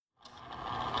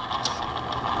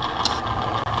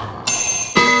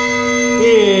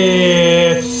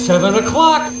7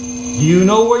 o'clock. You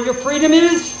know where your freedom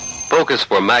is? Focus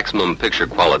for maximum picture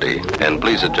quality, and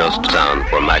please adjust sound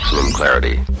for maximum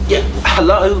clarity. Yeah,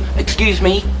 hello, excuse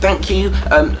me, thank you.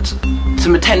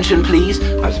 Some attention, please.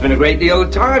 I've spent a great deal of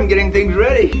time getting things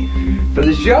ready for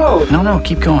the show. No,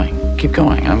 keep going. Keep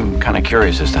going. I'm kind of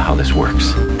curious as to how this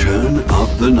works. Turn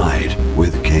Up the Night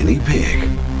with Kenny Pick.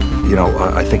 You know,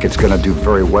 I think it's going to do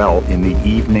very well in the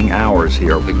evening hours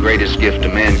here. The greatest gift to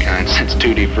mankind since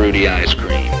Tutti Frutti ice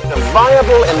cream. A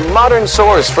viable and modern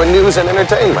source for news and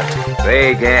entertainment.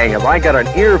 Hey, gang, have I got an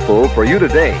earful for you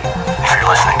today? If you're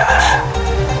listening to this,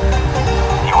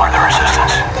 you are the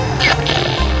resistance.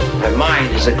 My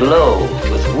mind is aglow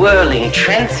with whirling,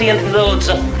 transient loads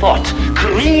of thought,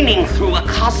 careening through a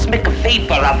cosmic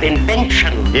vapor of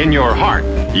invention. In your heart,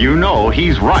 you know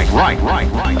he's right.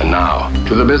 And now,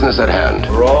 to the business at hand.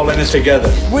 We're all in this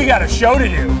together. We got a show to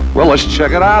do. Well, let's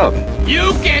check it out.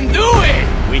 You can do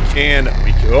it! We can.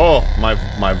 Oh,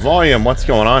 my volume. What's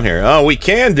going on here? Oh, we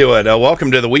can do it.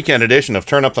 Welcome to the weekend edition of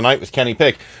Turn Up the Night with Kenny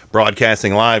Pick,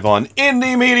 broadcasting live on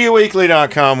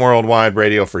IndieMediaWeekly.com, worldwide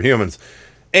radio for humans.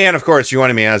 And, of course,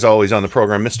 joining me, as always, on the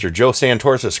program, Mr. Joe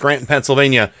Santorsa, Scranton,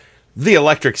 Pennsylvania, the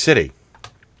Electric City.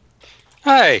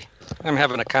 Hi. I'm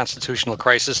having a constitutional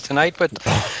crisis tonight, but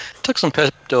took some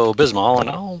Pepto-Bismol, and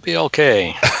I'll be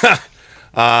okay.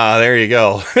 There you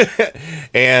go.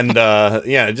 And,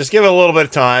 yeah, just give it a little bit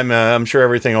of time. I'm sure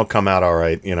everything will come out all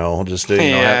right. You know, just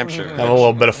I'm sure. Have a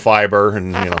little bit of fiber, and,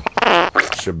 you know,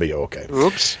 should be okay.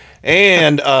 Oops.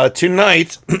 And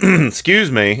tonight,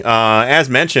 excuse me, as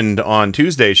mentioned on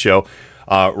Tuesday's show,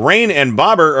 Rain and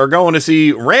Bobber are going to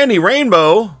see Randy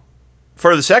Rainbow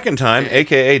for the second time,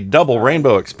 a.k.a. Double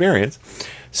Rainbow Experience.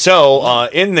 So,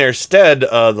 in their stead,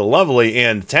 the lovely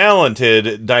and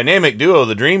talented dynamic duo,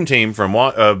 the Dream Team from, I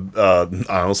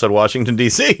almost said Washington,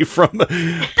 D.C., from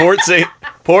Port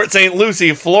St.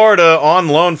 Lucie, Florida, on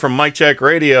loan from Mic Check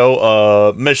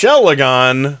Radio, Michelle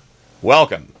Lagon,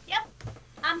 welcome.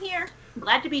 I'm here. I'm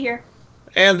glad to be here.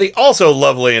 And the also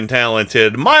lovely and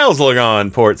talented Miles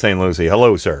Lagon, Port St. Lucie.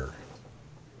 Hello, sir.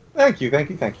 Thank you.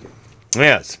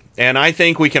 Yes, and I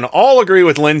think we can all agree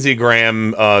with Lindsey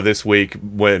Graham this week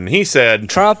when he said,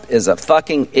 Trump is a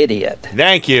fucking idiot.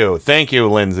 Thank you,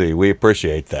 Lindsey. We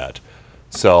appreciate that.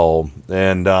 So,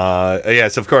 and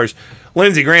yes, of course,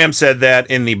 Lindsey Graham said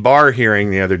that in the Barr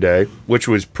hearing the other day, which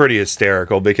was pretty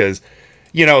hysterical because,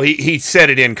 you know, he said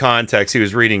it in context. He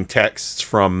was reading texts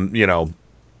from, you know,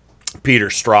 Peter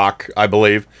Strzok, I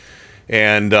believe.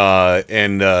 And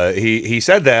he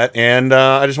said that, and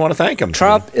I just want to thank him.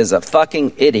 Trump is a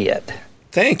fucking idiot.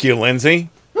 Thank you, Lindsey.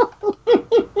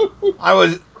 I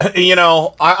was, you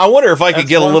know, I wonder if I could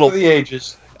get a little. For the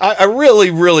ages. I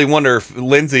really, really wonder if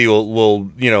Lindsey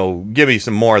will, you know, give me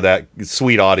some more of that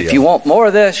sweet audio. If you want more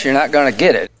of this, you're not going to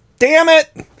get it. Damn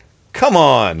it! Come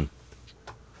on.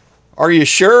 Are you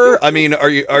sure? I mean, are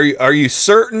you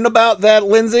certain about that,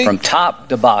 Lindsey? From top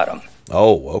to bottom.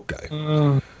 Oh,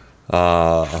 okay.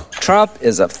 Trump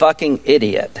is a fucking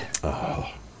idiot. Oh,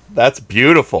 that's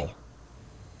beautiful.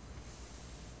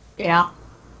 Yeah.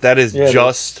 That is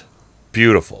just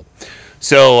beautiful.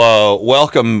 So,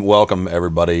 welcome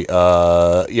everybody.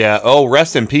 Yeah. Oh,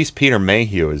 rest in peace, Peter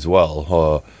Mayhew as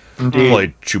well.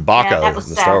 Played Chewbacca in the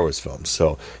Star Wars films.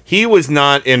 So he was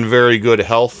not in very good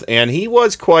health, and he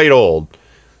was quite old.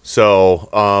 So,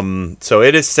 so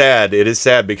it is sad. It is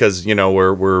sad because, you know,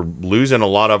 we're losing a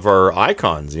lot of our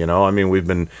icons. You know, I mean, we've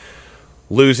been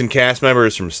losing cast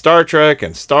members from Star Trek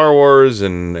and Star Wars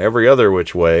and every other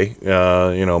which way.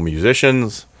 You know,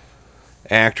 musicians,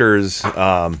 actors.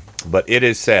 But it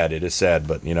is sad. It is sad.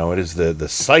 But, you know, it is the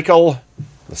cycle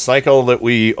that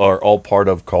we are all part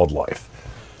of called life.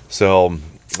 So,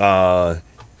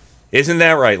 isn't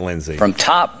that right, Lindsey? From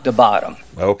top to bottom.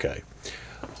 Okay.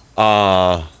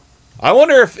 I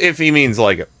wonder if he means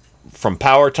like from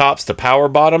power tops to power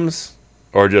bottoms,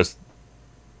 or just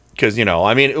because, you know,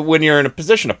 I mean, when you're in a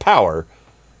position of power.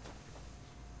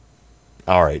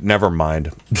 All right, never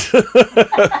mind. No,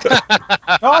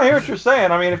 I hear what you're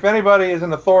saying. I mean, if anybody is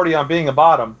in authority on being a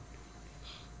bottom,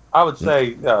 I would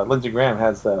say Lindsey Graham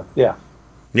has yeah.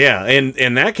 Yeah,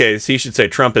 in that case, he should say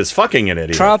Trump is fucking an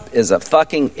idiot. Trump is a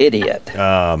fucking idiot.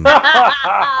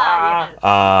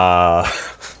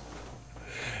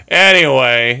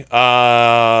 Anyway,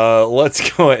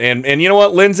 let's go. And you know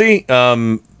what, Lindsey?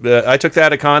 I took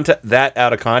that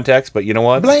out of context, but you know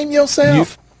what? Blame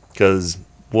yourself. Because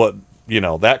what, you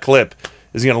know, that clip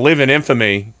is going to live in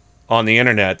infamy on the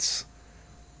internets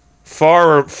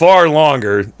far, far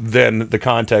longer than the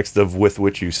context of with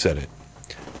which you said it.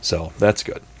 So that's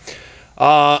good.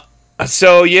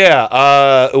 So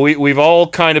yeah, we've all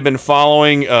kind of been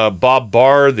following Bob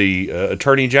Barr, the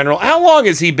Attorney General. How long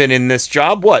has he been in this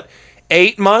job? What,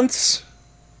 8 months?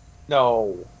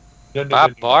 No.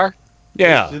 Bob Barr?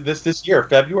 Yeah. This year,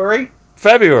 February.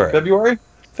 February.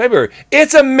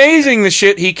 It's amazing the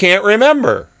shit he can't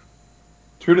remember.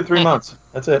 2 to 3 months.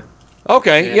 That's it.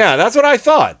 Okay, yeah, that's what I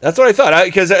thought.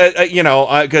 Because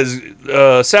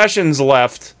Sessions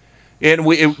left. And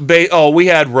we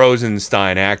had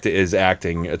Rosenstein as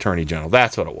acting Attorney General.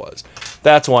 That's what it was.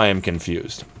 That's why I'm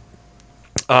confused.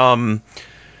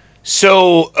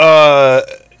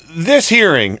 This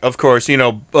hearing, of course,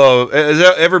 as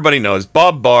everybody knows,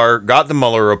 Bob Barr got the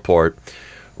Mueller report,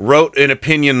 wrote an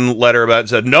opinion letter about it,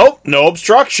 said, nope, no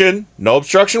obstruction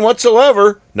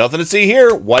whatsoever, nothing to see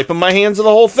here, wiping my hands of the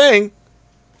whole thing.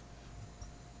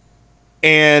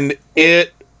 And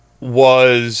it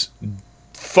was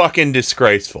fucking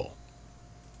disgraceful.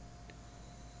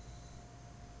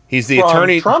 He's the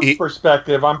attorney. From Trump's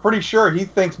perspective, I'm pretty sure he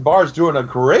thinks Barr's doing a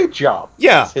great job.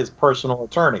 Yeah, as his personal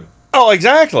attorney. Oh,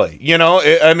 exactly.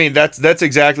 That's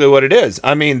exactly what it is.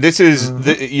 I mean, this is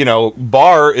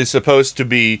Barr is supposed to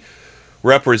be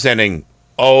representing.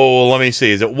 Oh, let me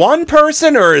see. Is it one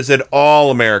person or is it all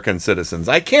American citizens?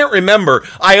 I can't remember.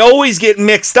 I always get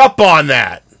mixed up on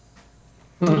that.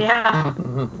 Yeah.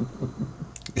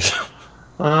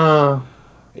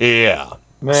 Yeah.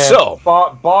 Man, so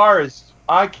Barr is.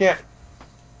 I can't.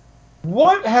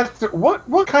 What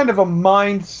kind of a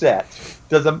mindset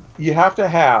does you have to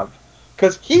have?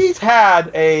 Because he's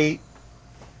had he's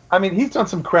done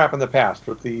some crap in the past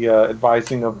with the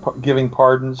advising of giving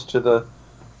pardons to the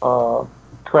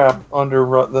crap under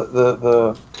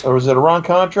the or was it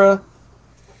Iran-Contra?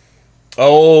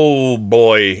 Oh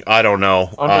boy, I don't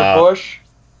know. Under Bush.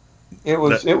 It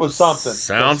was something.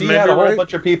 Sounds he maybe had a whole right.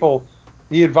 bunch of people.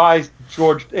 He advised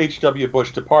George H.W.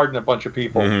 Bush to pardon a bunch of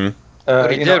people. Mm-hmm. What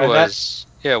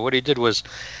he did was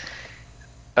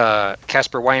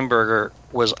Caspar Weinberger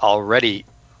was already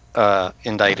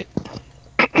indicted.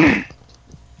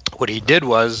 What he did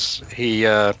was he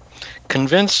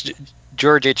convinced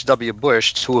George H.W.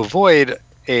 Bush to avoid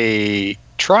a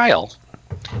trial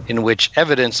in which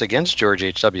evidence against George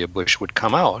H.W. Bush would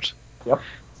come out. Yep.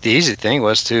 The easy thing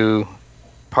was to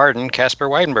pardon Caspar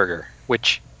Weinberger,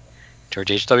 which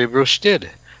George H.W. Bush did,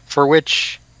 for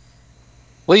which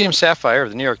William Safire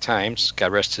of the New York Times,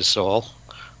 God rest his soul,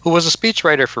 who was a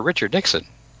speechwriter for Richard Nixon,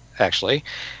 actually,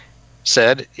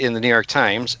 said in the New York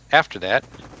Times after that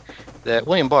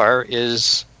William Barr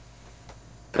is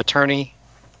Attorney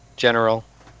General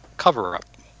cover-up.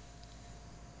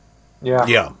 Yeah.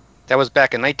 Yeah. That was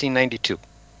back in 1992.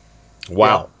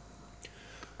 Wow.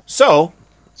 Yeah.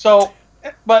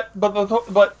 But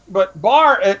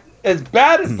Barr, as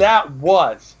bad as that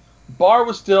was, Barr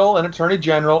was still an attorney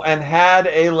general and had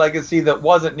a legacy that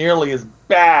wasn't nearly as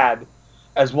bad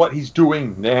as what he's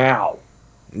doing now.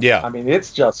 Yeah. I mean,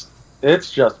 it's just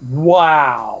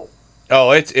wow.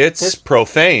 Oh, it's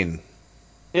profane.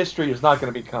 History is not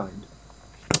going to be kind.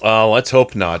 Let's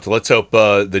hope not. Let's hope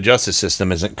the justice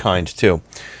system isn't kind too.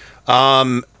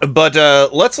 But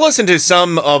let's listen to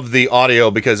some of the audio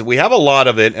because we have a lot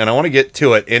of it and I want to get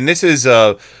to it. And this is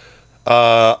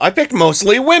I picked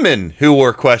mostly women who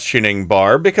were questioning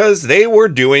Barr because they were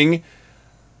doing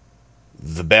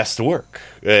the best work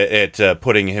at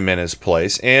putting him in his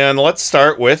place. And let's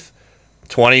start with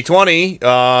 2020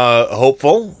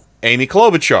 hopeful Amy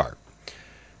Klobuchar.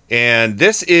 And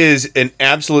this is an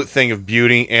absolute thing of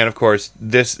beauty. And of course,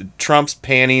 Trump's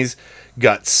panties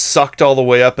got sucked all the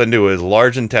way up into his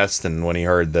large intestine when he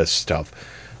heard this stuff.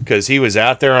 Because he was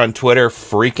out there on Twitter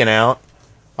freaking out.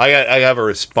 I have a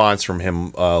response from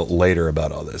him later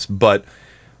about all this. But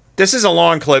this is a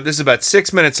long clip. This is about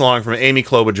 6 minutes long from Amy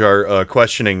Klobuchar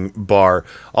questioning Barr.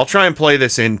 I'll try and play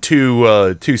this in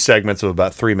two segments of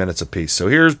about 3 minutes apiece. So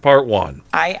here's part one.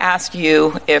 I asked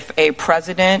you if a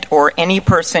president or any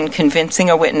person convincing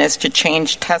a witness to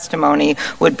change testimony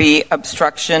would be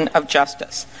obstruction of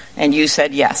justice. And you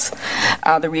said yes.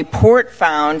 The report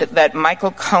found that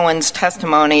Michael Cohen's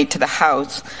testimony to the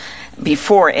House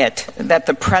before it, that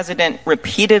the president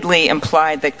repeatedly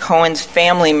implied that Cohen's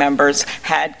family members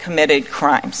had committed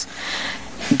crimes.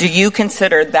 Do you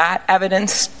consider that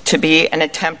evidence to be an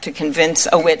attempt to convince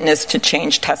a witness to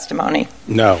change testimony?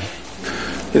 No.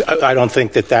 I don't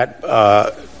think that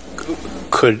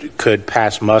could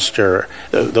pass muster.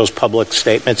 Those public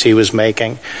statements he was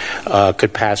making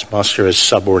could pass muster as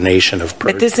subordination of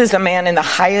perjury. But this is a man in the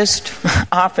highest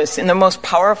office, in the most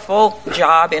powerful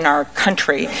job in our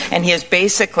country, and he is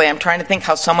basically, I'm trying to think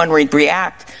how someone would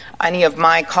react, any of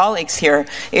my colleagues here,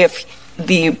 if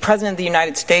the President of the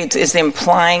United States is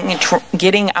implying,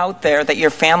 getting out there that your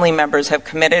family members have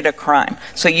committed a crime.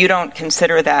 So you don't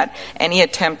consider that any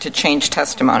attempt to change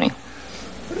testimony?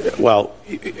 Well,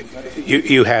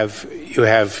 you have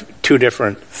two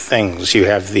different things. You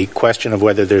have the question of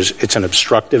whether it's an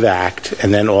obstructive act,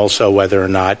 and then also whether or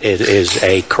not it is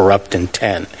a corrupt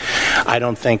intent. I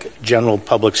don't think general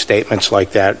public statements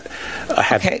like that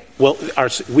have. Okay. Well,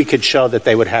 we could show that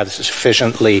they would have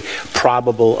sufficiently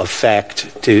probable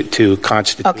effect to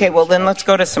constitute. Okay, well then let's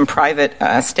go to some private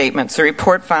statements. The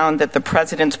report found that the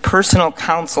president's personal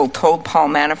counsel told Paul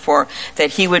Manafort that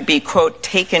he would be, quote,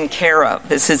 taken care of.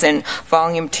 This is in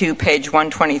volume 2, page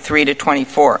 123 to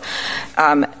 24.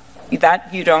 That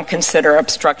you don't consider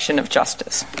obstruction of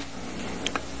justice?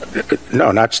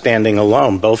 No, not standing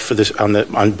alone. Both for this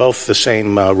on both the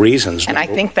same reasons. And I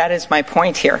think that is my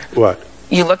point here. What?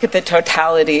 You look at the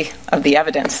totality of the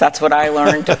evidence. That's what I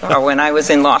learned when I was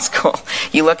in law school.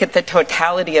 You look at the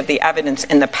totality of the evidence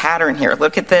and the pattern here.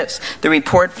 Look at this. The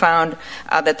report found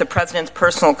that the president's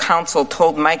personal counsel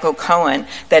told Michael Cohen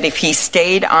that if he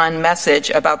stayed on message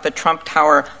about the Trump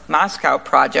Tower Moscow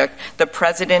project, the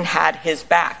president had his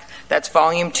back. That's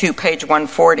volume 2, page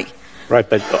 140. Right,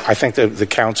 but I think the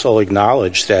counsel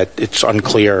acknowledged that it's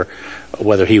unclear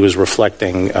whether he was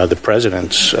reflecting the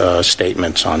president's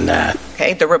statements on that.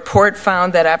 Okay, the report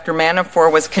found that after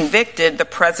Manafort was convicted, the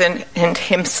president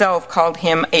himself called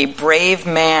him a brave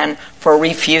man for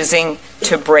refusing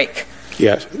to break.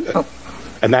 Yes. Oh.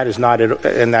 And that is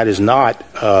not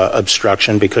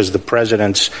obstruction, because the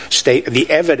president's the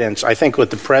evidence. I think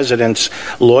what the president's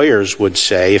lawyers would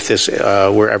say, if this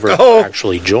were ever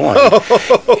actually joined,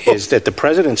 is that the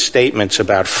president's statements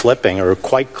about flipping are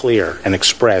quite clear and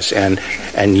express and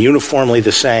uniformly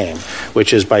the same,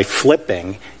 which is by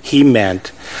flipping he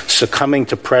meant succumbing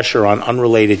to pressure on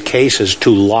unrelated cases to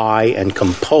lie and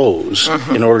compose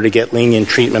in order to get lenient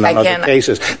treatment on other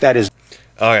cases. That is.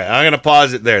 Okay, I'm going to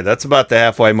pause it there. That's about the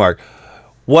halfway mark.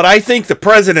 What I think the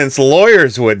president's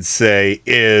lawyers would say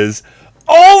is,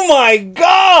 oh my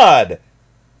God!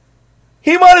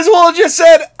 He might as well have just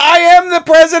said, I am the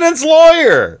president's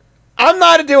lawyer. I'm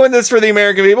not doing this for the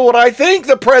American people. What I think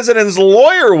the president's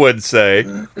lawyer would say,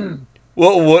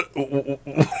 well, what?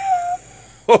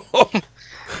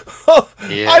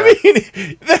 Yeah. I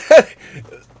mean,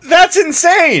 that's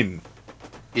insane.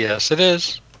 Yes, it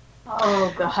is.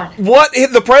 Oh, God. What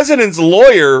the president's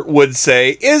lawyer would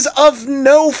say is of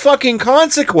no fucking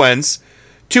consequence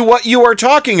to what you are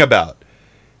talking about.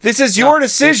 This is your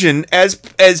decision as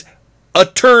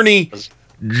attorney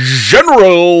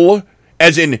general,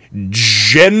 as in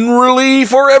generally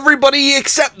for everybody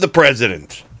except the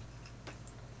president.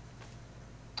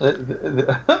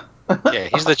 Yeah,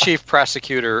 he's the chief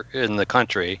prosecutor in the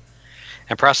country.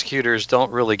 And prosecutors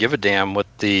don't really give a damn what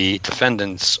the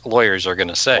defendant's lawyers are going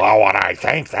to say. Well, what I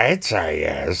think they'd say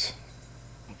is...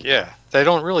 Yeah, they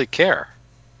don't really care.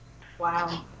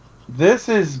 Wow. This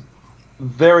is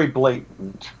very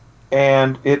blatant,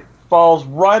 and it falls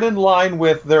right in line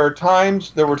with there were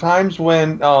times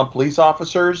when police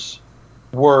officers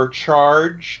were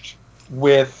charged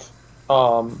with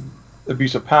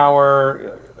abuse of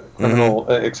power,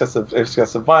 criminal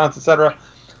excessive violence, etc.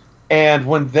 And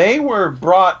when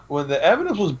the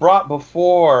evidence was brought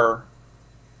before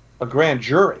a grand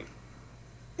jury,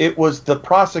 it was the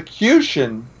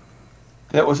prosecution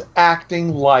that was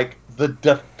acting like the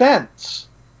defense.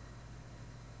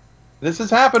 This has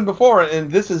happened before, and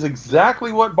this is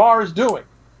exactly what Barr is doing.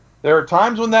 There are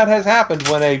times when that has happened,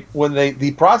 when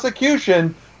the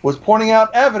prosecution was pointing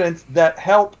out evidence that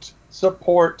helped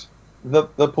support the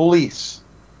police.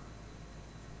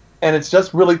 And it's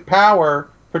just really power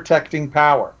protecting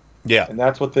power. Yeah. And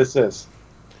that's what this is.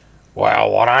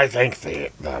 Well, what I think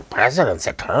the president's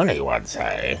attorney would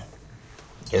say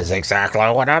is exactly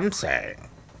what I'm saying.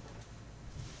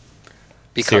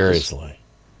 Seriously.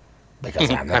 Because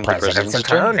I'm the president's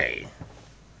attorney.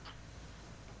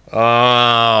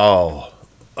 Oh.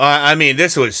 I mean,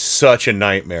 this was such a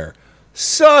nightmare.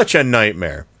 Such a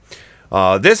nightmare.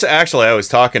 This actually, I was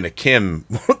talking to Kim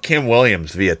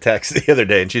Williams via text the other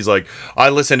day, and she's like, "I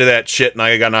listened to that shit, and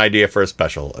I got an idea for a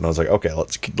special." And I was like, "Okay,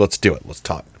 let's do it. Let's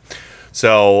talk."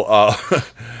 So,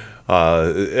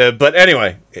 but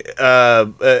anyway,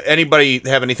 anybody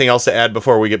have anything else to add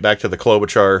before we get back to the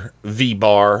Klobuchar v.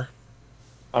 Barr?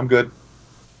 I'm good.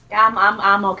 Yeah,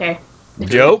 I'm okay.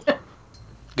 Joe?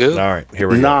 Good. All right, here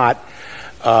we go.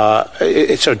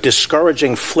 So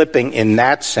discouraging flipping in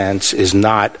that sense is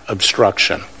not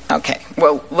obstruction. Okay.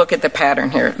 Well, look at the pattern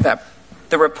here. That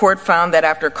The report found that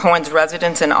after Cohen's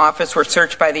residence and office were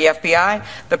searched by the FBI,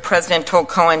 the president told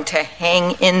Cohen to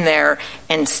hang in there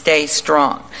and stay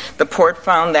strong. The report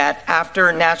found that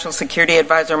after National Security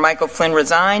Advisor Michael Flynn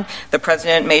resigned, the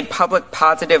president made public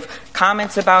positive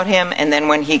comments about him, and then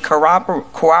when he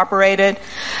cooperated,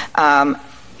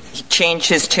 he changed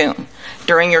his tune.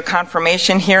 During your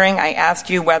confirmation hearing, I asked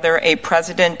you whether a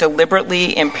president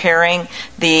deliberately impairing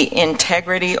the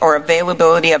integrity or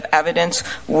availability of evidence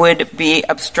would be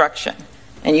obstruction.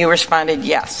 And you responded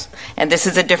yes. And this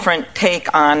is a different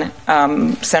take on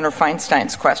Senator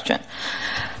Feinstein's question.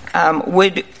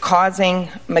 Would causing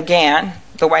McGahn,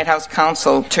 the White House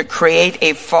counsel, to create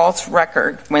a false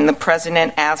record when the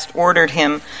president ordered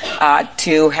him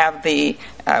to have the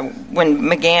when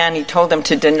McGahn, he told him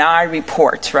to deny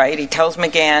reports, right? He tells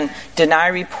McGahn, deny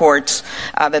reports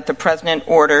that the president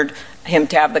ordered him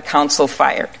to have the counsel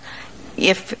fired.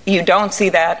 If you don't see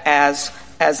that as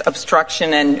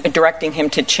obstruction and directing him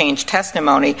to change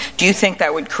testimony, do you think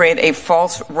that would create a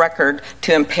false record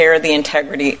to impair the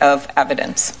integrity of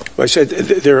evidence? Well, I said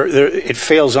it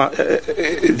fails on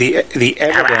the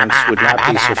evidence would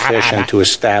not be sufficient to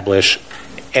establish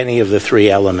any of the three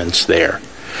elements there.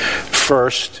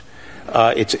 First,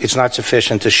 it's not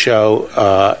sufficient to show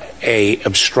a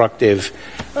obstructive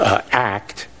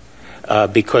act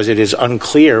because it is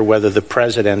unclear whether the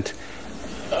president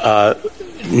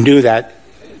knew that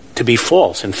to be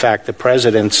false. In fact, the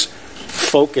president's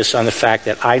focus on the fact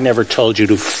that I never told you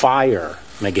to fire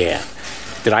McGahn.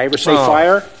 Did I ever say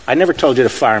fire? I never told you to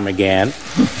fire McGahn.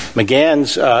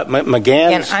 McGahn's.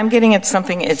 And I'm getting at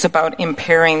something. It's about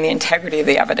impairing the integrity of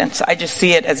the evidence. I just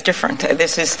see it as different.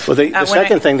 This is the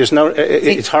second thing. There's no.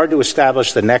 It's hard to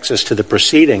establish the nexus to the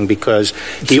proceeding because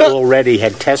he already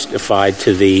had testified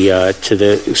to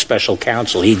the special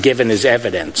counsel. He'd given his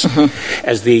evidence. Mm-hmm.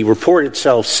 As the report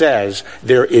itself says,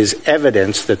 there is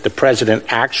evidence that the president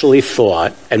actually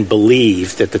thought and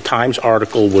believed that the Times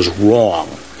article was wrong.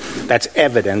 That's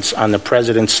evidence on the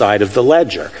president's side of the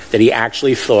ledger, that he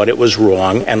actually thought it was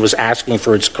wrong and was asking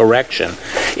for its correction.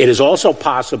 It is also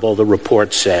possible, the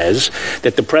report says,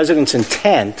 that the president's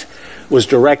intent was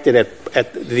directed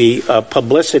at the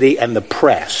publicity and the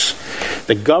press.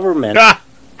 The government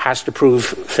has to prove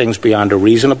things beyond a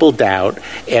reasonable doubt,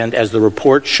 and as the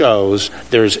report shows,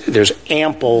 there's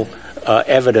ample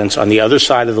evidence on the other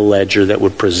side of the ledger that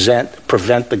would prevent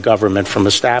the government from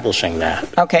establishing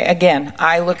that. Okay, again,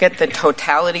 I look at the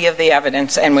totality of the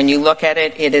evidence, and when you look at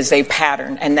it, it is a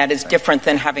pattern, and that is different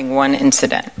than having one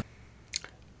incident.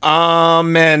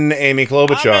 Amen, Amy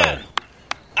Klobuchar.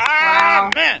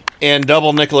 Amen. And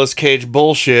double Nicolas Cage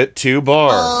bullshit to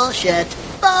bar. Bullshit.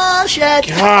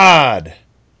 God.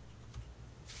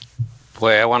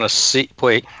 Boy, I want to see.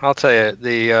 Wait, I'll tell you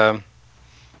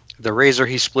the razor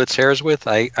he splits hairs with.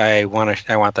 I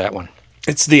want that one.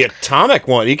 It's the atomic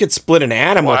one. He could split an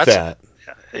atom with that.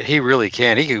 He really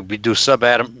can. He could do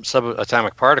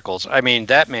subatomic particles. I mean,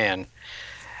 that man.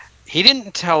 He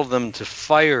didn't tell them to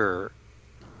fire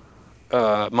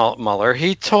Mueller.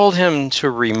 He told him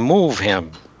to remove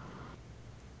him.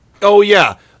 Oh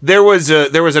yeah, there was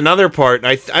another part.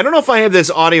 I don't know if I have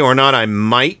this audio or not. I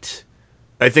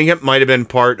think it might have been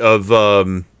part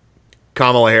of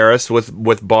Kamala Harris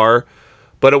with Barr,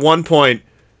 but at one point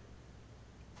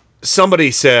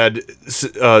somebody said,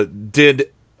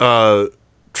 "Did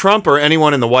Trump or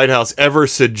anyone in the White House ever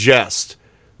suggest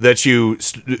that you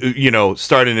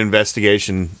start an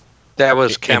investigation?" That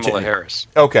was Kamala Harris.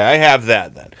 Okay, I have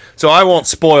that then, so I won't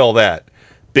spoil that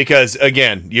because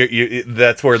again,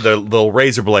 that's where the little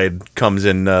razor blade comes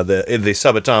in. The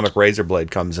subatomic razor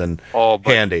blade comes in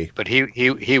handy. But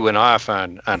he went off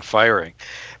on firing.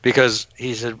 Because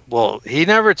he said, well, he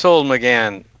never told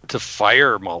McGahn to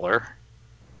fire Mueller.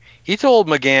 He told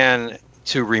McGahn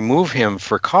to remove him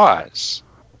for cause.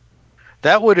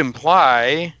 That would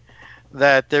imply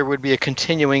that there would be a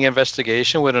continuing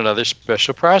investigation with another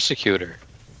special prosecutor.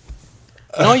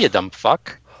 No, you dumb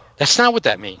fuck. That's not what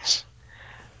that means.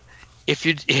 If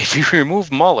you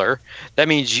remove Mueller, that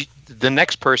means the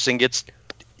next person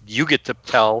you get to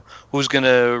tell who's going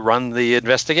to run the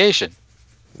investigation.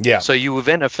 Yeah. So you have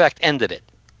in effect ended it.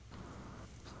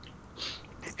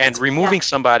 And removing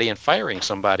somebody and firing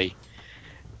somebody,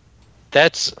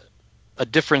 that's a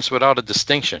difference without a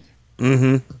distinction.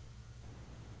 Mm-hmm.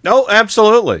 No,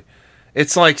 absolutely.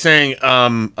 It's like saying,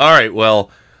 all right, well,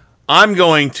 I'm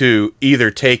going to either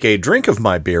take a drink of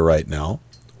my beer right now,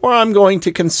 or I'm going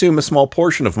to consume a small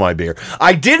portion of my beer.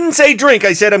 I didn't say drink.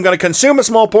 I said I'm going to consume a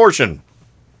small portion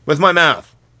with my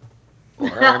mouth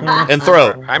and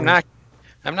throat.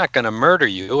 I'm not going to murder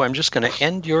you. I'm just going to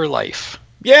end your life.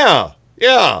 Yeah.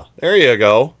 There you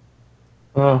go.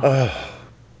 I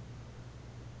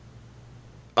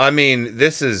mean,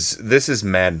 this is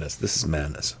madness. This is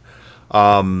madness.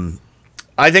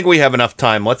 I think we have enough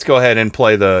time. Let's go ahead and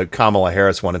play the Kamala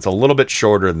Harris one. It's a little bit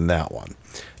shorter than that one.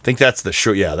 I think that's the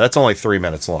short. Yeah, that's only 3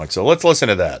 minutes long. So let's listen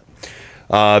to that.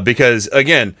 Because,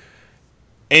 again,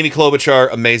 Amy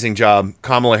Klobuchar, amazing job.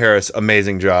 Kamala Harris,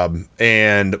 amazing job.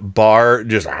 And Barr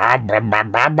just... I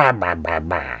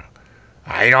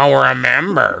don't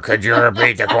remember. Could you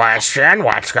repeat the question?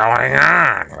 What's going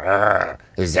on?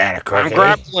 Is that a cookie?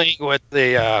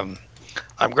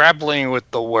 I'm grappling with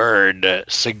the word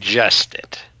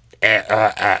suggested. I'm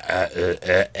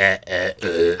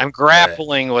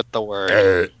grappling with the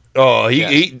word.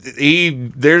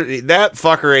 That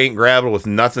fucker ain't grappled with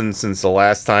nothing since the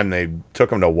last time they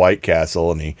took him to White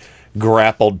Castle, and he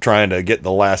grappled trying to get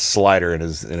the last slider in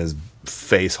his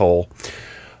face hole.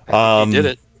 He did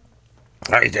it.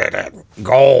 I did it.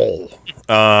 Goal.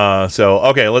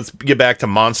 Okay, let's get back to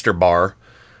Monster Bar.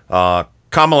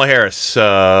 Kamala Harris,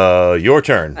 your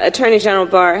turn. Attorney General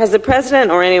Barr, has the president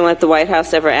or anyone at the White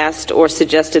House ever asked or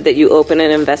suggested that you open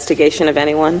an investigation of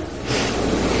anyone?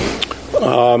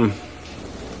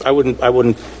 I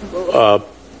wouldn't.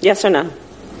 Yes or no?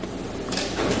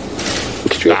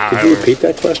 Could you repeat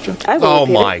that question? I will Oh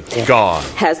repeat my it. God.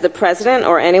 Has the president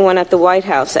or anyone at the White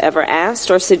House ever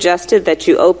asked or suggested that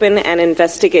you open an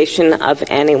investigation of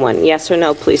anyone? Yes or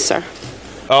no, please, sir?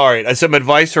 All right, some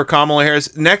advice for Kamala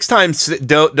Harris. Next time,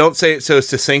 don't say it so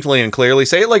succinctly and clearly.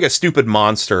 Say it like a stupid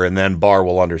monster, and then Barr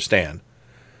will understand.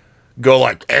 Go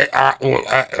like,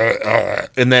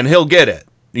 and then he'll get it,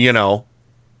 you know.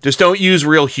 Just don't use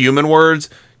real human words.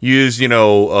 Use,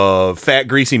 fat,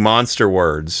 greasy monster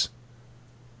words.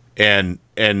 And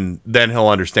then he'll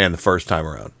understand the first time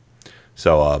around.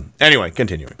 So, anyway,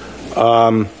 continuing.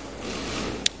 The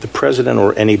president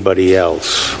or anybody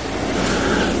else.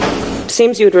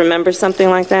 Seems you would remember something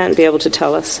like that and be able to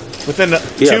tell us. Within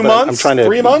 2 months? I'm trying to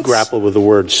 3 months? grapple with the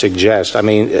word suggest. I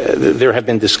mean, there have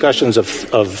been discussions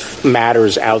of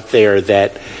matters out there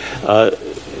that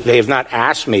they have not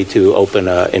asked me to open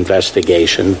an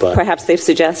investigation, but... Perhaps they've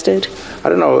suggested? I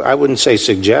don't know. I wouldn't say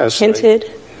suggest. Hinted?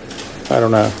 I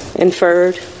don't know.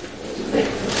 Inferred?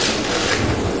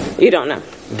 You don't know.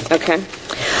 Okay.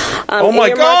 Oh my in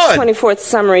your God! March 24th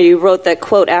summary, you wrote that,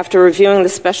 quote, after reviewing the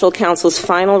special counsel's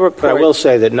final report... But I will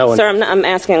say that no one... Sir, I'm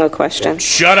asking a question.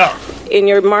 Shut up! In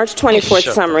your March 24th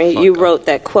Shut summary, you wrote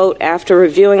that, quote, after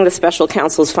reviewing the special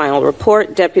counsel's final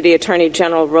report, Deputy Attorney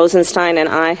General Rosenstein and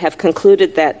I have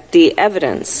concluded that the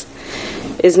evidence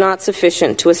is not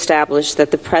sufficient to establish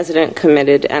that the president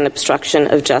committed an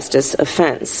obstruction of justice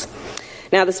offense.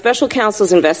 Now, the special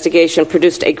counsel's investigation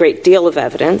produced a great deal of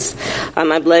evidence. I'm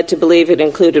led to believe it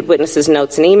included witnesses'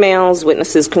 notes and emails,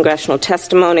 witnesses' congressional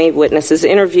testimony, witnesses'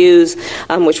 interviews,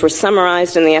 which were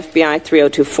summarized in the FBI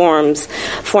 302 forms,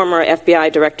 former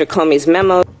FBI Director Comey's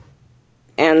memo,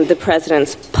 and the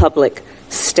president's public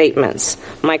statements.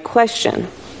 My question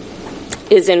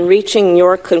is, in reaching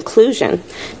your conclusion,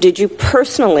 did you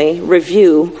personally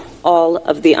review all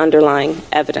of the underlying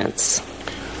evidence?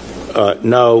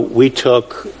 No, we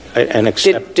took and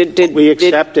accepted. We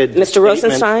accepted Mr.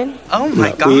 Rosenstein? Oh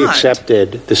my God! We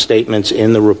accepted the statements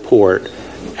in the report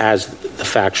as the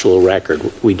factual record.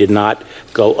 We did not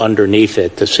go underneath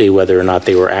it to see whether or not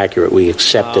they were accurate. We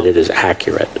accepted it as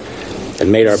accurate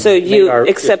and made our. So you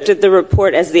accepted the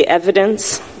report as the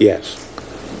evidence? Yes.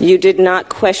 You did not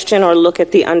question or look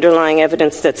at the underlying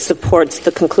evidence that supports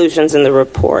the conclusions in the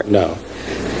report? No.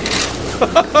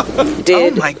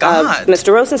 Did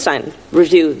Mr. Rosenstein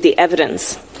review the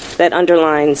evidence that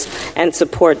underlines and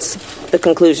supports the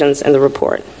conclusions in the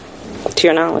report, to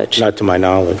your knowledge? Not to my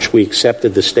knowledge. We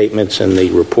accepted the statements in the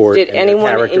report Did and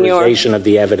anyone the characterization of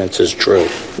the evidence is true.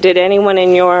 Did anyone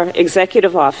in your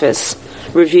executive office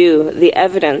review the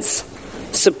evidence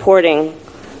supporting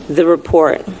the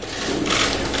report?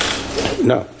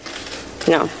 No.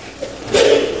 No.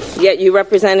 Yet you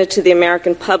represented to the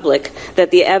American public that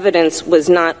the evidence was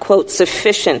not, quote,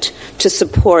 sufficient to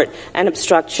support an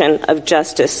obstruction of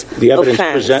justice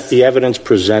offense. The evidence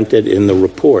presented in the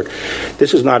report.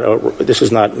 This is not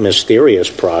a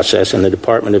mysterious process. In the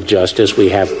Department of Justice, we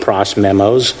have pros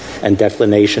memos and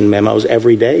declination memos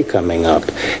every day coming up,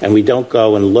 and we don't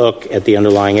go and look at the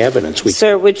underlying evidence.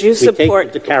 Sir, would you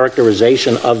support take the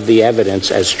characterization of the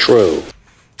evidence as true?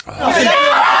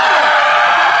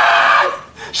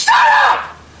 Shut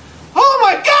up! Oh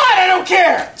my God, I don't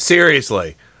care!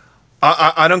 Seriously.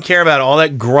 I don't care about all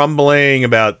that grumbling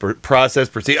about process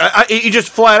procedure. You just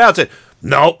flat out said,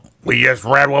 nope, we just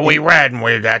read what we read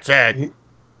and that's it.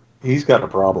 He's got a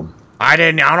problem. I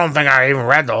don't think I even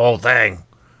read the whole thing.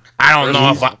 I don't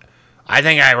know if I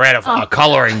think I read a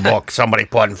coloring book somebody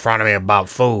put in front of me about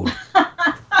food.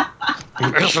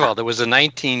 First of all, there was a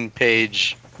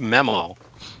 19-page memo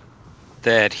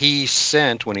that he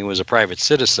sent when he was a private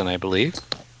citizen, I believe.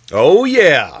 Oh,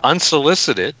 yeah.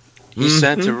 Unsolicited. He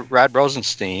sent to Rod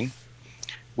Rosenstein,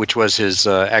 which was his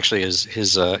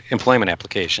employment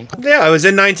application. Yeah, it was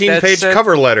a 19-page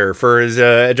cover letter for his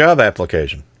job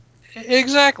application.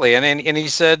 Exactly. And he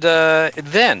said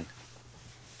then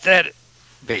that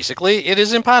basically it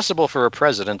is impossible for a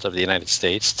president of the United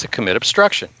States to commit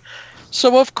obstruction.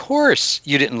 So, of course,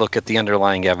 you didn't look at the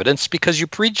underlying evidence because you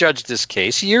prejudged this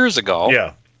case years ago.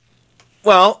 Yeah.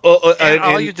 Well, and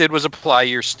all you did was apply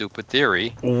your stupid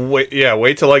theory.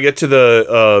 Wait till I get to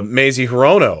the Mazie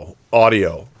Hirono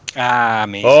audio.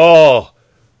 Amazing. Oh,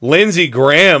 Lindsey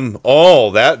Graham.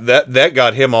 Oh, that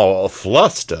got him all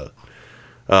flustered.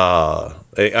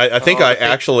 I think I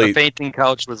actually... The fainting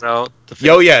couch was out.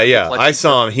 Yeah. I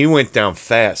saw him. He went down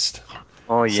fast.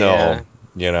 Oh, yeah. So,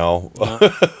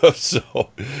 so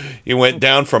he went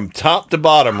down from top to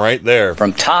bottom right there.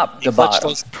 From top to bottom.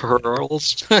 Those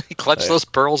pearls. He clutched those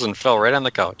pearls and fell right on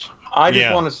the couch. I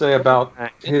just want to say about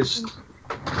his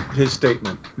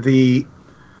statement.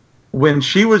 When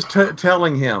she was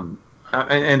telling him,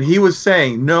 and he was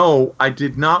saying, "No, I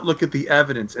did not look at the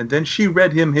evidence," and then she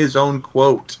read him his own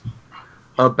quote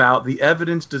about the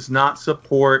evidence does not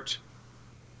support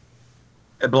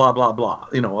blah blah blah.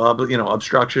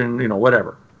 Obstruction.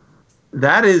 Whatever.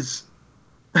 That is.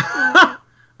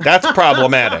 That's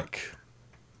problematic.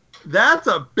 That's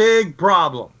a big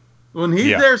problem. When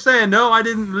he's there saying, "No, I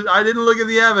didn't look at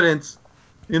the evidence,"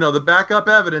 the backup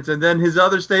evidence, and then his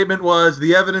other statement was,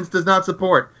 "The evidence does not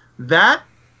support." That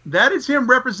is him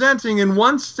representing in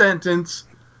one sentence,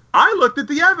 "I looked at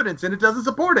the evidence and it doesn't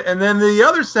support it," and then the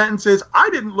other sentence is,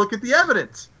 "I didn't look at the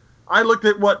evidence. I looked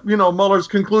at what Mueller's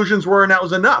conclusions were, and that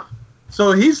was enough."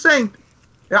 So he's saying,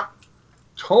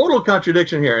 total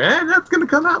contradiction here, and that's going to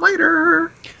come out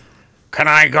later. Can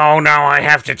I go now? I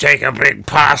have to take a big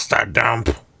pasta dump.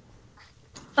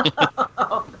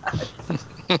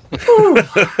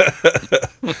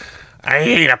 I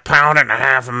ate 1.5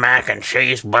 pounds of mac and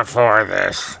cheese before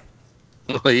this.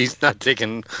 Well, he's not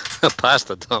taking a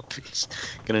pasta dump. He's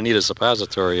going to need a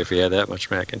suppository if he had that much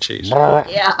mac and cheese.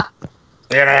 Yeah.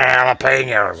 It had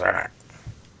jalapenos in it.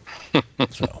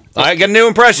 So, I got a new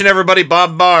impression, everybody.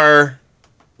 Bob Barr.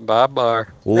 Bob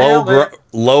Barr.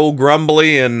 Low,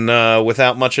 grumbly, and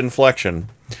without much inflection.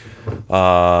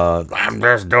 I'm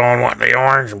just doing what the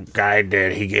orange guy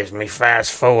did. He gives me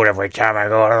fast food every time I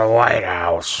go to the White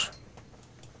House.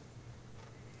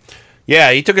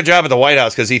 Yeah, he took a job at the White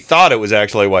House because he thought it was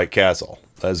actually White Castle.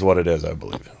 That's what it is, I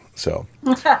believe. So,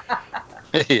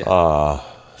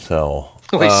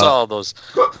 We saw those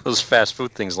fast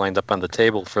food things lined up on the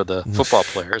table for the football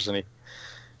players, and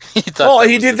he thought. Oh,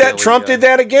 he did that. Trump did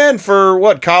that again for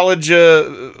what? College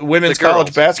women's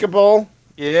college basketball.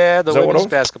 Yeah, the women's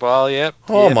basketball. Yep.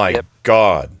 Oh my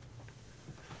God!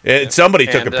 Somebody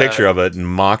took a picture of it and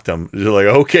mocked him. They're like,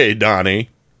 "Okay, Donnie."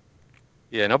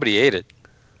 Yeah, nobody ate it.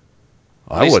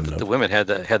 I wouldn't have. The women had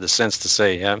the sense to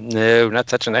say, "No, not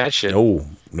touching that shit."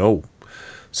 No.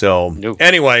 So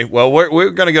anyway, well,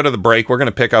 we're going to go to the break. We're going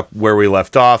to pick up where we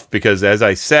left off because, as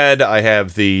I said, I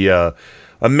have the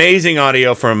amazing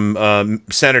audio from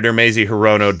Senator Mazie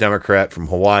Hirono, Democrat from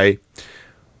Hawaii.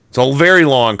 It's a very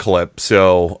long clip,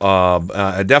 so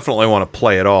I definitely want to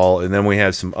play it all. And then we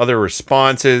have some other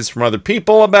responses from other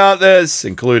people about this,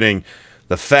 including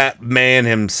the fat man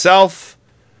himself,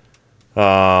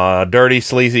 dirty,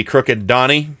 sleazy, crooked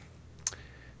Donnie.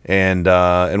 And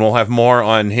we'll have more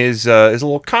on his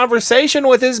little conversation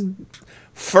with his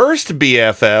first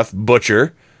BFF,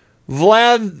 Butcher,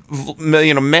 Mad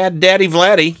Daddy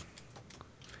Vladdy.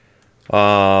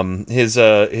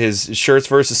 His Shirts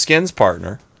versus Skins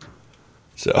partner.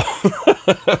 So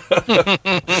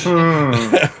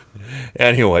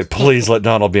anyway, please let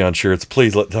Donald be on Shirts.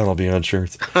 Please let Donald be on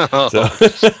Shirts. So.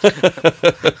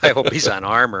 I hope he's on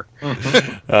Armor.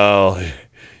 Oh.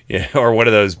 Yeah, or one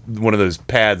of those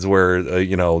pads where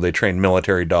they train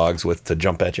military dogs with to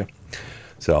jump at you.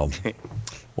 So,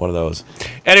 one of those.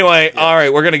 Anyway, all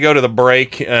right, we're gonna go to the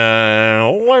break.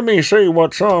 Let me see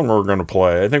what song we're gonna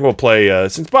play. I think we'll play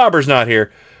since Bobber's not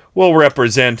here. We'll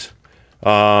represent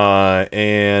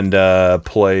and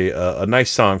play a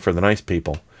nice song for the nice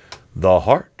people, The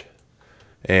Heart.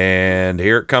 And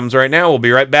here it comes right now. We'll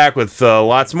be right back with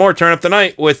lots more Turn Up the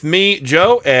Night with me,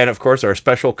 Joe, and of course our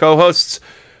special co-hosts.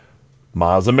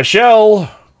 Miles and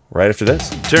Michelle, right after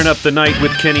this. Turn Up the Night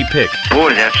with Kenny Pick.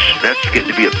 Boy, that's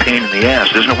getting to be a pain in the ass,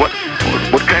 isn't it? What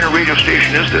kind of radio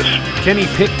station is this?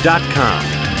 KennyPick.com.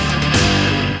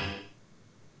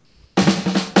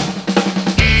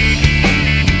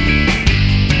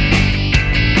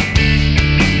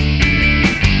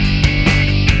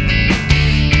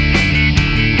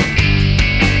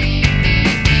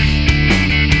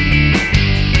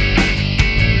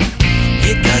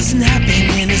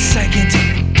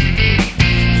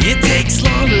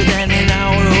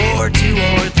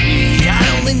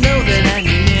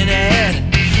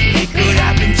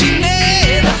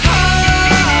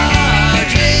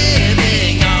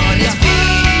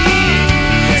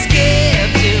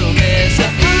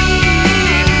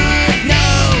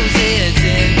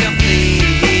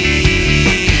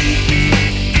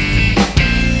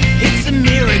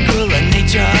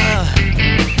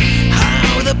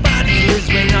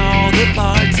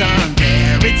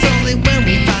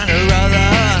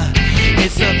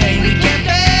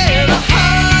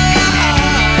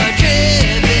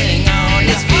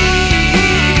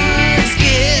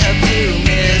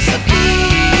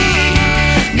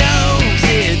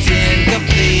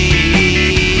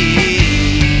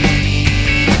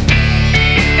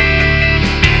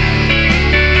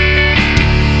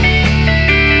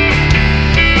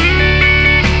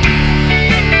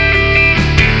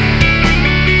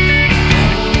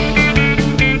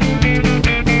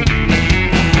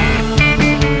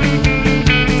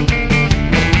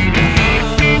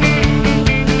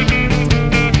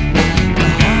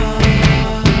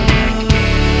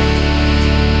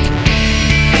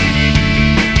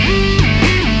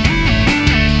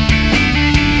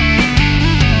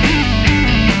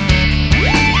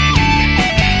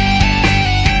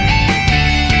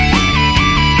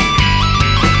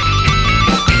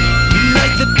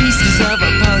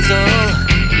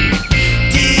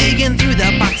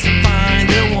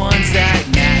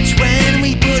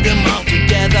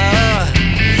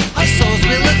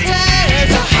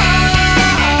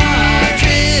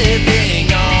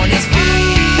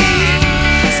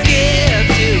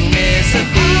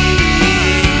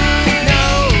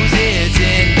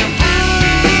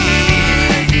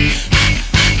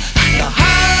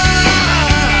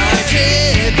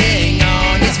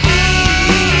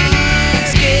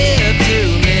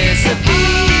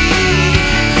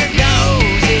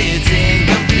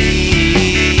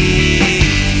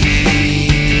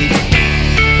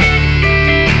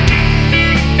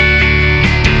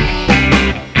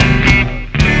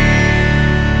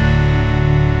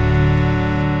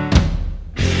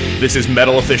 This is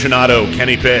metal aficionado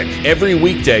Kenny Pick. Every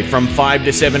weekday from 5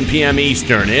 to 7 p.m.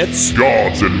 Eastern, it's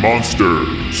Gods and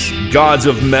Monsters. Gods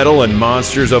of Metal and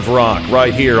Monsters of Rock,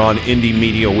 right here on Indie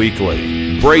Media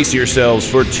Weekly. Brace yourselves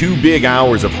for 2 big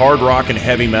hours of hard rock and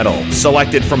heavy metal,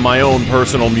 selected from my own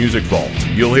personal music vault.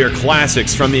 You'll hear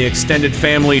classics from the extended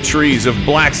family trees of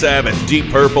Black Sabbath,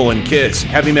 Deep Purple, and Kiss,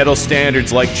 heavy metal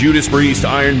standards like Judas Priest,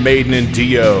 Iron Maiden, and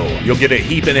Dio. You'll get a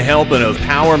heap and a helping of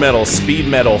power metal, speed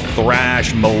metal,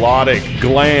 thrash, melodic,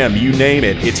 glam, you name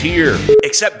it, it's here.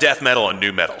 Except death metal and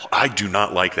nu metal. I do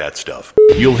not like that stuff.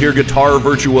 You'll hear guitar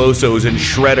virtuosos and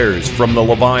shredders from the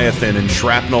Leviathan and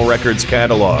Shrapnel Records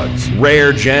catalogs,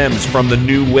 rare gems from the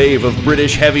new wave of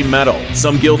British heavy metal,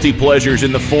 some guilty pleasures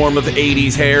in the form of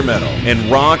 80s hair metal,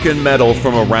 and rock and metal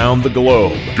from around the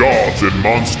globe. Gods and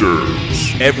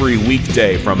Monsters. Every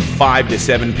weekday from 5 to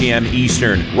 7 p.m.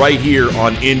 Eastern, right here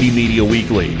on Indie Media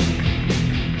Weekly.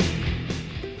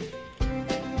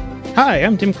 Hi,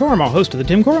 I'm Tim Cormall, host of The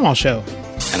Tim Cormall Show.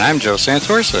 And I'm Joe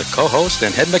Santorsa, co-host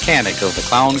and head mechanic of the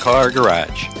Clown Car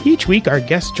Garage. Each week, our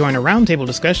guests join a roundtable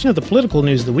discussion of the political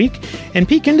news of the week and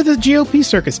peek into the GOP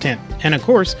circus tent. And of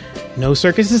course, no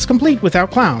circus is complete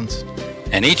without clowns.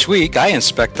 And each week, I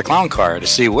inspect the clown car to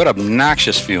see what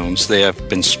obnoxious fumes they have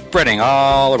been spreading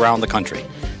all around the country.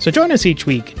 So join us each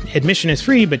week. Admission is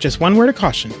free, but just one word of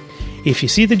caution. If you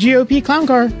see the GOP clown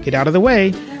car, get out of the way.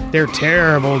 They're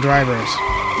terrible drivers.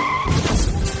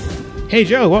 Hey,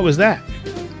 Joe, what was that?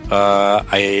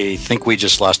 I think we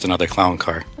just lost another clown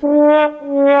car. Tune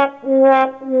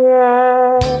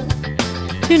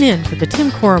in for the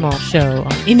Tim Cormall Show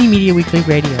on Indie Media Weekly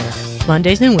Radio,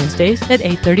 Mondays and Wednesdays at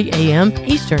 8:30 a.m.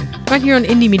 Eastern, right here on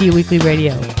Indie Media Weekly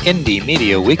Radio.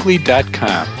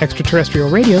 IndieMediaWeekly.com. Extraterrestrial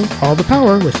radio, all the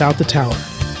power without the tower.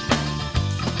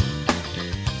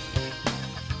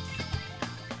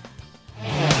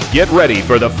 Get ready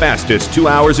for the fastest 2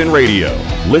 hours in radio.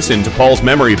 Listen to Paul's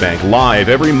Memory Bank live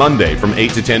every Monday from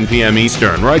 8 to 10 p.m.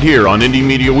 Eastern, right here on Indie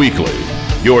Media Weekly.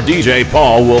 Your DJ,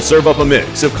 Paul, will serve up a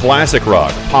mix of classic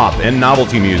rock, pop, and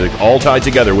novelty music, all tied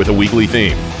together with a weekly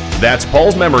theme. That's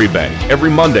Paul's Memory Bank, every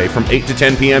Monday from 8 to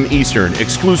 10 p.m. Eastern,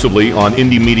 exclusively on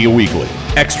Indie Media Weekly.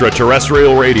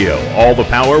 Extraterrestrial radio, all the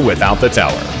power without the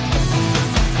tower.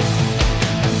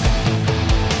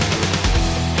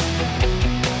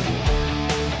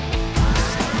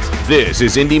 This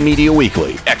is Indie Media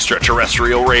Weekly,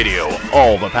 Extraterrestrial Radio,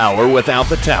 all the power without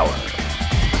the tower.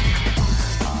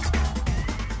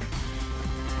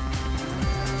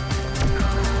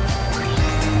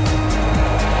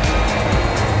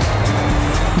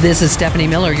 This is Stephanie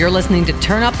Miller. You're listening to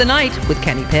Turn Up the Night with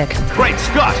Kenny Pick. Great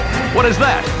Scott! What is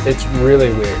that? It's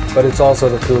really weird, but it's also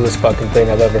the coolest fucking thing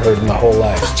I've ever heard in my whole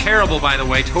life. It's terrible, by the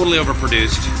way, totally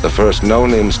overproduced. The first known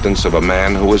instance of a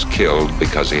man who was killed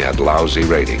because he had lousy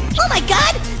ratings. Oh my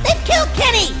God! They've killed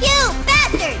Kenny! You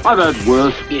bastard! I've had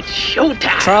worse. It's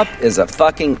showtime. Trump is a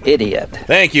fucking idiot.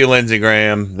 Thank you, Lindsey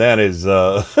Graham. That is,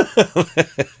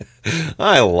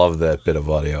 I love that bit of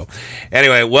audio.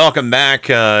 Anyway, welcome back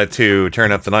to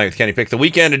Turn Up the Night with Kenny Pick, the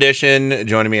weekend edition.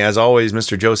 Joining me, as always,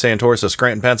 Mr. Joe Santorsa,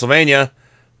 Scranton, Pennsylvania,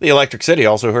 the Electric City,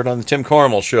 also heard on the Tim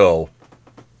Cormall Show.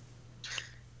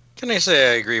 Can I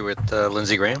say I agree with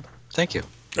Lindsey Graham? Thank you.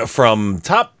 From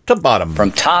top to bottom.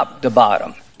 From top to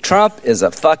bottom. Trump is a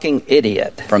fucking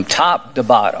idiot. From top to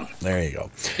bottom. There you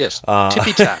go. Yes,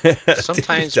 tippy-top.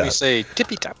 Sometimes we say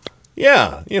tippy-top.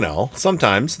 Yeah, you know,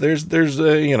 sometimes there's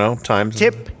times.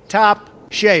 Tip-top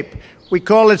shape. We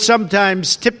call it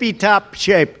sometimes tippy-top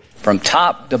shape. From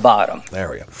top to bottom.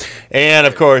 There we go. And,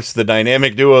 of course, the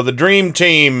dynamic duo, the Dream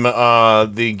Team,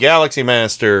 the Galaxy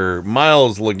Master,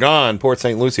 Miles Lagon, Port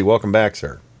St. Lucie. Welcome back,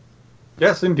 sir.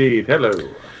 Yes, indeed. Hello.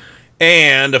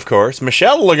 And, of course,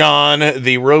 Michelle Lagon,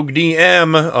 the Rogue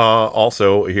DM,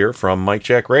 also here from Mic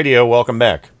Check Radio. Welcome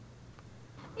back.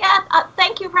 Yeah,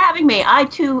 thank you for having me. I,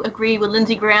 too, agree with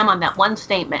Lindsey Graham on that one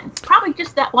statement. Probably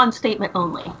just that one statement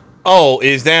only. Oh,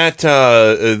 is that,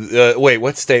 wait,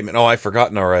 what statement? Oh, I've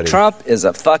forgotten already. Trump is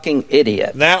a fucking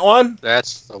idiot. That one?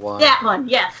 That's the one. That one,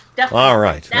 yes, definitely. All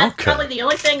right. That's okay. probably the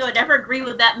only thing I would ever agree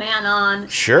with that man on.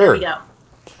 Sure. There we go.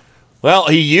 Well,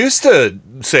 he used to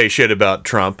say shit about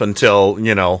Trump until,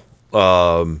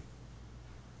 Trump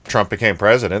became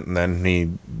president, and then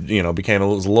he, became a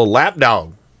little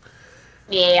lapdog.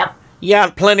 Yeah. Yeah,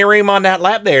 plenty of room on that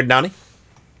lap there, Donnie.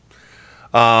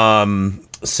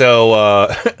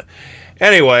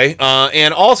 Anyway,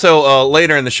 and also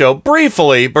later in the show,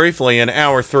 briefly in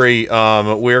hour 3,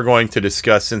 we're going to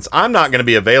discuss, since I'm not going to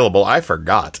be available, I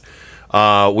forgot.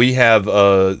 We have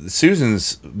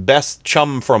Susan's best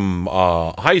chum from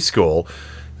high school,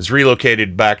 is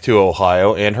relocated back to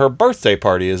Ohio, and her birthday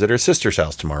party is at her sister's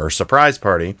house tomorrow, her surprise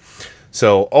party.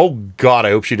 So, oh God,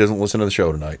 I hope she doesn't listen to the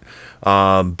show tonight.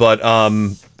 I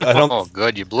don't. Oh,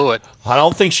 good, you blew it. I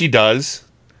don't think she does.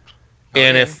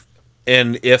 And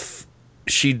if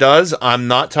she does, I'm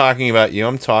not talking about you.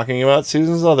 I'm talking about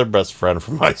Susan's other best friend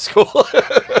from high school.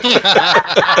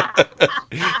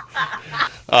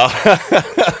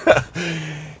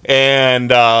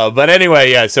 But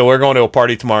anyway, yeah. So we're going to a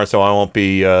party tomorrow, so I won't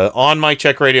be on Mike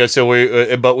Check Radio.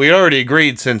 So but we already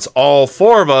agreed, since all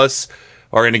four of us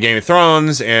are into Game of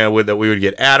Thrones, and that we would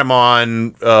get Adam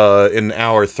on in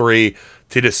hour 3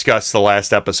 to discuss the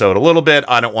last episode a little bit.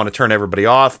 I don't want to turn everybody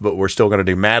off, but we're still going to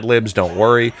do Mad Libs. Don't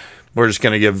worry. We're just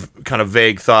going to give kind of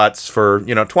vague thoughts for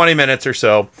 20 minutes or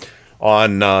so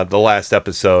on the last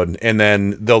episode, and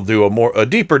then they'll do a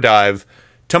deeper dive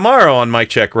tomorrow on Mike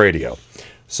Check Radio.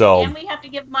 So, and we have to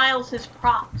give Miles his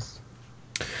props.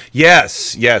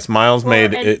 Yes, Miles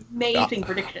made it. Amazing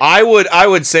prediction. I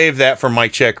would save that for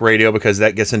Mike Check Radio, because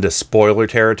that gets into spoiler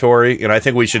territory, and I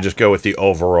think we should just go with the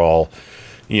overall,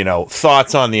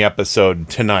 thoughts on the episode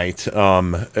tonight.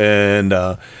 But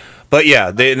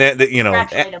yeah,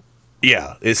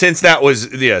 yeah. Since that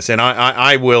was and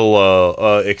I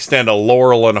will extend a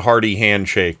Laurel and Hardy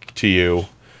handshake to you.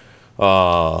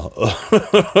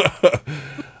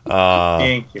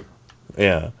 Thank you.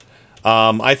 Yeah.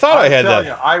 I thought I had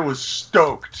that. I was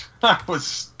stoked. But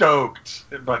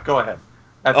go ahead.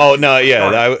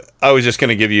 I was just going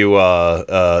to give you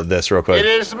this real quick. It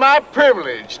is my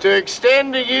privilege to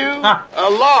extend to you a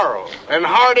Laurel and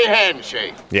Hardy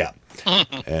handshake. Yeah.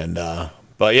 And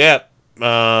but yeah.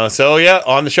 So yeah,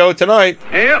 on the show tonight.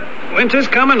 Yep, winter's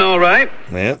coming, all right.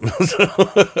 Yeah.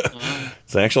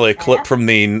 It's actually a clip from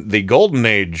the Golden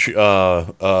Age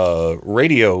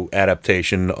radio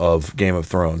adaptation of Game of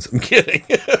Thrones. I'm kidding.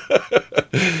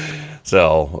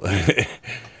 So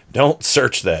don't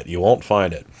search that; you won't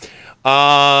find it.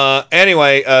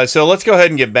 Anyway, so let's go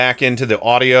ahead and get back into the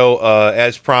audio.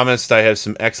 As promised, I have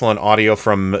some excellent audio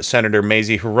from Senator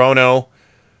Mazie Hirono.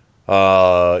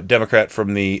 Democrat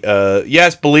from the,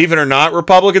 yes, believe it or not,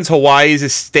 Republicans, Hawaii is a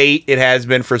state. It has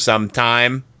been for some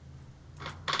time.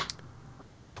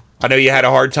 I know you had a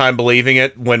hard time believing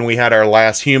it when we had our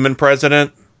last human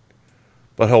president,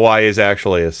 but Hawaii is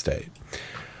actually a state.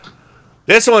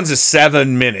 This one's a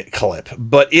 7-minute clip,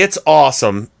 but it's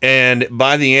awesome. And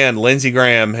by the end, Lindsey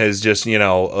Graham has just,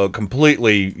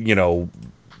 completely,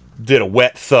 did a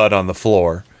wet thud on the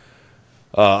floor.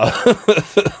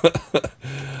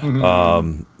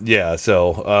 Yeah,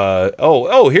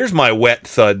 so here's my wet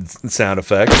thud sound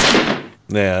effect.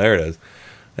 Yeah, there it is.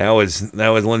 That was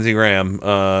Lindsey Graham.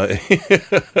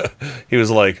 He was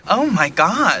like, oh my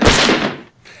God.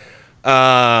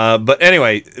 But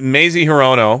anyway, Mazie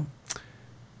Hirono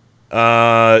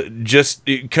just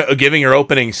giving her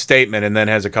opening statement, and then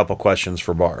has a couple questions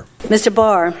for Barr. Mr.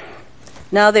 Barr,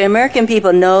 now the American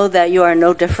people know that you are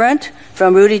no different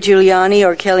from Rudy Giuliani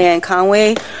or Kellyanne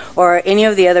Conway or any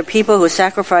of the other people who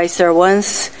sacrificed their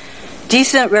once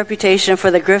decent reputation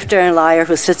for the grifter and liar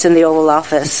who sits in the Oval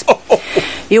Office.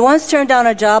 You once turned down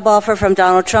a job offer from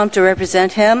Donald Trump to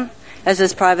represent him as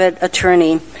his private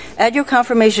attorney. At your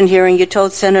confirmation hearing, you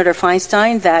told Senator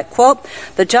Feinstein that, quote,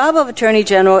 the job of Attorney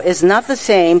General is not the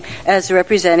same as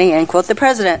representing, end quote, the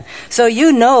president. So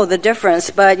you know the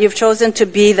difference, but you've chosen to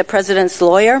be the president's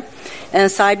lawyer and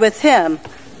side with him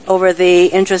over the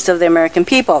interests of the American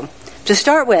people. To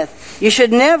start with, you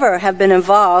should never have been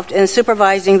involved in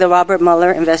supervising the Robert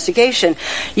Mueller investigation.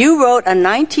 You wrote a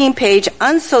 19-page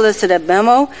unsolicited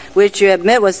memo, which you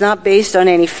admit was not based on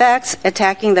any facts,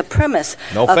 attacking the premise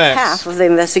of half of the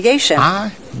investigation.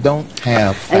 I don't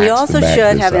have facts. And you also to back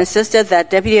should this have up. insisted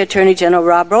that Deputy Attorney General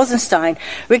Rob Rosenstein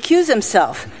recuse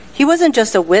himself. He wasn't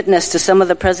just a witness to some of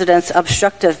the president's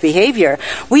obstructive behavior.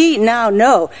 We now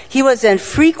know he was in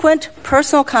frequent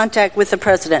personal contact with the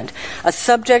president, a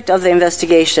subject of the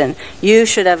investigation. You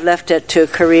should have left it to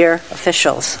career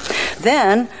officials.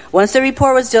 Then, once the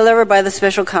report was delivered by the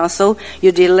special counsel,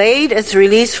 you delayed its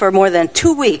release for more than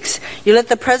 2 weeks. You let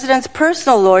the president's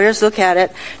personal lawyers look at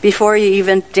it before you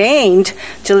even deigned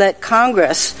to let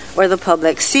Congress or the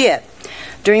public see it.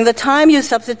 During the time, you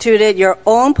substituted your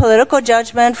own political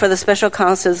judgment for the special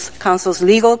counsel's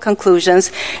legal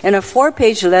conclusions in a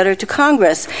 4-page letter to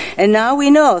Congress. And now we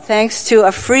know, thanks to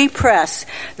a free press,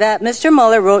 that Mr.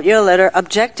 Mueller wrote your letter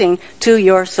objecting to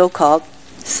your so-called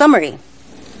summary.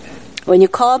 When you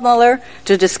called Mueller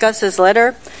to discuss his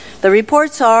letter, the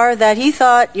reports are that he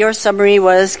thought your summary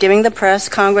was giving the press,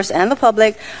 Congress, and the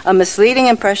public a misleading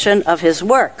impression of his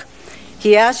work.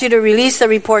 He asked you to release the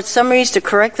report summaries to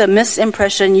correct the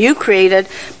misimpression you created,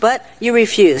 but you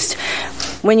refused.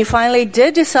 When you finally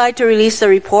did decide to release the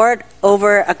report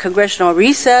over a congressional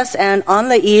recess and on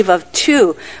the eve of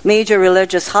 2 major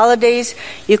religious holidays,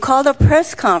 you called a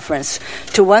press conference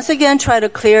to once again try to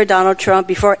clear Donald Trump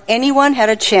before anyone had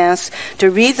a chance to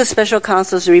read the special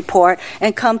counsel's report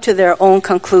and come to their own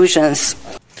conclusions.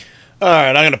 All right,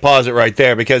 I'm going to pause it right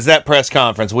there because that press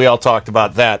conference, we all talked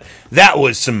about that. That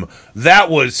was some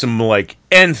like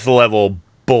nth level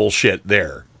bullshit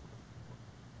there.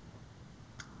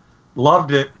 Loved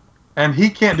it. And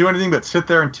he can't do anything but sit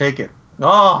there and take it.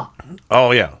 Oh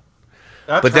yeah.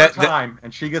 That's but her that time,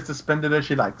 and she gets to spend it as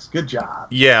she likes. Good job.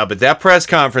 Yeah, but that press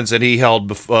conference that he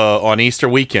held on Easter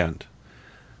weekend,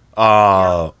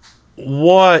 what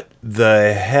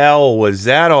the hell was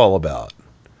that all about?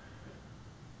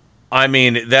 I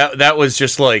mean, that was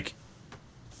just like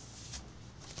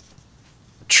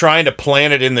trying to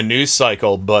plant it in the news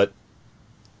cycle, but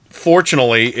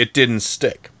fortunately, it didn't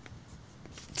stick.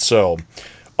 So,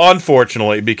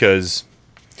 unfortunately, because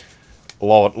a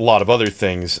lot of other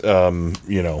things,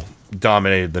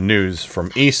 dominated the news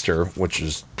from Easter, which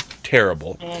is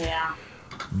terrible. Yeah.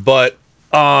 But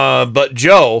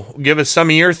Joe, give us some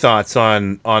of your thoughts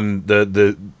on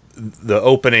the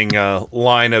opening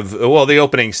line of the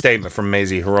opening statement from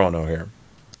Mazie Hirono here.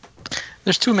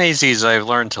 There's 2 Mazies I've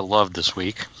learned to love this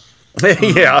week.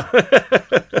 Yeah.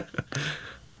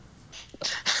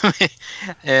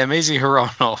 Mazie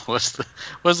Hirono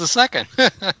was the second.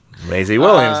 Maisie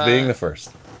Williams being the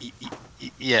first.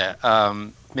 Yeah,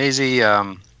 Mazie's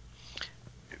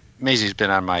been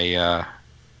on my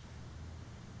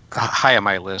high on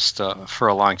my list for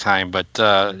a long time, but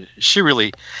she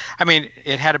really, I mean,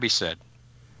 it had to be said.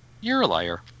 You're a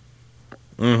liar.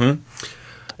 Mm-hmm.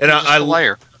 And I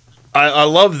liar. I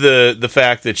love the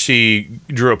fact that she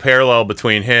drew a parallel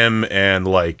between him and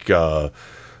like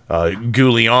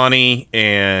Giuliani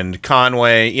and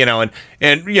Conway,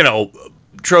 and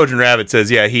Trojan Rabbit says,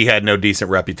 yeah, he had no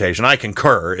decent reputation. I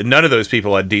concur. And none of those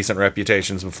people had decent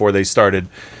reputations before they started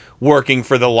working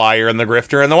for the liar and the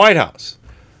grifter in the White House.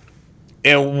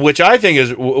 And which I think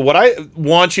is what I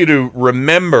want you to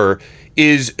remember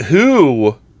is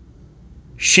who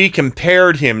she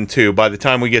compared him to by the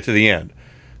time we get to the end.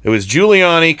 It was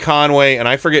Giuliani, Conway, and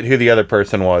I forget who the other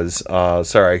person was.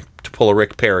 Sorry to pull a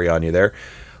Rick Perry on you there.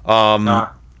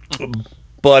 But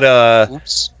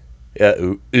oops.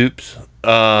 Yeah, oops.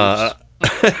 And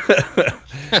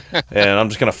I'm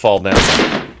just gonna fall down.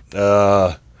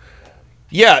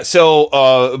 Yeah. So,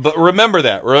 but remember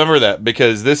that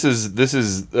because this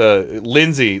is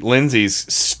Lindsay.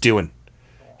 Lindsay's stewing.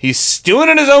 He's stewing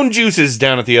in his own juices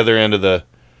down at the other end of the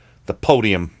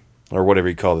podium or whatever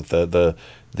you call it,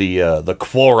 the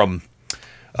quorum.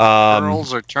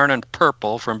 Pearls are turning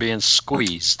purple from being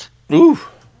squeezed. Ooh.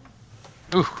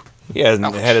 Ooh. He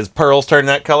hasn't had his pearls turn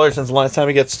that color since the last time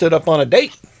he got stood up on a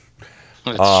date.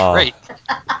 That's right.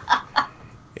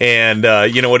 And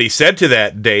you know what he said to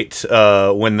that date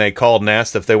when they called and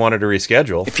asked if they wanted to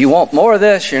reschedule? If you want more of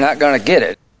this, you're not going to get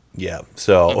it. Yeah,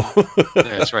 so...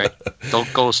 That's right.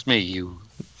 Don't ghost me, you...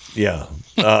 Yeah.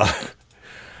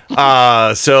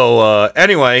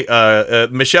 Anyway,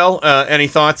 Michelle, any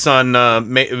thoughts on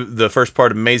the first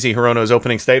part of Mazie Hirono's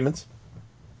opening statements?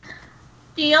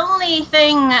 The only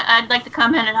thing I'd like to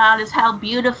comment on is how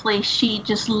beautifully she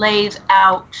just lays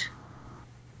out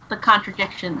the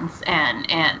contradictions and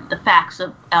the facts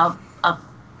of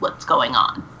what's going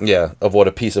on. Yeah, of what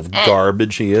a piece of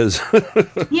garbage he is.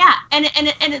 Yeah, and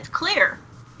it's clear.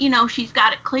 She's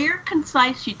got it clear,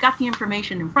 concise. She's got the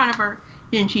information in front of her,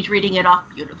 and she's reading it off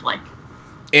beautifully.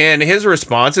 And his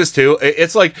responses too.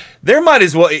 It's like there might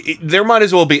as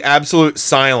well be absolute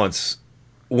silence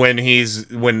when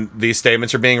these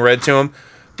statements are being read to him,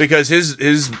 because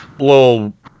his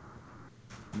little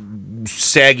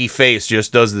saggy face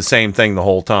just does the same thing the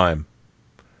whole time.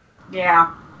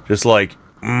 Yeah. Just like,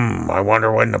 I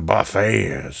wonder when the buffet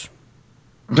is.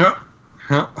 I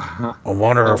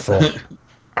wonder if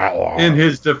in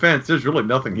his defense, there's really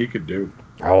nothing he could do.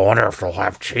 I wonder if they'll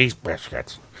have cheese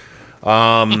biscuits.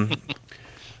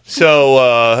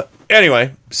 So,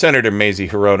 anyway, Senator Mazie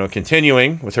Hirono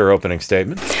continuing with her opening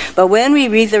statement. But when we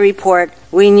read the report,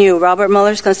 we knew Robert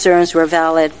Mueller's concerns were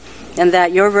valid and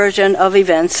that your version of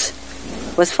events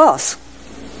was false.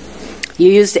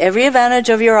 You used every advantage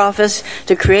of your office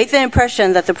to create the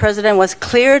impression that the president was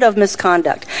cleared of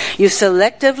misconduct. You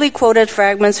selectively quoted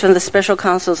fragments from the special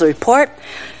counsel's report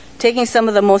taking some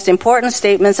of the most important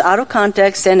statements out of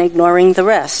context and ignoring the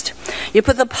rest. You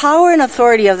put the power and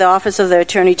authority of the Office of the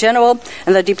Attorney General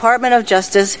and the Department of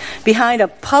Justice behind a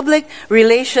public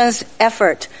relations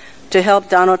effort to help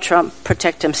Donald Trump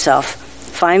protect himself.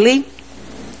 Finally,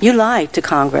 you lied to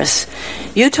Congress.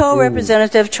 You told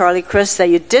Representative Charlie Crist that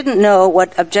you didn't know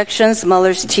what objections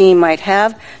Mueller's team might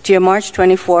have to your March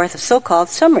 24th so-called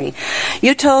summary.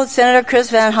 You told Senator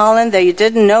Chris Van Hollen that you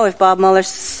didn't know if Bob Mueller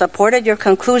supported your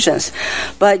conclusions.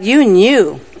 But you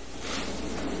knew.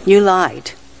 You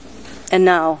lied. And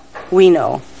now we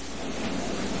know.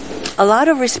 A lot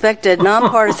of respected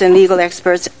nonpartisan legal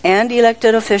experts and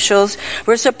elected officials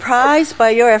were surprised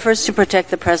by your efforts to protect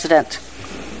the president.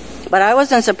 But I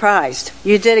wasn't surprised.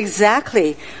 You did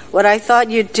exactly what I thought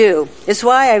you'd do. It's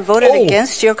why I voted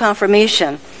against your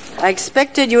confirmation. I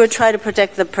expected you would try to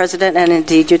protect the president, and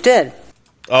indeed you did.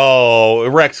 Oh,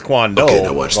 Rex Kwon Do. Okay,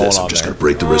 now watch this. I'm just going to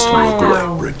break the wrist and walk away.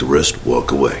 Break the wrist,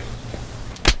 walk away.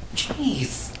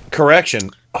 Jeez. Correction,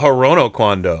 Hirono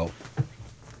Kwon Do.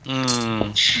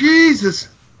 Jesus.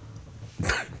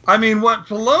 I mean, what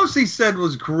Pelosi said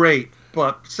was great,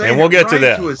 but saying and we'll get right to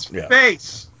that. To his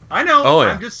face. I know. Oh,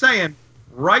 yeah. I'm just saying,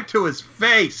 right to his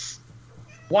face.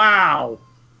 Wow.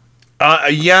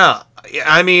 Yeah.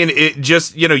 I mean, it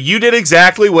just, you did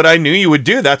exactly what I knew you would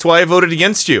do. That's why I voted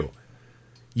against you.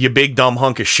 You big dumb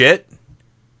hunk of shit.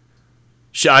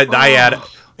 I had,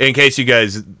 in case you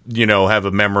guys, have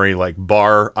a memory like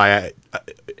Barr,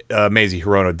 Mazie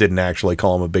Hirono didn't actually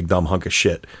call him a big dumb hunk of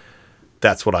shit.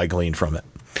 That's what I gleaned from it.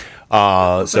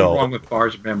 What's wrong with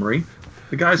Barr's memory?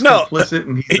 The guy's complicit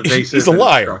and he's evasive. He's a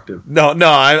liar. No,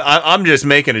 I'm just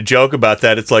making a joke about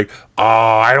that. It's like,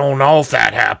 I don't know if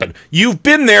that happened. You've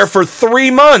been there for 3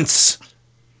 months.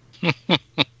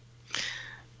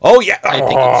 Oh, yeah.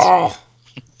 I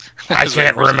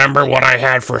can't remember what I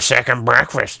had for second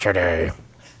breakfast today.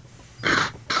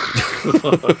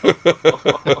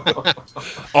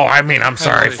 I'm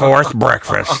sorry, fourth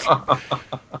breakfast.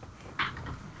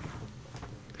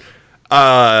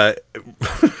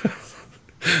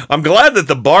 I'm glad that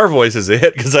the Barr voice is a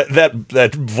hit, because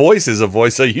that voice is a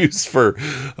voice I use for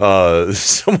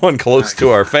someone close to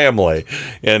our family.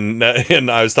 And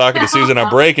I was talking to Susan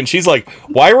on break, and she's like,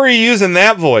 "Why were you using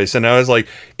that voice?" And I was like,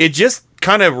 "It just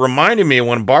kind of reminded me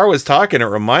when Barr was talking. It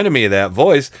reminded me of that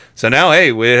voice. So now,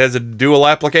 hey, it has a dual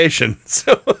application."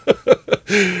 So,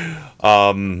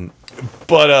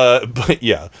 but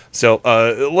yeah. So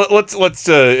let's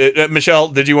Michelle,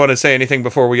 did you want to say anything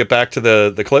before we get back to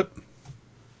the clip?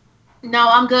 No,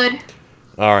 I'm good.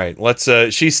 All right, let's.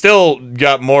 She's still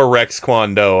got more Rex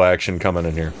Kwon Do action coming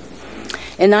in here.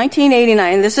 In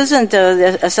 1989, this isn't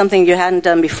something you hadn't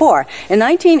done before. In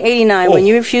 1989, when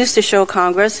you refused to show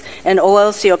Congress an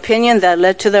OLC opinion that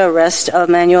led to the arrest of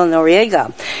Manuel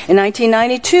Noriega. In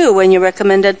 1992, when you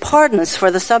recommended pardons for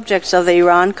the subjects of the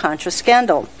Iran-Contra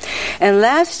scandal. And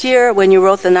last year, when you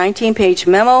wrote the 19-page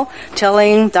memo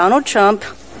telling Donald Trump,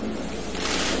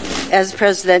 as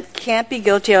president, can't be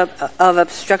guilty of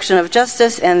obstruction of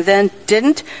justice, and then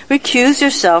didn't recuse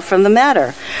yourself from the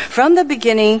matter. From the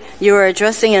beginning, you were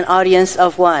addressing an audience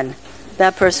of one,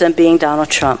 that person being Donald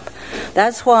Trump.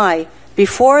 That's why,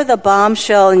 before the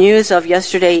bombshell news of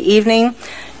yesterday evening,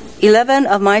 11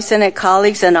 of my Senate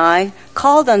colleagues and I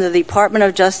called on the Department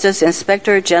of Justice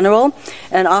Inspector General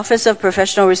and Office of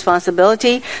Professional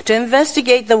Responsibility to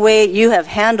investigate the way you have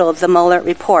handled the Mueller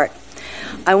report.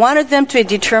 I wanted them to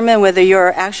determine whether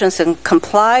your actions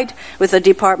complied with the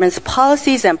department's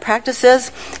policies and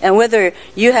practices, and whether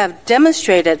you have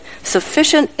demonstrated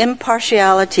sufficient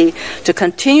impartiality to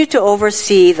continue to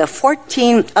oversee the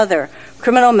 14 other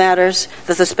criminal matters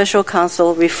that the special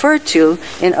counsel referred to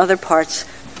in other parts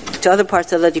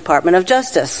of the Department of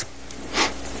Justice.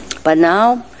 But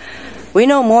now, we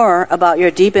know more about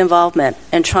your deep involvement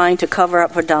in trying to cover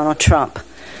up for Donald Trump.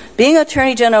 Being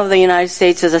Attorney General of the United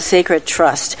States is a sacred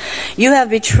trust. You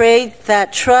have betrayed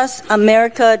that trust.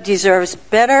 America deserves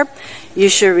better. You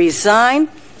should resign.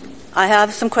 I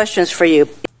have some questions for you.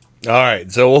 All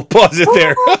right, so we'll pause it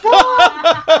there.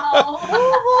 Oh,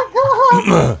 my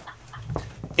God.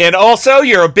 And also,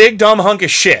 you're a big dumb hunk of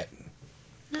shit.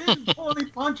 Didn't pull any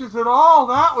punches at all.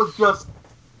 That was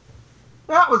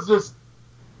just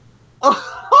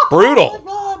brutal.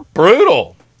 Oh,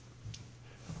 brutal.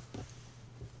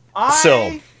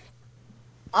 Okay.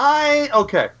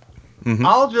 Mm-hmm.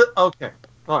 Okay.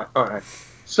 All right.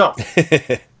 So,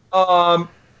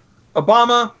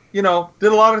 Obama,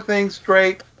 did a lot of things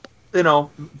great,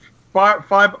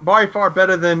 far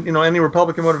better than, any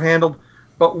Republican would have handled.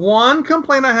 But one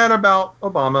complaint I had about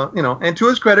Obama, and to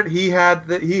his credit,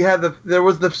 there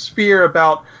was the fear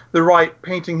about the right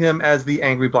painting him as the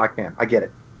angry black man. I get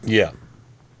it. Yeah.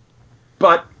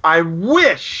 But I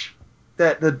wish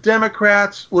that the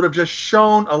Democrats would have just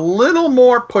shown a little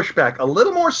more pushback, a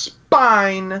little more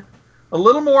spine, a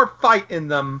little more fight in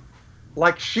them,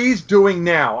 like she's doing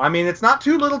now. I mean, it's not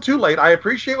too little, too late. I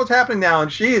appreciate what's happening now, and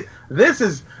this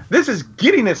is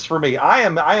giddiness for me. I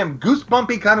am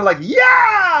goosebumpy, kind of like,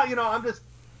 yeah, I'm just.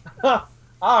 All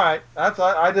right,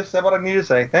 I just said what I need to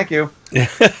say. Thank you.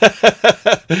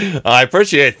 I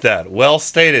appreciate that. Well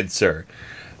stated, sir.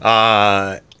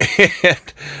 Joe,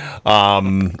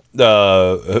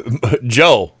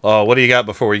 what do you got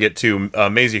before we get to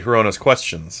Maisie Hirona's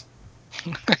questions?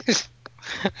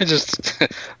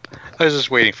 I was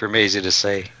just waiting for Maisie to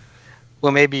say,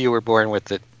 well, maybe you were born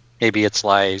with it. Maybe it's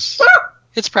lies.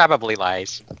 It's probably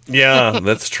lies. Yeah,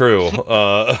 that's true.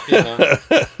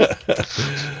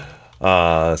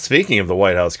 Speaking of the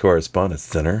White House Correspondents'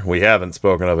 Dinner, we haven't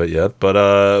spoken of it yet,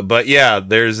 but yeah,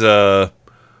 there's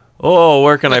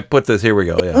where can I put this? Here we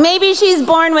go. Yeah. Maybe she's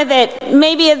born with it.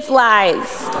 Maybe it's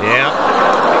lies.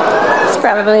 Yeah. It's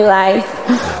probably lies.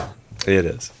 It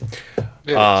is.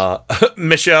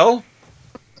 Michelle?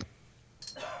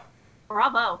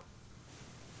 Bravo.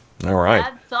 All right.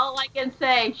 That's all I can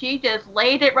say. She just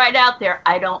laid it right out there.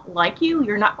 I don't like you.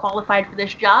 You're not qualified for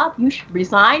this job. You should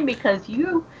resign because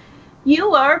you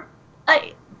are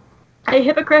a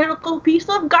hypocritical piece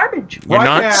of garbage. You're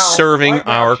not serving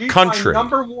our country.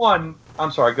 Number one.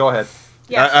 I'm sorry. Go ahead.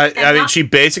 Yes, I mean, she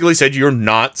basically said you're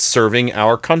not serving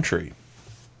our country.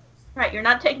 Right. You're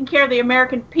not taking care of the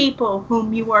American people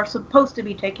whom you are supposed to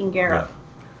be taking care of.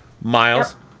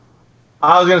 Miles? Yep.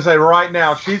 I was going to say right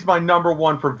now, she's my number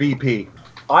one for VP.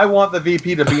 I want the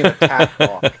VP to be an attack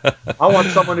dog. I want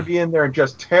someone to be in there and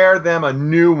just tear them a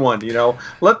new one.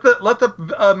 Let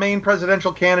the main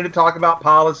presidential candidate talk about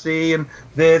policy and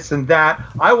this and that.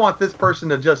 I want this person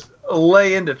to just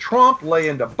lay into Trump, lay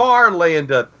into Barr, lay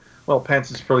into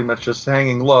Pence is pretty much just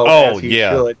hanging low. Oh, as he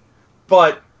should.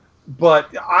 But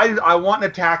I want an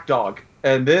attack dog,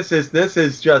 and this is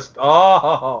just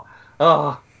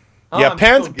Yeah,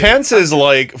 Pence is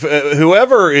like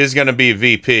whoever is going to be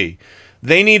VP.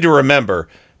 They need to remember,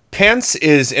 Pence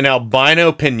is an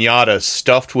albino piñata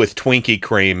stuffed with Twinkie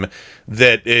cream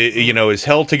that is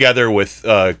held together with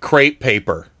crepe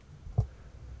paper,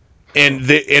 and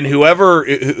whoever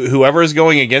is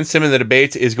going against him in the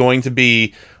debates is going to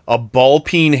be a ball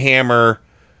peen hammer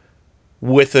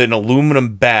with an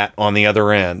aluminum bat on the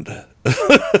other end.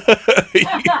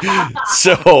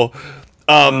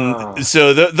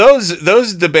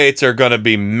 Those debates are going to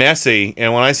be messy,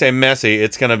 and when I say messy,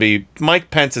 it's going to be Mike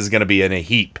Pence is going to be in a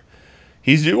heap.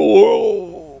 He's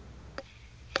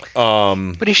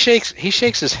but he shakes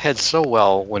his head so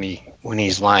well when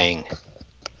he's lying.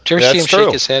 Do you ever see him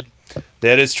shake his head?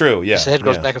 That is true. Yeah, his head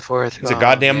goes back and forth. He's a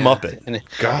goddamn Muppet. And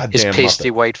his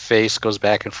pasty white face goes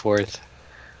back and forth.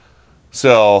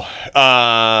 So,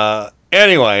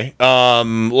 anyway,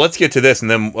 let's get to this, and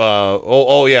then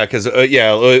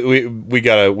we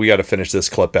gotta finish this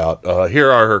clip out.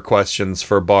 Here are her questions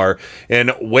for Barr,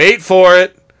 and wait for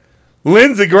it,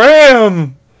 Lindsey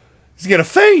Graham. He's gonna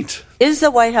faint. Is the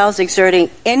White House exerting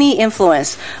any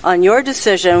influence on your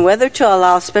decision whether to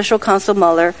allow Special Counsel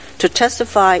Mueller to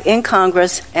testify in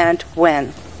Congress and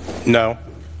when? No.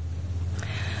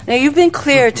 Now, you've been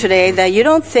clear today that you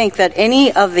don't think that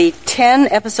any of the 10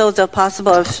 episodes of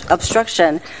possible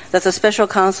obstruction that the special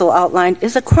counsel outlined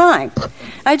is a crime.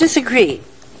 I disagree.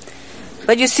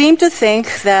 But you seem to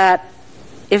think that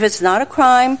if it's not a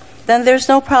crime, then there's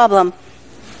no problem.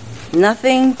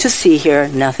 Nothing to see here,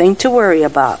 nothing to worry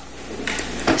about.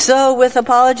 So, with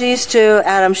apologies to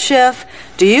Adam Schiff,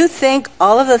 do you think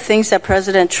all of the things that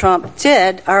President Trump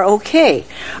did are okay?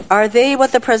 Are they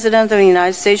what the President of the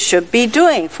United States should be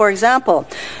doing? For example,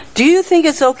 do you think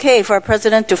it's okay for a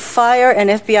president to fire an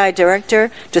FBI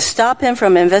director to stop him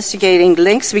from investigating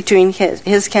links between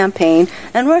his campaign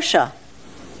and Russia?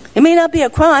 It may not be a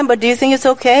crime, but do you think it's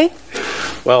okay?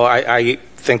 Well, I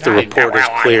think the report is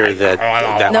clear that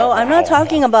No, I'm not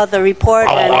talking about the report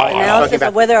and analysis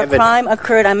of whether a crime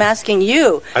occurred. I'm asking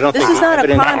you. This is not a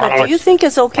crime, but do you think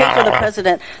it's okay for the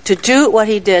president to do what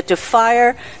he did, to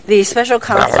fire the special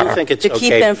counsel to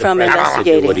keep him from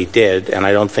investigating? What he did, and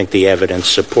I don't think the evidence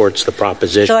supports the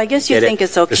proposition. So I guess you think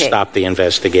it's okay to stop the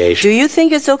investigation. Do you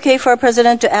think it's okay for a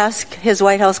president to ask his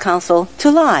White House counsel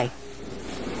to lie?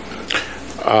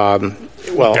 I'm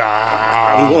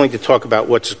willing to talk about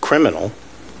what's criminal.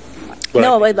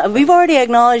 No, we've already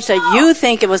acknowledged that you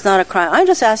think it was not a crime. I'm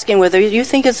just asking whether you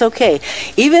think it's okay.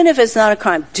 Even if it's not a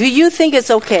crime, do you think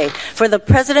it's okay for the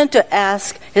president to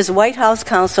ask his White House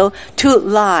counsel to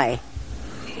lie?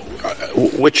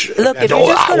 Which Look, if you're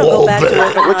just going to go back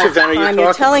to which event are you talking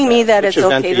you're telling me that Which it's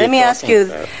event okay. are Let me ask talking you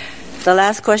about? the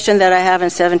last question that I have in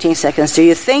 17 seconds. Do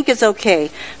you think it's okay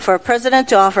for a president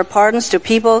to offer pardons to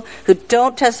people who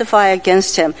don't testify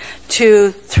against him,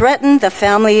 to threaten the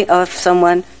family of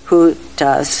someone who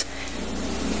does?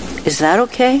 Is that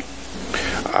okay?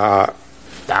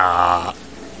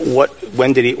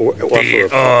 When did he offer a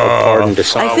pardon to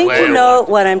someone? I think you know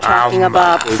what I'm talking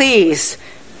about. Please.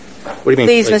 What do you mean?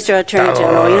 Please, Mr. Attorney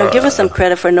General, give us some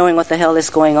credit for knowing what the hell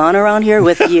is going on around here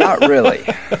with you. Not really.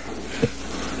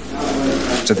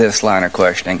 To this line of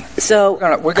questioning. So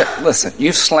we're gonna listen.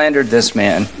 You've slandered this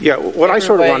man. Yeah. What I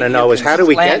sort of want to know is how do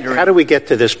we get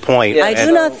to this point? I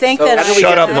do not think that I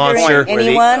Shut up, am monster. slandering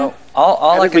anyone.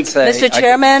 All I can say, Mr.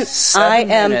 Chairman, I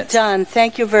am minutes, done.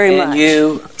 Thank you very much. And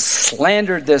you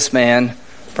slandered this man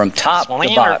from top to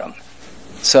bottom.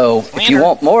 So if you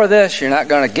want more of this, you're not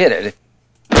going to get it.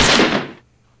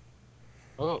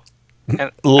 Oh.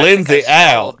 Lindsay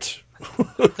out.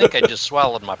 I think I just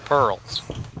swallowed my pearls.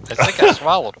 I think I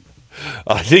swallowed them.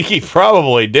 I think he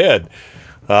probably did.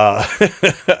 Yeah.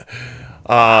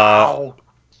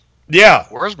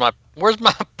 Where's my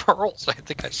pearls? I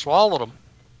think I swallowed them.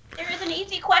 There is an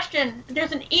easy question.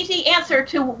 There's an easy answer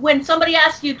to when somebody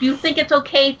asks you, do you think it's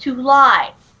okay to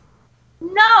lie?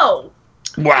 No.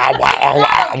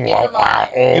 Wow.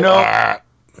 You know,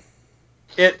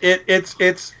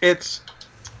 it's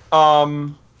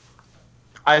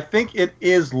I think it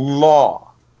is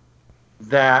law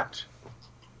that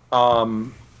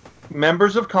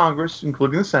members of Congress,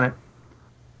 including the Senate,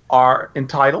 are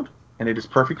entitled, and it is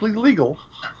perfectly legal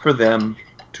for them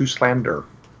to slander.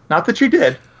 Not that she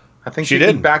did. I think she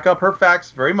didn't back up her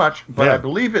facts very much, but I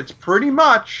believe it's pretty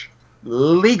much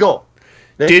legal.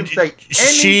 They can say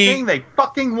anything they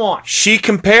fucking want. She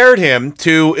compared him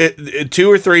to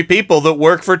 2 or 3 people that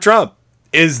work for Trump.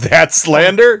 Is that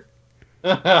slander?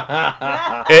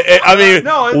 I mean,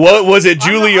 no, what was it, I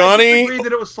Giuliani? disagree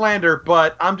that it was slander,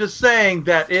 but I'm just saying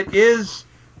that it is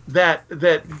that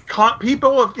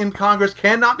people in Congress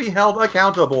cannot be held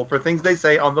accountable for things they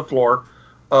say on the floor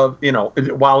of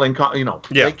while in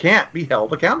they can't be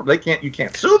held accountable. You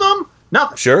can't sue them.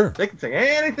 Nothing. Sure. They can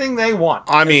say anything they want.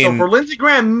 I mean, so for Lindsey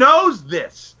Graham knows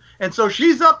this, and so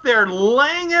she's up there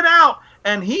laying it out,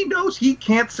 and he knows he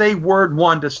can't say word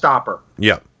one to stop her.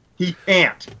 Yeah. He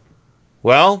can't.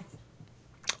 Well,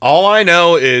 all I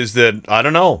know is that, I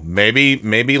don't know, maybe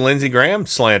Lindsey Graham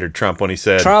slandered Trump when he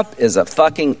said Trump is a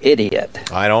fucking idiot.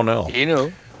 I don't know. You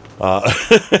know. I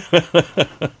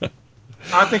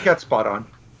think that's spot on.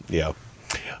 Yeah.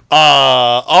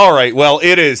 All right. Well,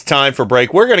 it is time for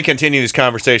break. We're going to continue this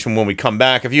conversation when we come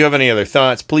back. If you have any other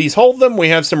thoughts, please hold them. We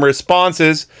have some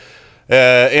responses.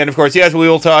 And, of course, yes, we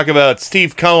will talk about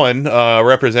Steve Cohen,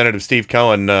 Representative Steve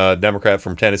Cohen, Democrat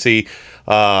from Tennessee,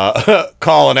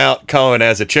 calling out Cohen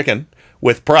as a chicken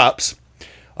with props.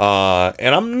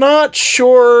 And I'm not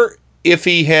sure if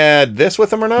he had this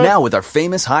with him or not. Now with our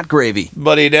famous hot gravy.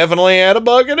 But he definitely had a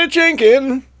bucket of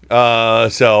chicken.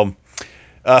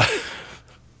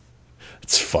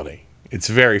 It's funny. It's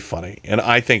very funny. And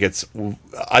I think it's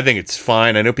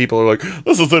fine. I know people are like,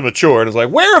 this is immature. And it's like,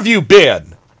 where have you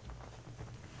been?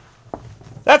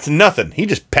 That's nothing. He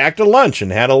just packed a lunch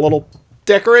and had a little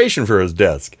decoration for his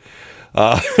desk.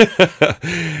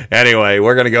 Anyway,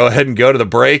 we're going to go ahead and go to the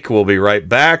break. We'll be right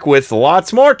back with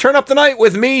lots more. Turn Up the Night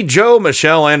with me, Joe,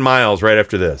 Michelle, and Miles right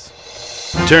after this.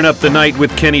 Turn Up the Night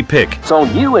with Kenny Pick. So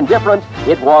new and different,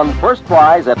 it won first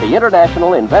prize at the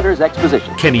International Inventors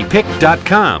Exposition.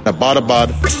 KennyPick.com. The bada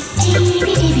bada.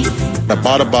 The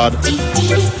bada bada.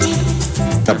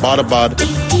 The bada bada.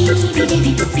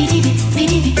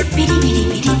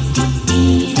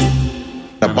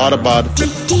 The bada bada.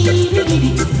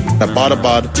 The bada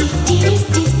bada.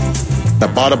 The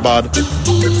bada bada.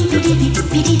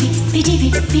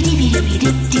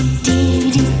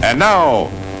 And now,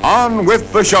 on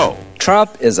with the show.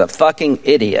 Trump is a fucking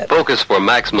idiot. Focus for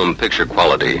maximum picture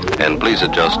quality, and please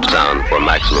adjust sound for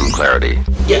maximum clarity.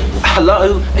 Yeah,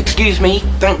 hello, excuse me,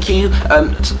 thank you.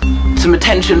 Some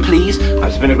attention, please.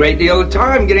 I've spent a great deal of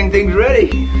time getting things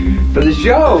ready for the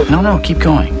show. No, keep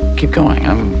going. Keep going.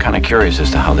 I'm kind of curious as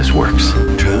to how this works.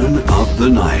 Turn Up the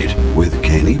Night with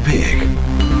Kenny Pick.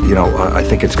 You know, I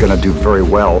think it's going to do very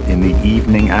well in the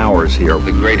evening hours here.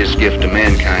 The greatest gift to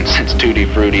mankind since Tutti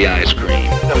Frutti ice cream.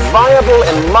 A viable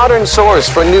and modern source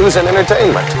for news and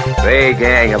entertainment. Hey,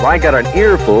 gang, have I got an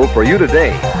earful for you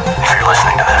today? If you're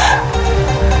listening to this,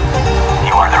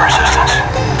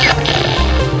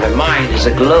 is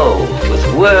aglow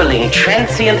with whirling,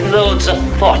 transient loads of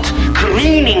thought,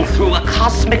 careening through a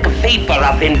cosmic vapor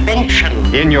of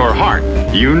invention. In your heart,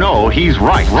 you know he's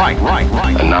right.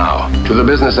 And now, to the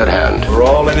business at hand. We're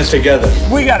all in this together.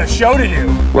 We got a show to do.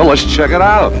 Well, let's check it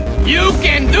out. You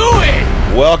can do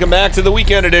it! Welcome back to the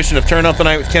weekend edition of Turn Up the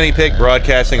Night with Kenny Pick,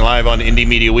 broadcasting live on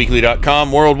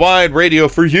IndieMediaWeekly.com, worldwide radio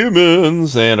for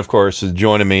humans. And, of course,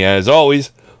 joining me, as always,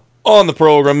 on the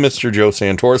program, Mr. Joe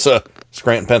Santorsa,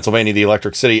 Scranton, Pennsylvania, the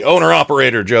Electric City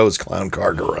owner-operator, Joe's Clown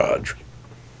Car Garage.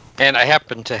 And I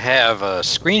happen to have a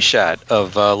screenshot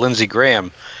of Lindsey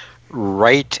Graham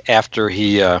right after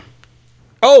he... right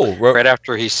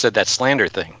after he said that slander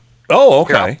thing. Oh,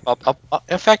 okay. Here, I'll,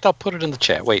 in fact, I'll put it in the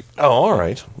chat. Wait. Oh, all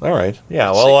right.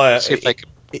 Yeah, well, I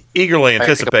eagerly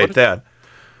anticipate that.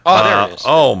 Oh, there it is.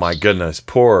 Oh, my goodness.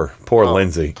 Poor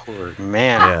Lindsay. Poor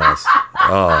man. Yes.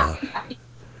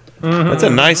 That's a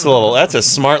nice little, that's a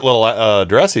smart little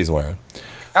dress he's wearing.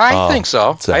 I think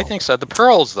so. I think so. The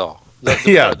pearls, though.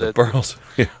 The pearls.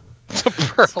 Yeah.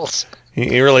 The pearls.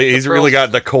 He's really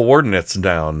got the coordinates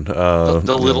down.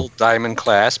 The little diamond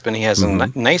clasp, and he has a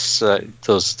nice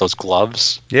those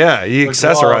gloves. Yeah, he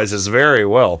accessorizes very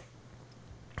well.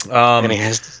 And he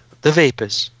has the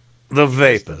vapors. The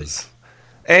vapors.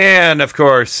 And, of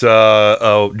course,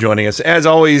 joining us, as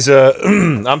always,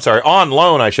 I'm sorry, on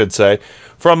loan, I should say,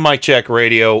 from Mike Check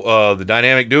Radio, the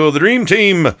dynamic duo, the Dream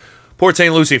Team, Port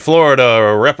St. Lucie,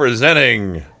 Florida,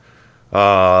 representing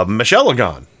Michelle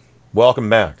Lagon. Welcome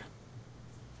back.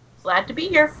 Glad to be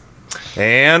here.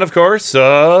 And, of course,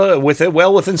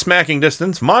 within smacking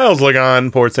distance, Miles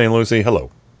Lagon, Port St. Lucie. Hello.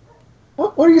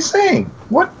 What are you saying?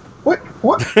 What?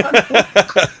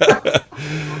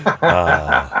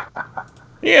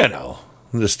 You know,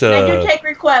 just I do take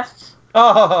requests.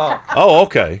 Oh,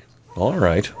 okay. All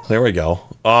right. There we go.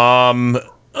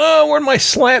 Where'd my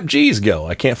slap G's go?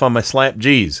 I can't find my slap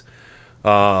G's.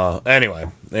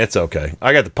 Anyway, it's okay.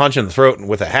 I got the punch in the throat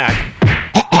with a hack.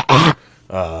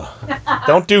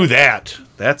 Don't do that.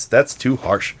 That's too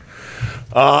harsh.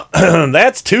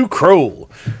 That's too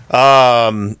cruel.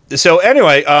 So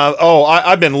anyway,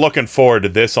 I've been looking forward to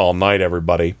this all night,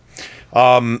 everybody.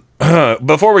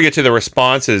 Before we get to the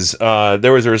responses,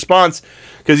 there was a response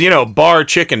because, Barr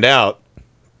chickened out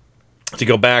to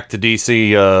go back to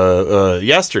D.C.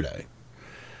 Yesterday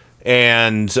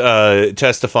and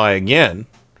testify again.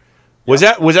 Was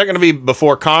that going to be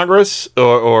before Congress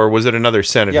or was it another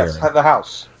Senate hearing? Yes, the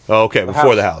House. Oh, okay,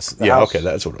 before the House. House. Okay,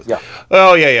 that's what it was. Yeah.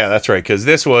 Oh, yeah, that's right, because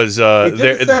this was...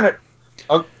 the Senate.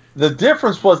 The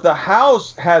difference was the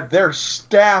House had their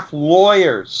staff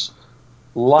lawyers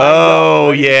lined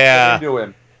up yeah. into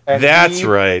him. And that's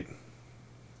right.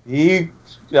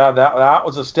 That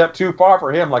was a step too far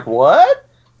for him. Like, what?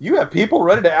 You have people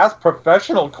ready to ask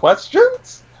professional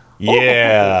questions?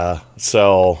 Yeah.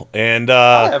 So, and...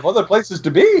 I have other places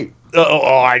to be.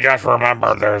 I just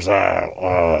remember there's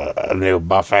a new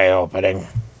buffet opening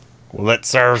that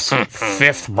serves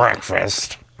fifth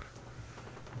breakfast.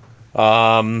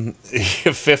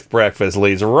 Fifth breakfast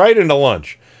leads right into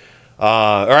lunch.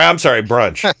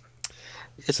 Brunch.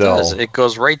 It does. It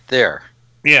goes right there.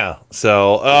 Yeah.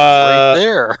 So right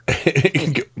there.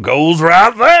 Goes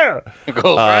right there. It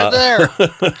goes right there.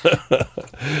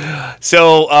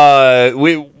 So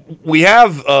we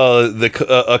have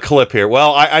a clip here.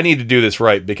 Well, I need to do this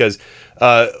right because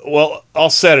I'll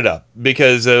set it up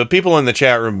because people in the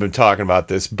chat room have been talking about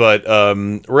this, but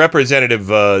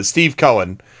Representative Steve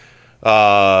Cohen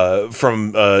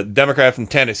from Democrat from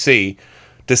Tennessee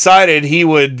decided he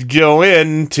would go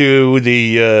into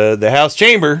the House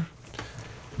chamber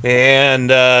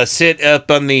and sit up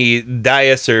on the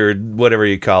dais or whatever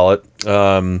you call it,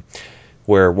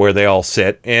 where they all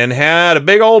sit, and had a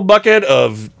big old bucket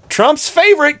of Trump's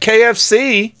favorite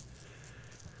KFC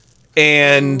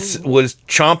and was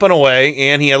chomping away,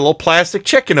 and he had a little plastic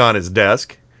chicken on his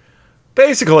desk,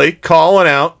 basically calling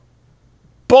out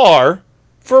Barr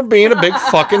for being a big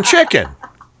fucking chicken.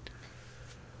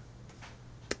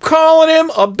 Calling him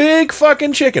a big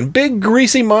fucking chicken. Big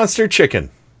greasy monster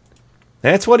chicken.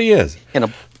 That's what he is. In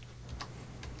a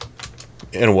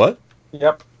what?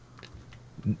 Yep.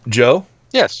 Joe?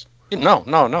 Yes. No.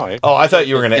 I thought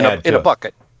you were going to add in a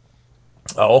bucket.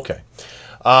 Oh, okay.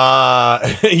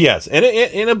 Yes,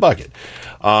 in a bucket.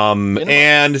 Where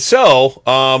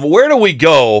do we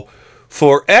go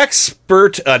for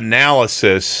expert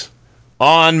analysis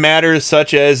on matters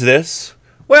such as this?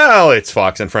 Well, it's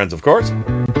Fox and Friends, of course.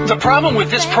 The problem with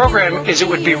this program is it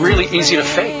would be really easy to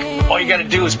fake. all you got to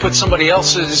do is put somebody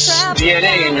else's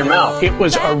DNA in your mouth. It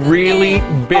was a really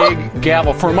big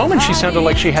gavel. For a moment, she sounded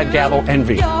like she had gavel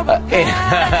envy. I'm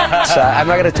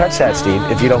not going to touch that, Steve,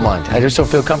 if you don't mind. I just don't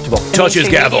feel comfortable. Touch his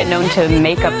gavel. Get known to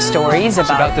make up stories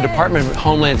about the Department of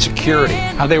Homeland Security,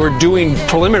 how they were doing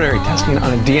preliminary testing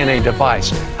on a DNA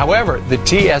device. However, the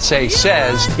TSA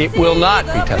says it will not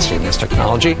be testing this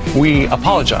technology. We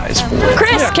apologize for it.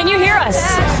 Chris, can you hear us?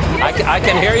 I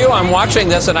can hear you. I'm watching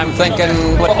this and I'm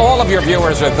thinking what all of your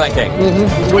viewers are thinking.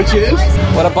 Which is?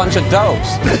 What a bunch of dopes.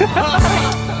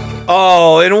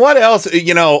 Oh, and what else?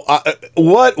 You know,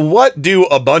 what do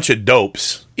a bunch of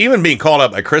dopes, even being called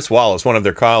out by Chris Wallace, one of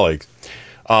their colleagues,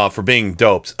 for being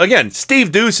dopes? Again, Steve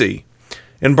Doocy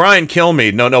and Brian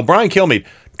Kilmeade. No, Brian Kilmeade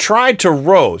tried to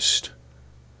roast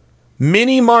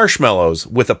mini marshmallows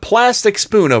with a plastic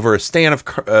spoon over a can of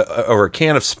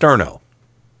Sterno.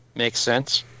 Makes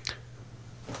sense.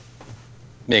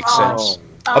 Makes sense.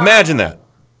 Imagine that.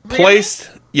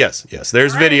 Placed. Yes.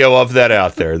 There's video of that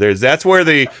out there. That's where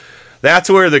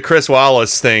the Chris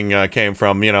Wallace thing came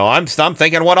from. You know, I'm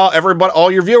thinking what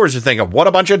all your viewers are thinking. What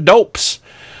a bunch of dopes.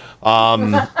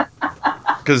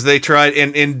 Because they tried,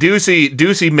 and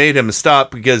Doocy made him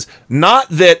stop, because not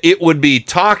that it would be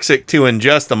toxic to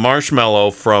ingest the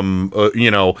marshmallow from,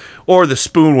 or the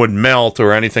spoon would melt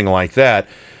or anything like that,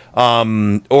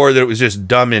 or that it was just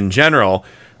dumb in general.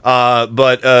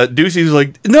 But Doocy's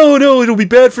like, no, it'll be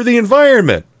bad for the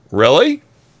environment. Really?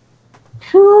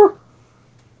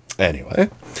 Anyway.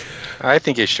 I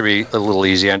think it should be a little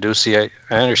easy on Doocy.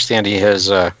 I understand he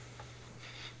has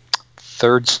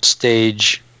third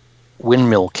stage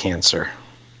windmill cancer.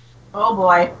 Oh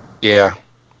boy. Yeah.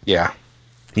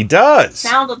 He does.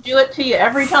 Sound will do it to you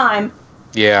every time.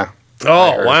 Yeah.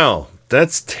 Oh, wow.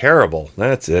 That's terrible.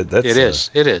 That's it. It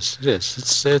is.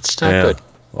 It's not good.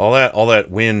 All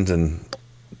that wind and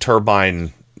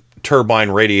turbine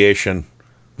radiation.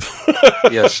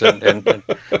 Yes, and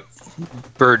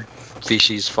bird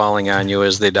species falling on you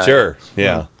as they die. Sure.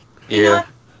 Yeah. Yeah.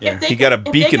 He got a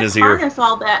beak in his ear. If they could harness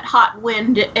all that hot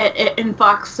wind in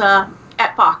Fox,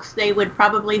 at Fox, they would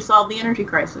probably solve the energy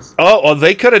crisis. Oh, well,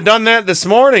 they could have done that this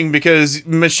morning, because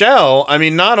Michelle, I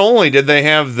mean, not only did they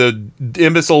have the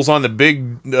imbeciles on the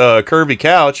big curvy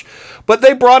couch, but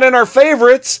they brought in our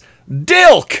favorites,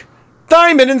 Dilk,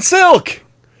 Diamond and Silk,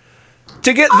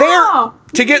 to get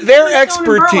their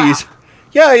expertise.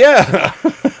 Yeah.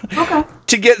 Okay.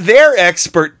 To get their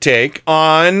expert take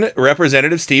on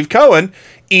Representative Steve Cohen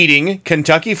eating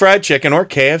Kentucky Fried Chicken or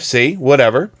KFC,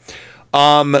 whatever.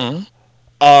 So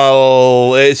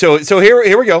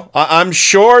here we go. I'm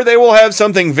sure they will have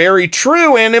something very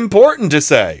true and important to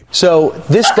say. So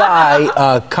this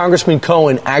guy, Congressman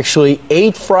Cohen, actually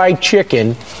ate fried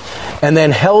chicken and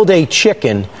then held a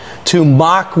chicken to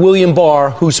mock William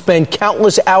Barr, who spent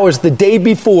countless hours the day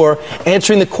before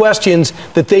answering the questions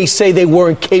that they say they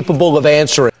weren't capable of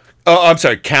answering. Oh, I'm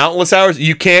sorry, countless hours?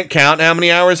 You can't count how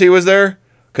many hours he was there?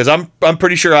 Because I'm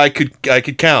pretty sure I could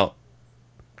count.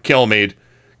 Kilmeade.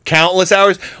 Countless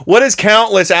hours? What is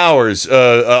countless hours?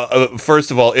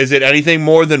 First of all, is it anything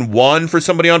more than one for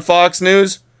somebody on Fox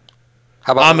News?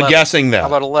 How about I'm 11? guessing that. How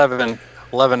about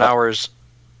 11 hours?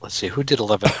 Let's see, who did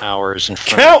 11 hours in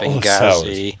front of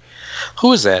Benghazi? Hours.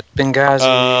 Who is that? Benghazi.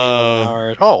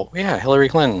 Hillary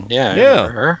Clinton. Yeah.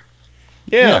 Her.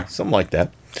 Yeah, something like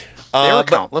that. They were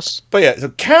countless. But yeah, so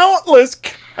countless.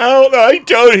 I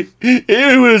told you,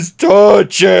 it was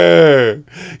torture.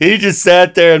 He just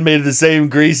sat there and made the same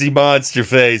greasy monster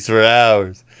face for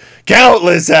hours.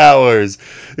 Countless hours.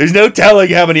 There's no telling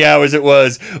how many hours it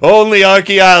was. Only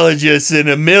archaeologists in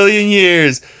a million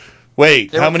years.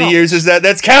 Wait, how many years is that?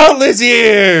 That's countless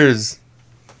years.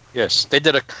 Yes, they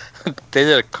did a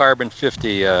carbon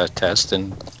 50 test,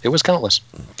 and it was countless.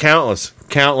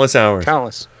 Countless hours.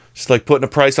 Countless. Just like putting a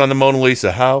price on the Mona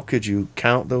Lisa. How could you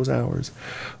count those hours?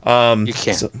 You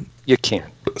can't. You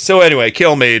can't. So anyway,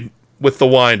 Kilmeade with the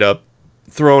wind up,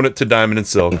 throwing it to Diamond and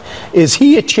Silk. Is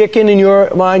he a chicken in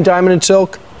your mind, Diamond and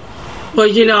Silk? Well,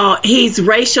 he's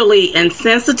racially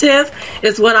insensitive,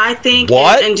 is what I think.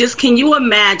 What? And just, can you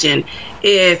imagine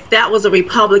if that was a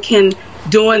Republican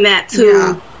doing that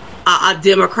to a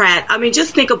Democrat? I mean,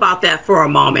 just think about that for a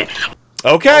moment.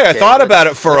 Okay, I thought about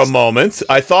it for a moment.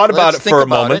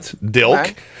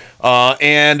 Dilk. Right.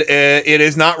 And it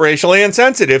is not racially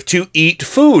insensitive to eat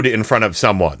food in front of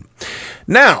someone.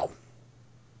 Now,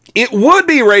 it would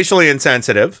be racially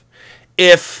insensitive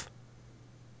if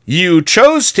you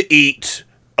chose to eat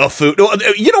a food.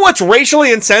 You know what's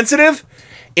racially insensitive?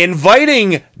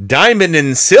 Inviting Diamond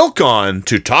and Silk on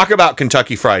to talk about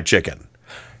Kentucky Fried Chicken.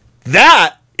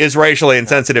 That is racially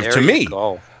insensitive to me.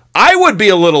 I would be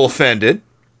a little offended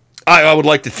I would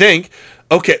like to think,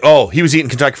 okay, he was eating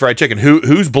Kentucky Fried Chicken.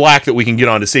 Who's black that we can get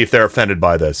on to see if they're offended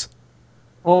by this?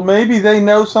 Well, maybe they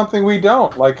know something we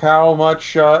don't, like how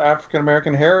much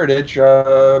African-American heritage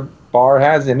Barr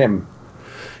has in him.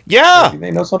 Yeah. Maybe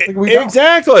they know something we don't.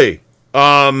 Exactly.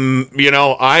 If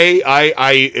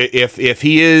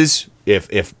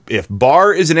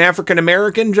Barr is an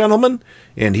African-American gentleman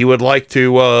and he would like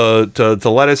to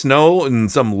let us know in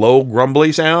some low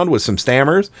grumbly sound with some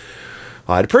stammers,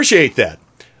 I'd appreciate that.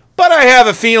 But I have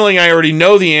a feeling I already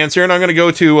know the answer, and I'm going to go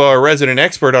to a resident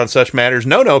expert on such matters,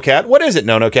 No Cat. What is it,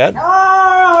 No Cat?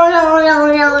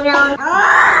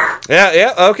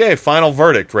 Yeah, okay, final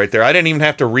verdict right there. I didn't even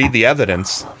have to read the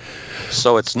evidence.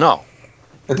 So it's no.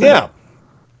 Yeah.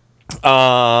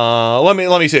 Let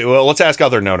me see. Well, let's ask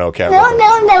other No Cat. No.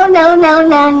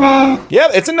 Yeah,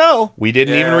 it's a no. We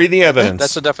didn't even read the evidence.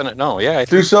 That's a definite no. Yeah.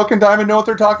 Do Silk and Diamond know what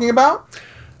they're talking about?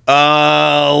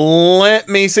 Let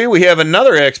me see. We have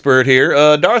another expert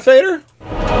here. Darth Vader? No!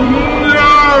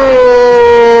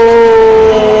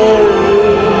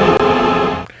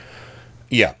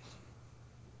 Yeah.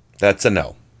 That's a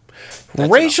no.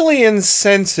 Racially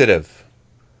insensitive.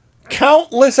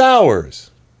 Countless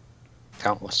hours.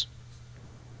 Countless.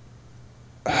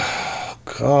 Oh,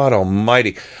 God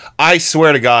almighty. I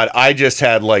swear to God, I just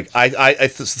had I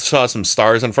saw some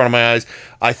stars in front of my eyes.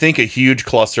 I think a huge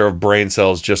cluster of brain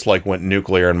cells just went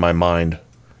nuclear in my mind.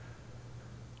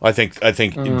 I think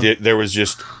there was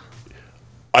just,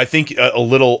 I think a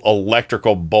little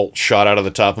electrical bolt shot out of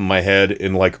the top of my head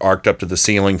and arced up to the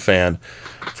ceiling fan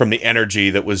from the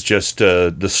energy that was just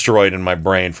destroyed in my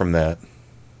brain from that.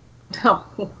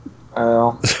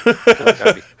 Well,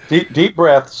 deep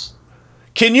breaths.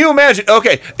 Can you imagine?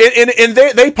 Okay, and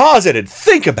they posited,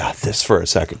 think about this for a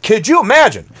second. Could you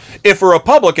imagine if a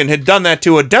Republican had done that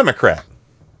to a Democrat?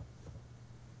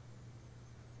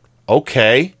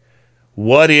 Okay,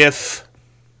 what if,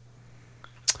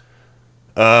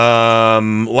 let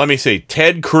me see,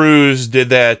 Ted Cruz did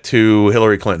that to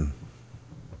Hillary Clinton?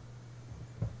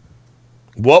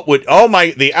 What would,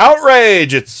 the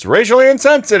outrage, it's racially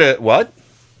insensitive. What?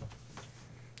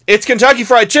 It's Kentucky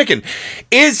Fried Chicken.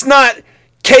 It's not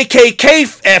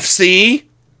KKKFC.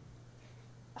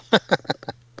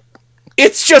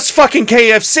 It's just fucking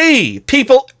KFC.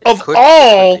 People of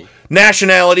all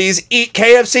nationalities eat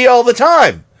KFC all the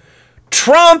time.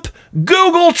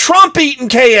 Google Trump eating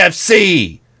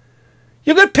KFC.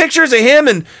 You got pictures of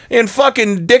him and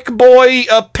fucking Dick Boy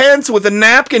Pence with a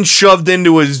napkin shoved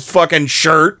into his fucking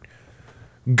shirt,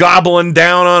 gobbling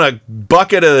down on a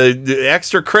bucket of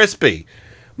extra crispy.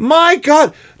 My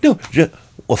God. No,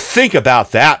 well, think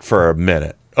about that for a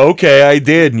minute. Okay, I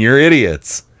did, and you're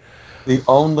idiots. The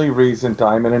only reason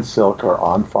Diamond and Silk are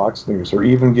on Fox News or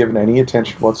even given any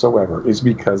attention whatsoever is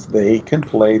because they can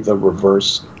play the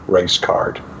reverse race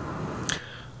card.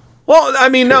 Well, I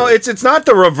mean, no, it's not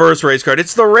the reverse race card.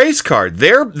 It's the race card.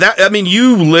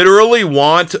 You literally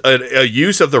want a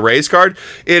use of the race card.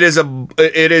 It is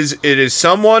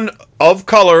someone of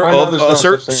color of a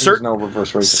certain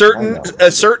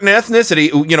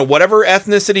ethnicity. Whatever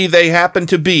ethnicity they happen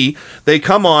to be, they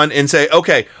come on and say,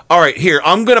 okay, all right, here,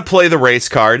 I'm going to play the race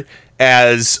card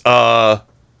as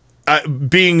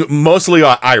being mostly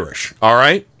Irish. All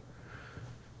right.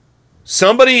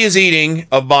 Somebody is eating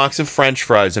a box of French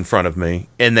fries in front of me,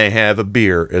 and they have a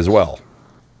beer as well.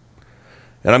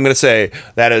 And I'm going to say,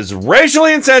 that is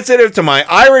racially insensitive to my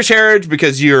Irish heritage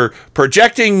because you're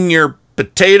projecting your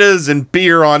potatoes and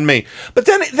beer on me. But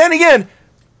then again,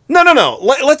 no.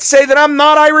 Let's say that I'm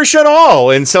not Irish at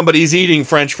all, and somebody's eating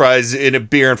French fries and a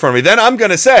beer in front of me. Then I'm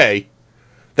going to say,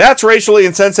 that's racially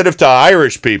insensitive to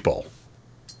Irish people.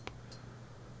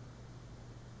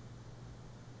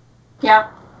 Yeah.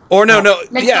 Or no.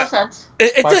 Makes no sense.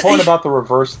 My point about the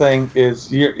reverse thing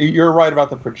is you're right about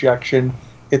the projection.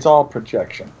 It's all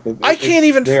projection. I can't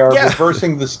even. They are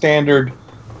reversing the standard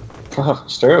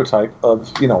stereotype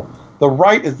of the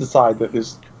right is the side that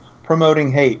is promoting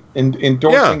hate,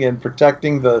 endorsing and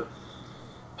protecting the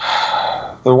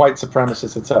white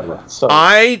supremacists, etc. So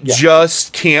I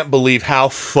just can't believe how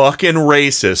fucking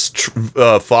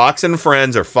racist Fox and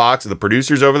Friends or Fox, the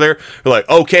producers over there, are like,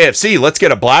 oh, KFC, let's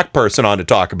get a black person on to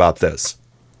talk about this.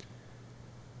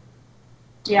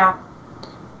 Yeah.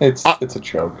 It's a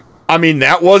joke. I mean,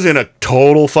 that wasn't a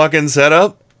total fucking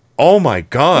setup. Oh my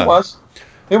God.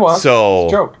 It was. So,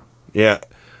 it's a joke. Yeah.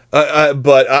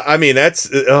 But I mean, that's,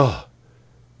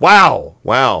 wow.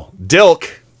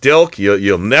 Dilk,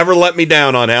 you'll never let me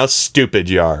down on how stupid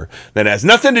you are. That has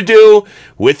nothing to do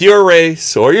with your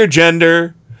race or your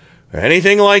gender or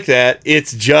anything like that. It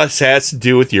just has to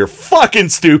do with your fucking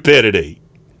stupidity.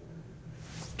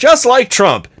 Just like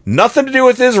Trump Nothing to do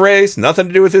with his race, nothing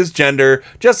to do with his gender,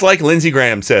 just like Lindsey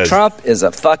Graham says. Trump is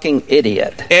a fucking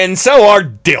idiot. And so are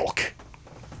Dilk.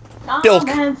 Dilk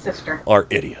and sister are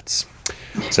idiots.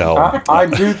 So I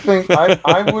do think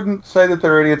I wouldn't say that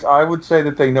they're idiots. I would say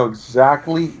that they know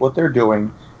exactly what they're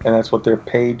doing, and that's what they're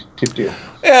paid to do.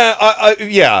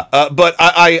 Yeah, but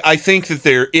I think that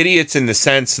they're idiots in the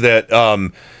sense that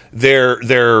they're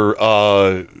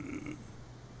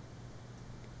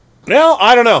no,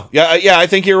 I don't know. Yeah, I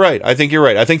think you're right. I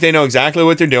think they know exactly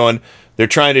what they're doing. They're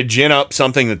trying to gin up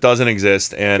something that doesn't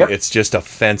exist, and it's just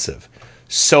offensive.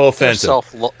 So offensive.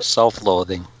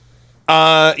 Self-loathing.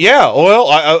 Yeah. Well,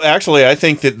 I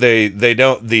think that they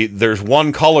don't. There's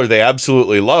one color they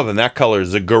absolutely love, and that color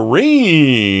is the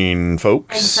green,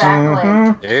 folks.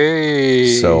 Exactly. Hey.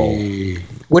 So,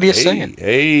 what are you saying?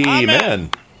 Amen.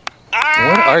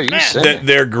 What are you saying?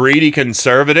 They're greedy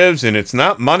conservatives, and it's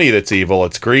not money that's evil;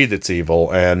 it's greed that's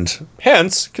evil, and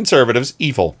hence conservatives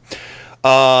evil.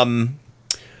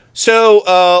 So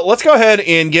let's go ahead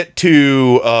and get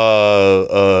to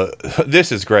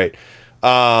this is great.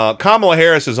 Kamala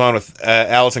Harris is on with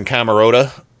Alison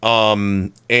Camerota,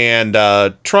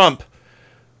 and Trump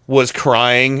was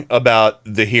crying about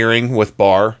the hearing with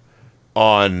Barr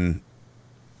on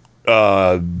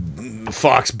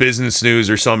Fox Business News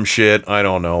or some shit. I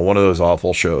don't know, one of those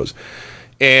awful shows.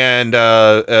 And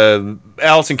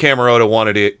Alison Camerota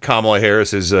wanted Kamala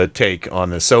Harris's take on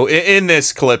this. So in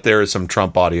this clip, there is some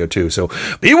Trump audio too. So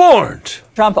be warned.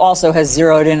 Trump also has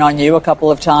zeroed in on you a couple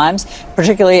of times,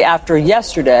 particularly after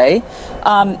yesterday.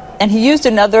 And he used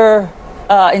another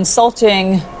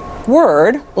insulting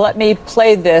word. Let me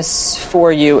play this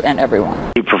for you and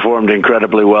everyone. He performed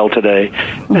incredibly well today.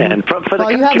 And for the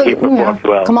country, he performed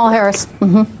well. Kamala Harris.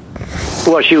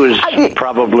 Well, she was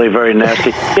probably very nasty.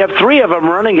 You have three of them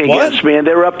running against me, and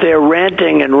they're up there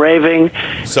ranting and raving.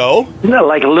 So? No,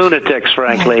 like lunatics,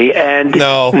 frankly. And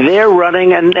they're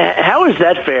running, and how is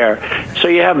that fair? So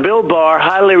you have Bill Barr,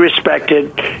 highly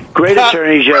respected, great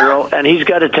attorney general, and he's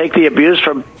got to take the abuse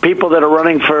from people that are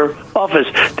running for office.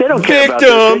 They don't care about this.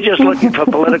 They're just looking for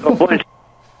political points.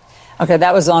 Okay,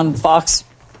 that was on Fox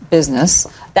Business.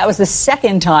 That was the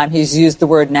second time he's used the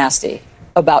word nasty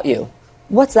about you.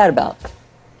 What's that about?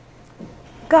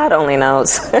 God only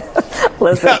knows.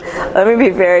 Listen, let me be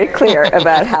very clear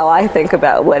about how I think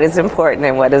about what is important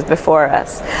and what is before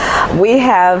us. We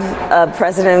have a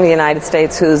president of the United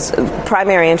States whose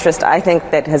primary interest, I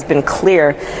think, that has been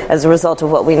clear as a result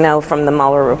of what we know from the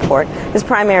Mueller report. His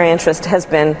primary interest has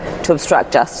been to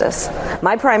obstruct justice.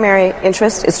 My primary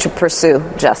interest is to pursue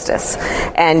justice.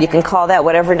 And you can call that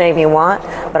whatever name you want,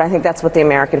 but I think that's what the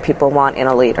American people want in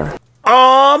a leader.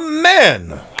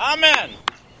 Amen.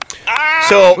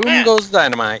 So boom goes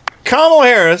dynamite. Kamala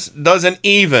Harris doesn't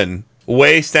even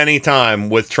waste any time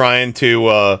with trying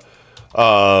to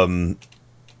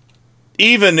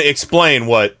even explain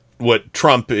what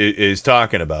Trump is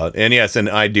talking about. And yes, and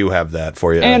I do have that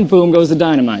for you. And boom goes the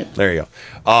dynamite. There you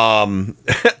go.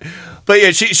 But yeah,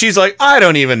 she's like, I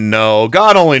don't even know.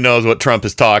 God only knows what Trump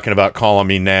is talking about, calling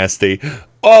me nasty.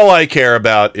 All I care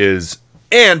about is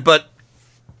but.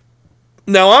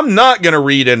 Now, I'm not going to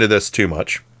read into this too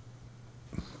much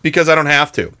because I don't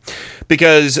have to.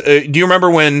 Because do you remember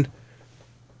when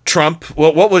Trump?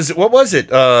 Well, what was it?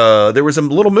 There was a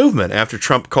little movement after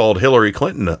Trump called Hillary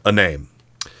Clinton a name.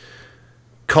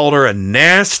 Called her a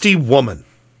nasty woman.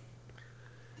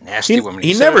 Nasty woman.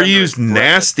 He never used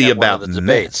nasty about men.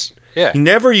 Debates. Yeah. He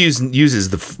never uses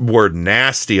the word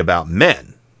nasty about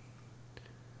men.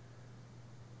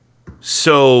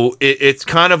 So it's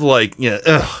kind of like,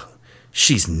 ugh.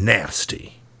 She's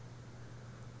nasty.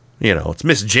 You know, it's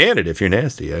Miss Janet if you're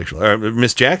nasty, actually. Or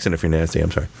Miss Jackson if you're nasty,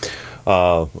 I'm sorry.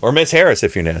 Or Miss Harris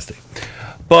if you're nasty.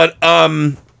 But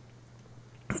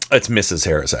it's Mrs.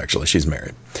 Harris, actually. She's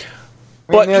married.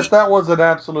 But yes, that was an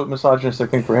absolute misogynistic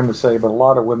thing for him to say, but a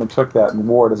lot of women took that and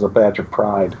wore it as a badge of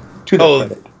pride. To their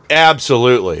credit.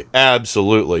 Absolutely.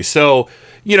 Absolutely. So,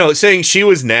 saying she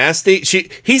was nasty,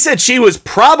 he said she was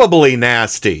probably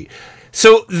nasty.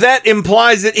 So that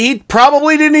implies that he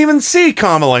probably didn't even see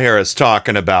Kamala Harris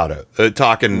talking about it, at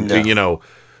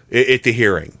the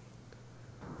hearing.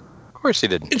 Of course he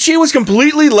didn't. And she was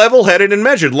completely level-headed and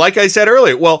measured, like I said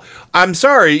earlier. Well, I'm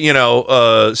sorry,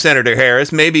 Senator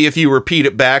Harris, maybe if you repeat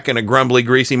it back in a grumbly,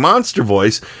 greasy monster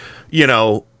voice,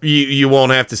 you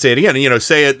won't have to say it again.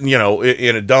 Say it,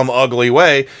 in a dumb, ugly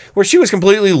way, where she was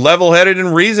completely level-headed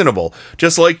and reasonable,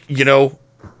 just like,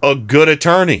 a good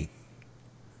attorney.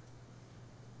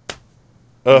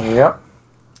 Yep.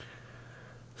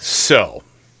 So,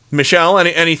 Michelle,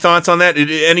 any thoughts on that?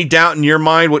 Any doubt in your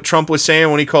mind what Trump was saying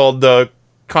when he called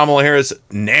Kamala Harris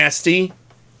nasty?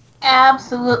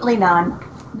 Absolutely none.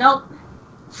 Nope.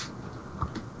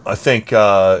 I think,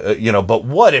 but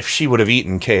what if she would have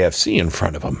eaten KFC in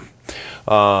front of him?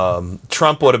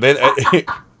 Trump would have been...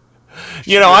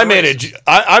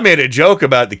 I made a joke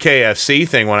about the KFC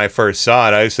thing when I first saw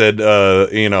it. I said,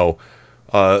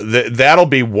 that'll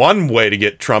be one way to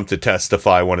get Trump to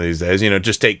testify one of these days.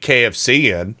 Just take KFC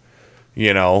in,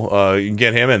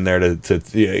 get him in there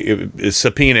to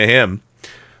subpoena him.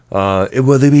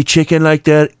 Will there be chicken like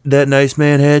that nice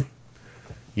man had?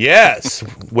 Yes,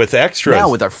 with extras. Now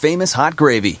with our famous hot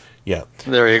gravy. Yeah.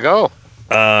 There you go.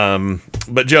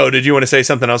 But Joe, did you want to say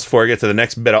something else before I get to the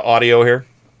next bit of audio here?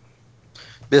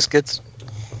 Biscuits.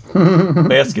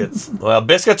 Biscuits. Well,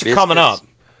 biscuits are coming up.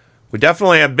 We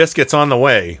definitely have biscuits on the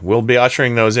way. We'll be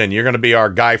ushering those in. You're going to be our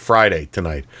Guy Friday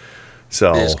tonight.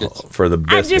 So, biscuits. For the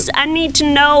biscuits. I need to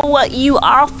know what you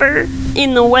offer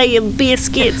in the way of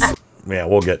biscuits. Yeah,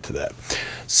 we'll get to that.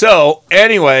 So,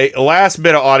 anyway, last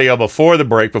bit of audio before the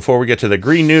break, before we get to the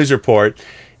Green News Report,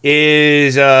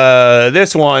 is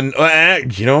this one.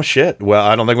 Shit. Well,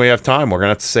 I don't think we have time. We're going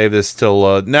to have to save this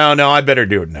till... No, I better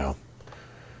do it now.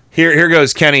 Here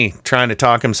goes Kenny trying to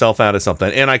talk himself out of something.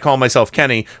 And I call myself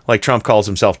Kenny like Trump calls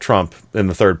himself Trump in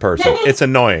the third person. It's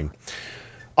annoying.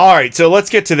 All right, so let's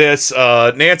get to this.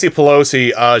 Nancy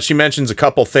Pelosi, she mentions a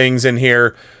couple things in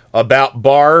here about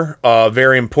Barr,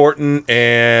 very important.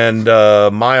 And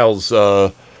Miles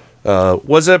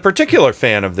was a particular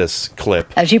fan of this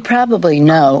clip. As you probably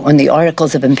know, on the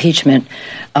articles of impeachment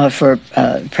for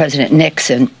President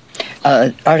Nixon,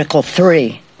 Article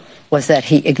 3 was that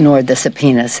he ignored the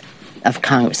subpoenas of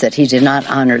Congress, that he did not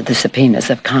honor the subpoenas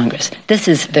of Congress. This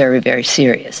is very, very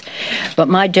serious. But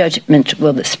my judgment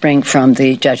will spring from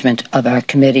the judgment of our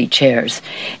committee chairs.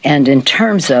 And in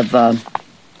terms of,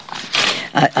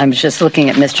 I'm just looking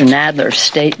at Mr. Nadler's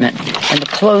statement. In the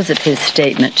close of his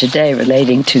statement today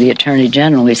relating to the Attorney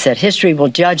General, he said, history will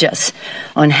judge us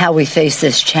on how we face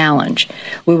this challenge.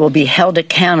 We will be held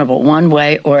accountable one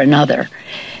way or another.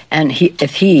 And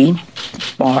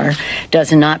if Barr,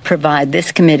 does not provide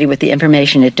this committee with the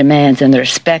information it demands and the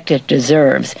respect it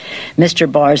deserves,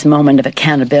 Mr. Barr's moment of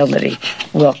accountability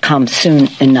will come soon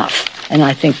enough. And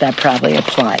I think that probably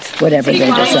applies, whatever they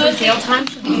decide. Jail time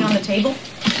should be on the table?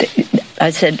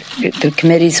 I said the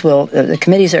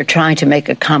committees are trying to make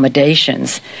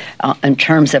accommodations in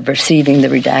terms of receiving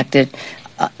unredacted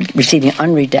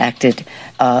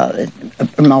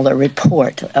Mueller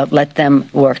report. Let them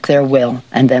work their will,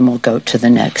 and then we'll go to the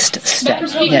next step.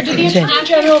 Did the Attorney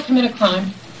General commit a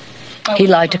crime? He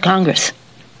lied to Congress.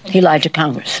 He lied to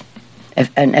Congress.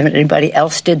 If anybody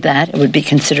else did that, it would be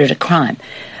considered a crime.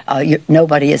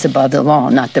 Nobody is above the law,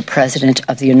 not the President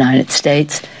of the United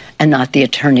States and not the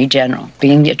Attorney General.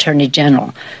 Being the Attorney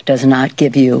General does not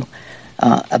give you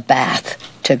a bath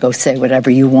to go say whatever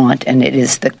you want, and it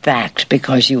is the fact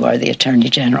because you are the Attorney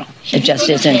General. It just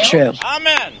isn't true.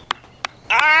 Amen.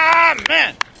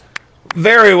 Amen.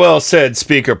 Very well said,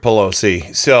 Speaker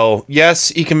Pelosi. So, yes,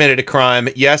 he committed a crime.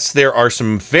 Yes, there are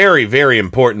some very, very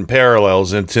important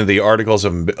parallels into the articles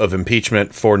of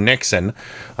impeachment for Nixon.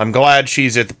 I'm glad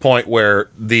she's at the point where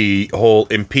the whole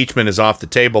impeachment is off the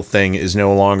table thing is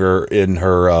no longer in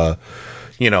her,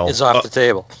 It's off the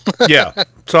table. Yeah,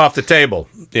 it's off the table.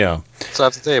 Yeah. It's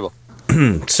off the table.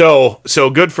 So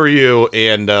good for you,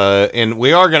 and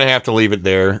we are going to have to leave it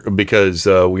there because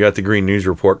we got the Green News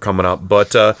Report coming up.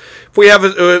 But if we have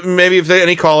if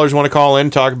any callers want to call in,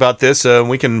 talk about this,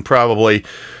 we can probably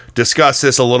discuss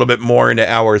this a little bit more into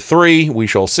hour 3. We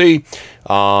shall see.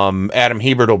 Adam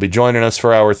Hebert will be joining us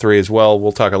for hour 3 as well.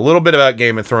 We'll talk a little bit about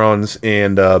Game of Thrones,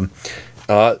 and I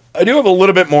do have a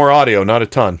little bit more audio, not a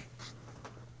ton,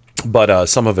 but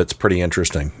some of it's pretty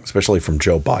interesting, especially from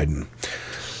Joe Biden.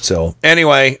 So,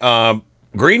 anyway,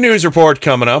 Green News Report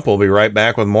coming up. We'll be right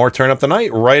back with more Turn Up the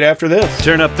Night right after this.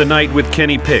 Turn Up the Night with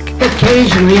Kenny Pick.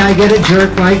 Occasionally I get a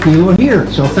jerk like you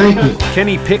here, so thank you.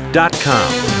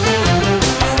 KennyPick.com.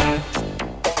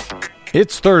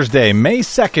 It's Thursday, May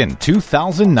 2nd,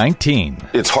 2019.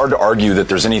 It's hard to argue that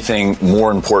there's anything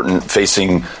more important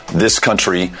facing this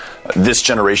country, this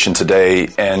generation today,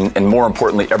 and more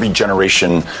importantly, every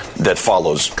generation that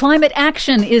follows. Climate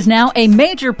action is now a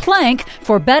major plank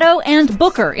for Beto and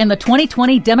Booker in the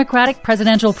 2020 Democratic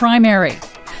presidential primary.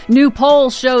 New poll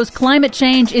shows climate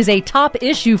change is a top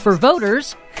issue for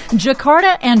voters.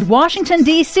 Jakarta and Washington,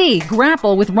 D.C.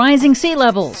 grapple with rising sea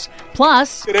levels.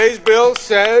 Plus, today's bill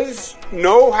says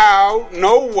no how,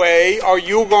 no way are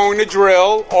you going to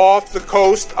drill off the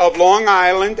coast of Long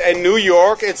Island and New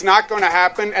York. It's not going to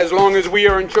happen as long as we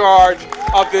are in charge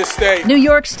of this state. New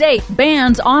York State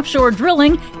bans offshore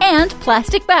drilling and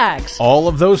plastic bags. All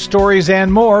of those stories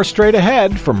and more straight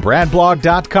ahead from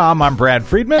BradBlog.com. I'm Brad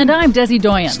Friedman. And I'm Desi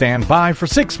Doyen. Stand by for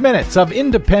 6 minutes of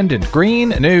independent green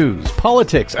news,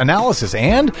 politics, analysis,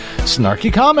 and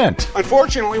snarky comment.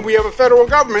 Unfortunately, we have a federal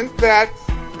government that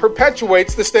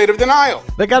perpetuates the state of denial.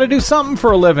 They got to do something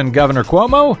for a living, Governor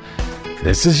Cuomo.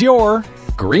 This is your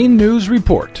Green News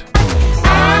Report.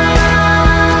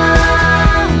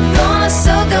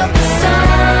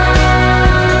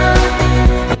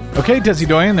 Okay, Desi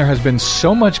Doyen, there has been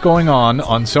so much going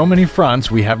on so many fronts,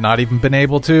 we have not even been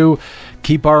able to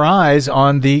keep our eyes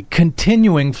on the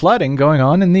continuing flooding going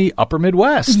on in the upper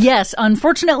Midwest. Yes,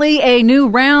 unfortunately, a new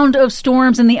round of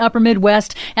storms in the upper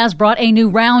Midwest has brought a new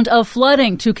round of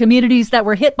flooding to communities that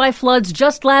were hit by floods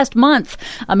just last month.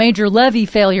 A major levee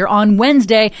failure on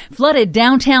Wednesday flooded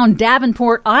downtown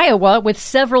Davenport, Iowa, with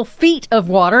several feet of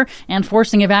water and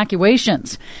forcing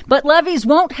evacuations. But levees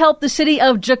won't help the city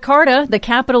of Jakarta, the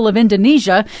capital of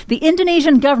Indonesia. The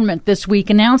Indonesian government this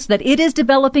week announced that it is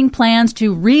developing plans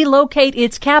to relocate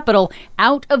its capital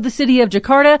out of the city of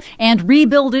Jakarta and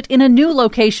rebuild it in a new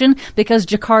location because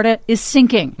Jakarta is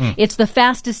sinking. It's the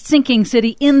fastest sinking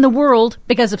city in the world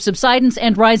because of subsidence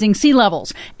and rising sea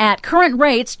levels. At current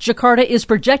rates, Jakarta is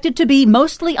projected to be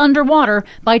mostly underwater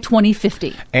by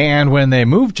 2050. And when they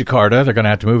move Jakarta, they're going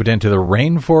to have to move it into the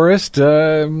rainforest,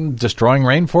 destroying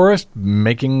rainforest,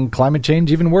 making climate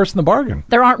change even worse in the bargain.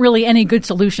 There aren't really any good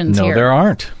solutions here. No, there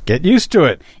aren't. Get used to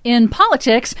it. In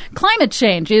politics, climate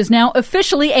change is now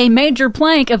officially a major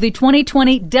plank of the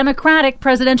 2020 Democratic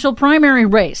presidential primary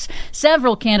race.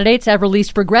 Several candidates have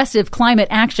released progressive climate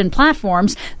action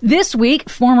platforms. This week,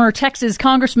 former Texas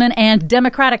Congressman and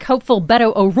Democratic hopeful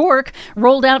Beto O'Rourke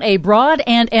rolled out a broad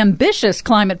and ambitious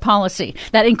climate policy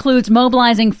that includes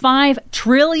mobilizing $5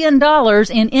 trillion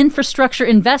in infrastructure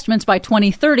investments by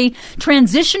 2030,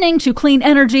 transitioning to clean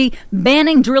energy,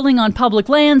 banning drilling on public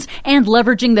lands, and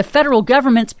leveraging the federal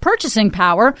government's purchasing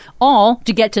power, all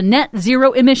to get to net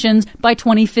zero emissions by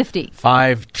 2050.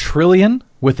 $5 trillion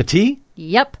with a T?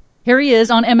 Yep. Here he is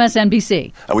on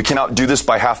MSNBC. We cannot do this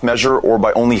by half measure or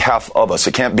by only half of us.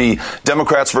 It can't be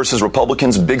Democrats versus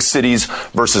Republicans, big cities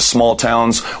versus small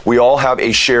towns. We all have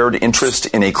a shared interest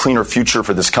in a cleaner future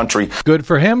for this country. Good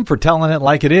for him for telling it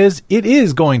like it is. It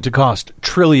is going to cost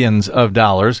trillions of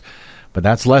dollars. But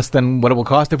that's less than what it will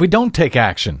cost if we don't take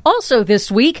action. Also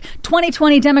this week,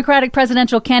 2020 Democratic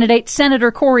presidential candidate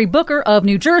Senator Cory Booker of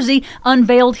New Jersey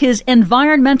unveiled his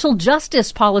environmental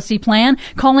justice policy plan,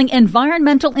 calling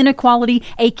environmental inequality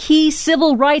a key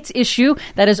civil rights issue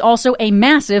that is also a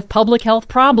massive public health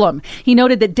problem. He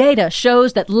noted that data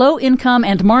shows that low-income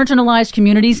and marginalized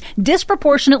communities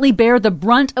disproportionately bear the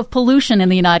brunt of pollution in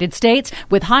the United States,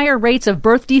 with higher rates of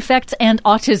birth defects and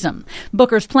autism.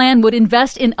 Booker's plan would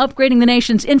invest in upgrading the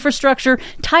nation's infrastructure,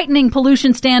 tightening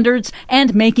pollution standards,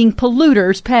 and making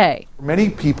polluters pay. Many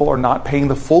people are not paying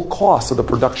the full cost of the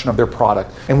production of their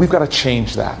product, and we've got to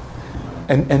change that.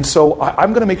 And so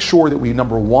I'm going to make sure that we,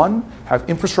 number one, have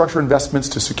infrastructure investments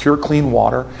to secure clean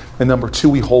water, and number two,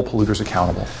 we hold polluters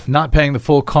accountable. Not paying the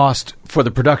full cost for the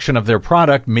production of their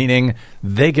product, meaning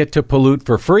they get to pollute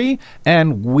for free,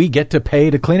 and we get to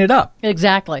pay to clean it up.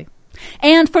 Exactly.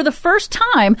 And for the first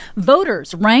time,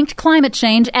 voters ranked climate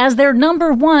change as their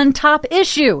number one top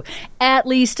issue, at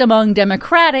least among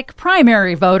Democratic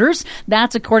primary voters.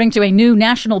 That's according to a new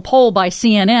national poll by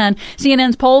CNN.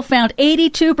 CNN's poll found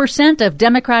 82% of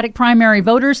Democratic primary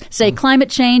voters say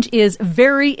climate change is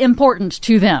very important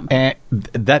to them. And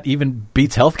that even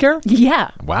beats healthcare? Yeah.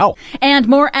 Wow. And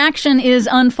more action is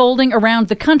unfolding around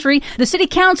the country. The City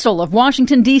Council of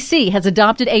Washington, D.C. has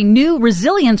adopted a new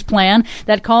resilience plan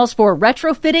that calls for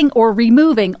retrofitting or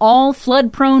removing all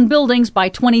flood-prone buildings by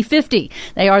 2050.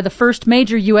 They are the first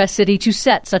major U.S. city to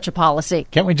set such a policy.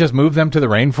 Can't we just move them to the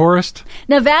rainforest?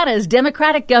 Nevada's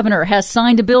Democratic governor has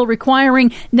signed a bill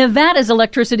requiring Nevada's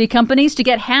electricity companies to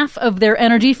get half of their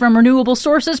energy from renewable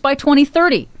sources by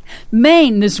 2030.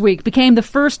 Maine this week became the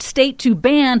first state to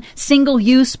ban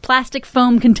single-use plastic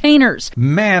foam containers.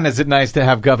 Man, is it nice to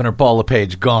have Governor Paul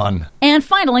LePage gone. And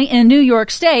finally, in New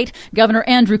York State, Governor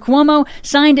Andrew Cuomo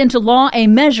signed into law a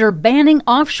measure banning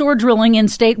offshore drilling in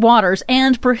state waters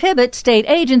and prohibit state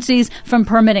agencies from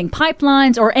permitting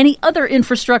pipelines or any other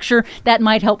infrastructure that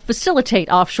might help facilitate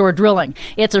offshore drilling.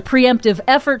 It's a preemptive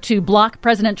effort to block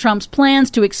President Trump's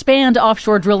plans to expand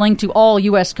offshore drilling to all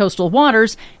U.S. coastal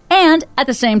waters And at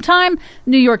the same time,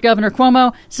 New York Governor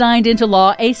Cuomo signed into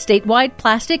law a statewide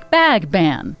plastic bag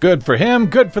ban. Good for him,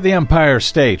 good for the Empire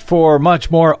State. For much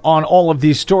more on all of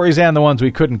these stories and the ones we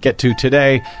couldn't get to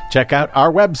today, check out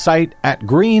our website at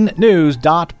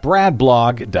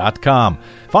greennews.bradblog.com.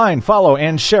 Find, follow,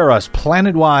 and share us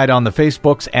planet-wide on the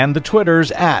Facebooks and the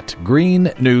Twitters at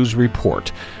Green News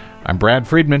Report. I'm Brad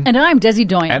Friedman. And I'm Desi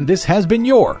Doyen. And this has been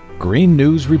your Green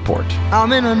News Report.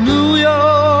 I'm in a New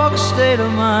York state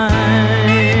of mind.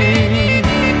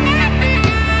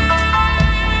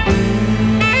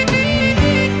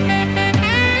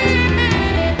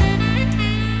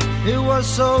 It was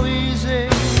so easy.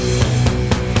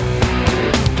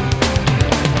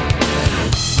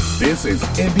 This is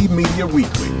Indie Media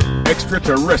Weekly,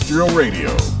 extraterrestrial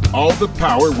radio. All the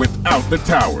power without the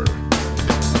tower.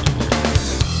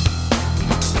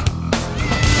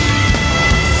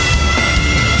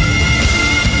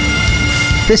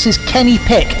 This is Kenny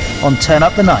Pick on Turn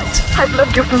Up the Night. I've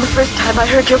loved you from the first time I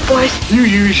heard your voice. You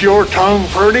use your tongue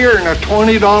prettier than a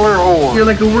 $20 whore. You're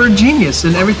like a word genius,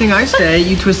 and everything I say,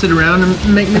 you twist it around and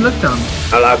make me look dumb.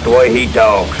 I like the way he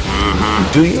talks.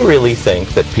 Do you really think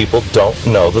that people don't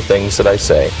know the things that I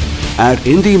say? At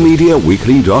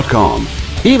IndieMediaWeekly.com.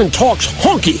 He even talks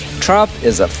honky. Trump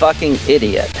is a fucking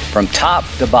idiot from top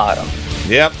to bottom.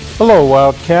 Yep. Hello,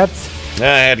 Wildcats.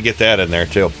 I had to get that in there,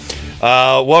 too.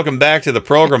 Welcome back to the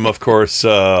program, of course,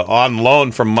 on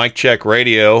loan from Mike Check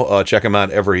Radio. Check them out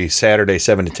every Saturday,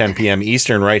 7 to 10 p.m.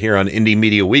 Eastern, right here on Indie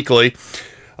Media Weekly.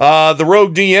 The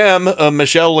Rogue DM,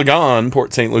 Michelle Lagan,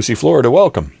 Port St. Lucie, Florida.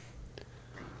 Welcome.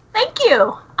 Thank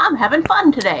you. I'm having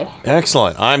fun today.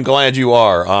 Excellent. I'm glad you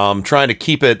are. Trying to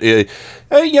keep it,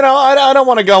 I don't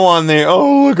want to go on there,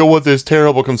 oh, look at what this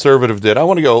terrible conservative did. I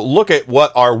want to go look at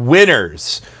what our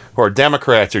winners or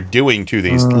Democrats are doing to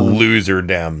these loser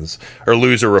Dems, or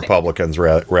loser Republicans,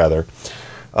 rather.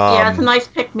 Yeah, it's a nice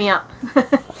pick-me-up.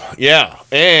 Yeah,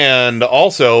 and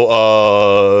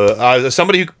also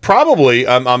somebody who probably,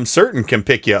 I'm certain, can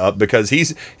pick you up because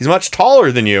he's much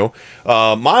taller than you.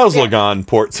 Miles Lagan,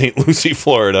 Port St. Lucie,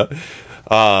 Florida.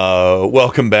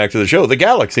 Welcome back to the show, the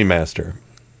Galaxy Master.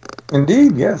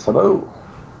 Indeed, yes, hello.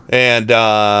 And,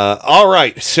 all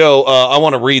right, so I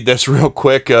want to read this real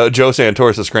quick. Joe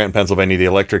Santoris of Scranton, Pennsylvania, the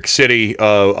Electric City.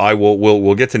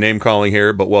 We'll get to name calling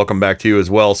here, but welcome back to you as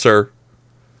well, sir.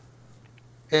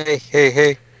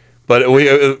 Hey. But we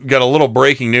got a little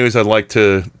breaking news I'd like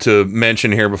to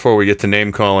mention here before we get to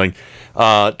name calling.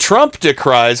 Trump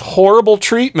decries horrible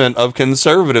treatment of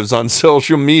conservatives on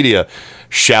social media.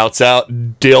 Shouts out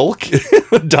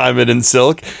Dilk, Diamond and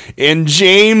Silk, and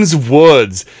James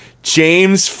Woods.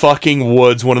 James fucking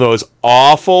Woods, one of those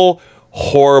awful,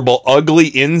 horrible, ugly,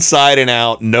 inside and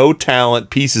out, no talent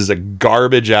pieces of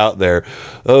garbage out there.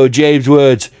 Oh, James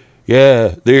Woods.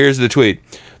 Yeah, here's the tweet.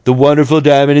 The wonderful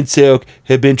Diamond and Silk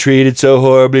have been treated so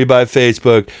horribly by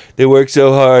Facebook. They work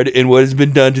so hard, and what has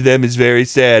been done to them is very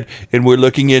sad, and we're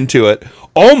looking into it.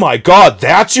 Oh my God,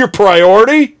 that's your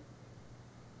priority?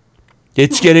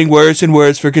 It's getting worse and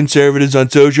worse for conservatives on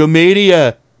social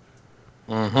media.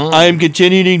 I am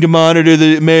continuing to monitor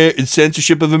the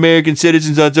censorship of American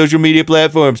citizens on social media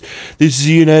platforms. This is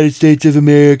the United States of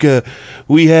America.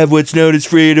 We have what's known as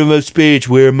freedom of speech.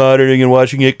 We're monitoring and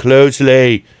watching it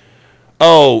closely.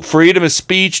 Oh, freedom of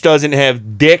speech doesn't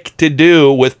have dick to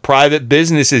do with private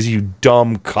businesses, you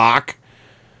dumb cock.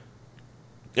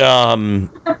 Yeah,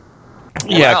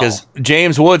 because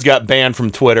James Woods got banned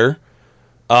from Twitter.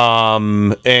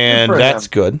 And that's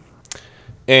good.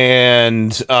 And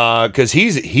because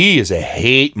he is a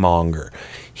hate monger.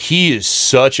 He is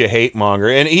such a hate monger.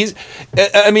 And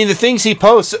the things he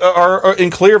posts are in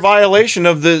clear violation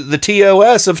of the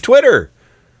TOS of Twitter.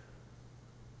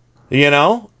 You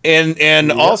know?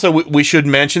 And also we should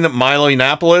mention that Milo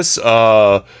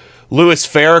Yiannopoulos, Louis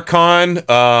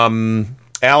Farrakhan,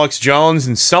 Alex Jones,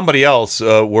 and somebody else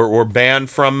were banned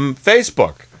from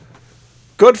Facebook.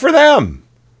 Good for them.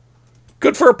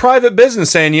 Good for a private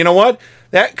business saying, you know what?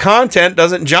 That content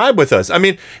doesn't jibe with us. I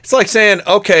mean, it's like saying,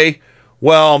 okay,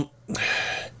 well,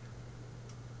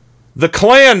 the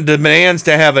Klan demands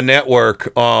to have a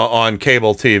network on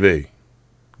cable TV.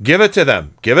 Give it to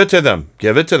them. Give it to them.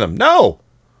 Give it to them. No,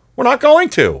 we're not going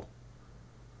to.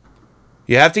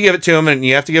 You have to give it to them, and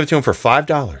you have to give it to them for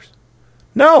 $5.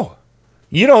 No,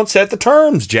 you don't set the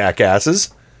terms,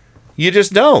 jackasses. You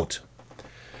just don't.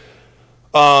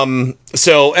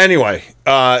 So anyway,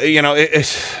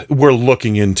 we're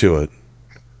looking into it.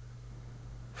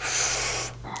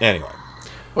 Anyway.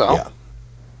 Well, yeah.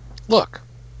 Look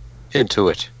into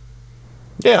it.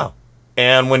 Yeah.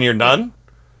 And when you're done,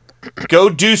 go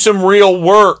do some real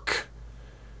work.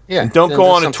 Yeah. And don't then go do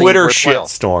on a something Twitter worthwhile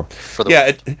shitstorm. for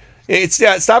the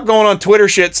Yeah, stop going on Twitter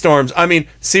shitstorms. I mean,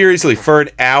 seriously, for an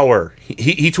hour,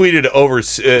 he tweeted over.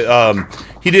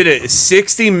 He did a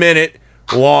 60-minute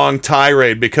long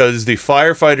tirade because the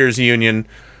firefighters union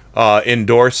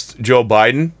endorsed Joe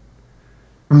Biden.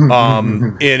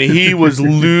 And he was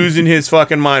losing his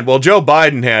fucking mind. Well, Joe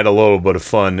Biden had a little bit of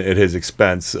fun at his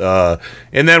expense. And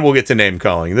then we'll get to name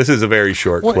calling. This is a very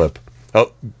short clip.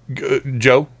 Oh,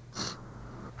 Joe?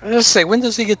 I was just say, when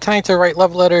does he get time to write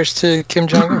love letters to Kim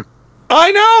Jong-un?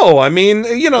 I know. I mean,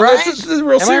 Right? that's a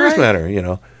real Am I serious right? matter,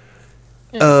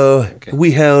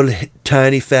 We held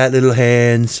tiny, fat little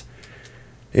hands,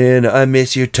 and I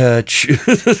miss your touch.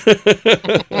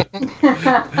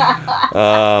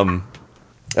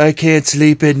 I can't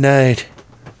sleep at night.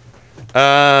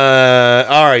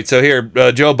 All right, so here,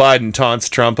 Joe Biden taunts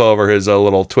Trump over his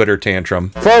little Twitter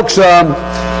tantrum. Folks,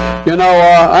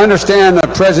 I understand the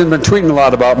president been tweeting a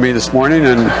lot about me this morning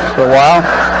and for a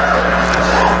while.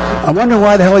 I wonder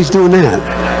why the hell he's doing that.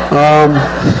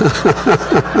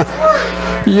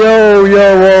 Whoa.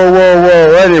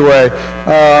 Anyway,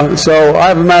 so I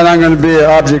have a man I'm going to be an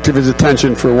object of his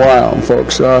attention for a while,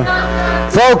 folks.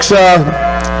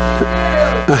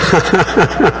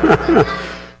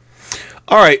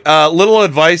 All right, little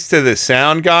advice to the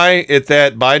sound guy at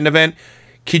that Biden event.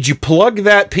 Could you plug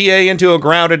that PA into a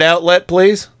grounded outlet,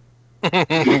 please?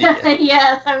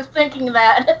 Yes, I was thinking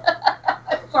that.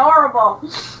 It's horrible.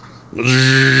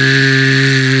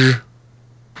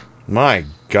 My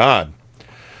God.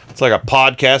 It's like a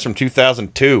podcast from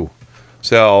 2002.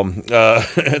 So,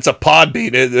 it's a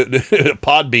Podbean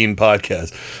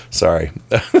podcast. Sorry.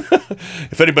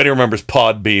 If anybody remembers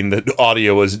Podbean, the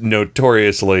audio was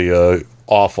notoriously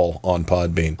awful on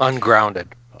Podbean.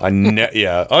 Ungrounded.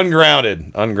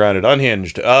 Ungrounded,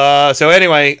 unhinged. So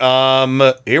anyway,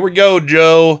 here we go,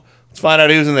 Joe. Let's find out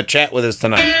who's in the chat with us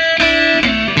tonight.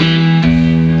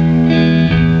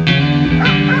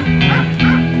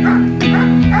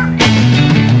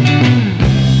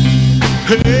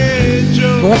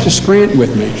 We'll have to Scranton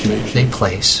with me. A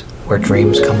place where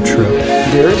dreams come true.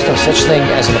 There is no such thing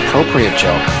as an appropriate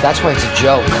joke. That's why it's a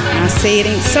joke. I say it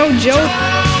ain't so, joke.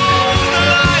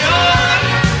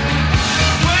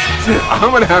 I'm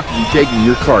going to have to be taking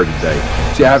your car today.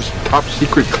 See, I have some top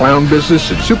secret clown business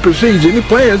that supersedes any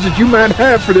plans that you might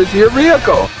have for this here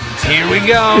vehicle. Here we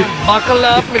go. Buckle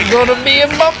up. It's going to be a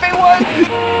bumpy one.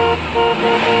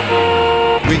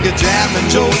 We could jam in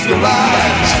Joe's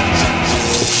garage.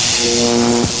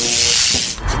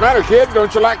 What's the matter, kid?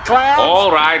 Don't you like clowns?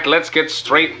 All right, let's get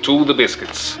straight to the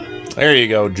biscuits. There you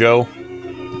go, Joe.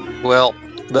 Well,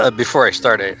 before I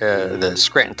start, the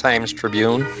Scranton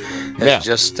Times-Tribune has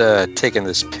just taken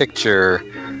this picture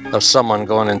of someone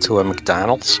going into a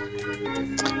McDonald's.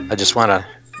 I just want to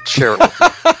share it with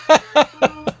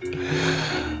you.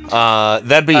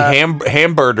 That'd be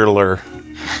Hamburglar.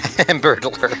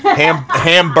 Hamburglar.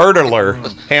 Hamburglar.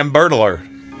 Hamburglar.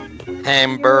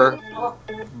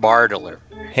 Hamburglar.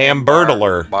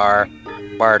 Hamburglar.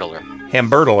 Bardler.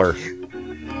 Hamburglar.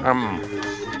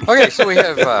 Okay, so we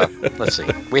have, let's see,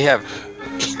 we have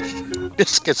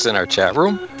Biscuits in our chat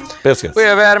room. Biscuits. We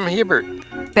have Adam Hebert.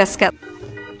 Biscuit.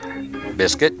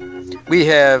 Biscuit. We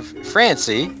have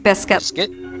Francie. Biscuit. Biscuit.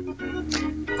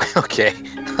 Okay,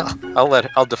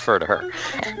 I'll defer to her.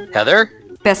 Heather.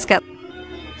 Biscuit.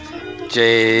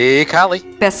 Jay Collie.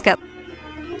 Biscuit.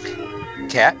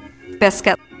 Cat.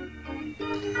 Biscuit.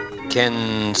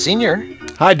 Ken Sr.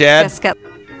 Hi, Dad. Biscuit.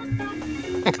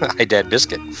 Hi, Dad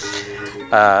Biscuit.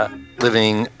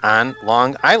 Living on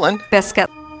Long Island. Biscuit.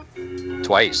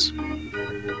 Twice.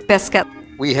 Biscuit.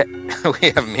 We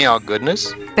have Meow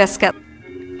Goodness. Biscuit.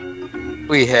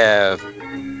 We have,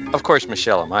 of course,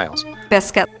 Michelle and Miles.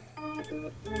 Biscuit.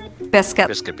 Biscuit.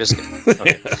 Biscuit.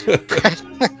 Okay.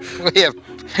 We have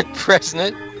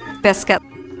President. Biscuit.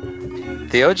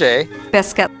 Theo J.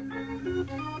 Biscuit.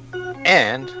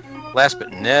 And, last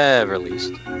but never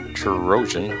least,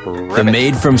 Trojan Rabbit. The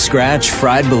made-from-scratch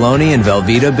fried bologna and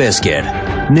Velveeta biscuit.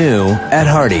 New at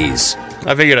Hardee's.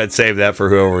 I figured I'd save that for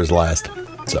whoever was last.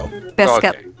 So.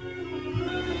 Biscuit. Okay.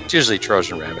 It's usually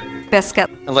Trojan Rabbit. Biscuit.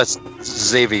 Unless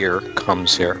Xavier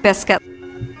comes here. Biscuit.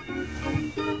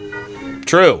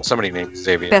 True. Somebody named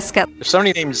Xavier. Biscuit. If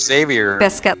somebody named Xavier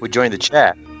Biscuit. would join the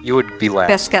chat, you would be last.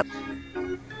 Biscuit.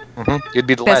 Mm-hmm. You'd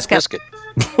be the last biscuit.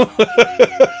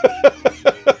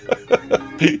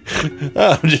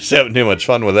 I'm just having too much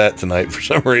fun with that tonight for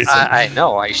some reason. I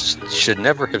know. I should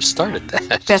never have started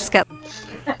that. Biscuit.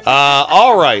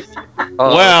 All right.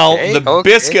 Oh, well, okay, the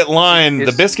biscuit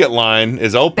line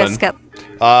is open. Biscuit.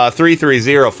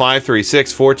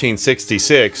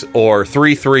 330-536-1466 or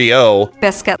 330...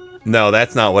 Biscuit. No,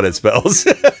 that's not what it spells.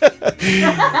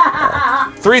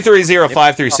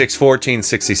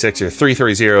 330-536-1466 or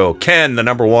 330-KEN, the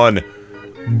number 1,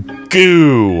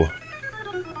 GOO.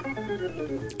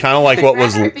 Kind of like what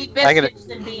was... I'm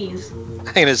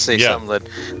gonna say something that,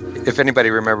 if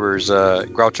anybody remembers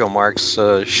Groucho Marx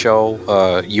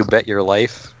show, You Bet Your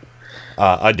Life.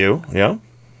 I do, yeah.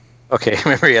 Okay,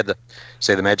 remember he had to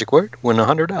say the magic word, win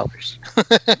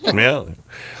 $100. Yeah.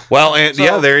 Well, and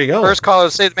So, there you go. First caller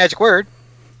to say the magic word.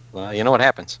 Well, you know what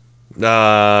happens.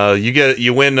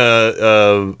 You win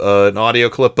an audio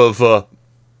clip of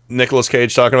Nicolas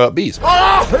Cage talking about bees.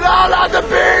 Oh, no, not the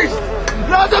bees!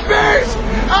 Not the bees!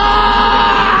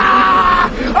 Ah!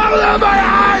 Oh, my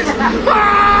eyes! My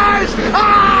eyes!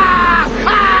 Ah!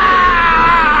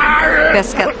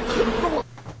 Biscuit.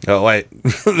 Oh, wait.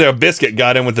 The biscuit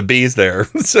got in with the bees there.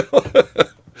 So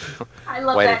I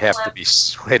love Why'd that it have clip. to be?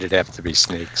 Why'd it have to be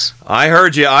snakes? I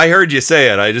heard you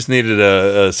say it. I just needed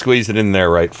to squeeze it in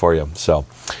there right for you. So,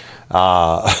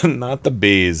 not the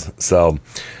bees. So,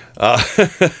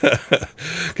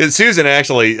 because Susan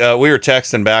actually, we were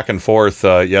texting back and forth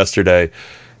yesterday,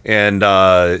 and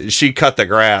she cut the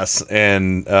grass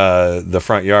in the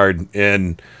front yard,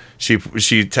 and she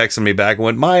texted me back and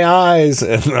went, "My eyes,"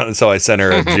 and so I sent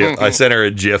her a gif. I sent her a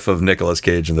gif of Nicolas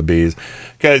Cage and the bees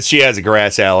because she has a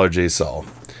grass allergy. So,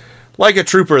 like a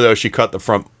trooper, though, she cut the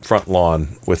front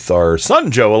lawn with our Sun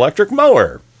Joe electric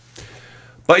mower.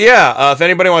 But yeah, if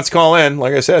anybody wants to call in,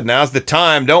 like I said, now's the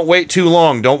time. Don't wait too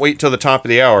long. Don't wait till the top of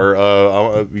the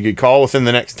hour. You can call within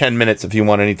the next 10 minutes if you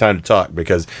want any time to talk,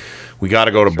 because we got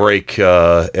to go to break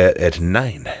at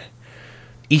 9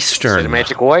 Eastern. Say the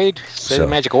magic word. Say the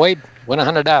magic word. Win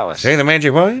 $100. Say the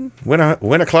magic word. Win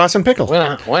a Claus and pickle. Win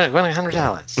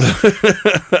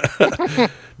 $100.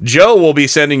 Joe will be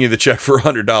sending you the check for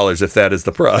 $100 if that is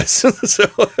the prize.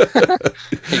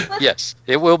 Yes,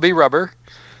 it will be rubber.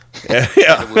 Yeah.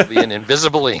 It will be an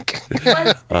invisible ink.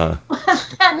 Was that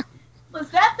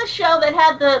the show that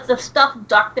had the stuffed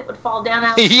duck that would fall down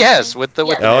out? Yes, with the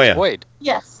magic word.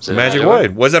 Yes. Magic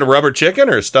word. Was it a rubber chicken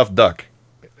or a stuffed duck?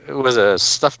 It was a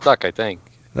stuffed duck, I think.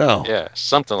 No. Yeah,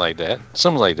 something like that.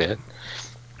 Something like that.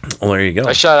 Well, there you go.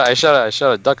 I shot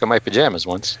a duck in my pajamas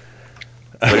once.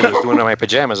 What he was doing in my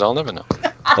pajamas, I'll never know.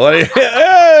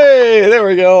 Hey, there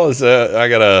we go. So, I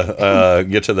gotta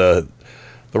get to the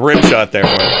rim shot there.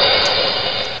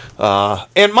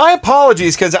 And my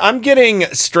apologies, because I'm getting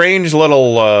strange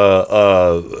little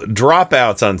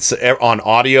dropouts on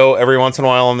audio every once in a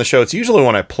while on the show. It's usually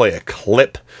when I play a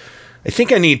clip. I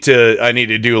think I need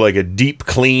to do like a deep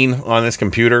clean on this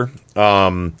computer,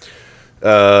 because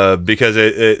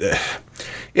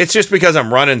it's just because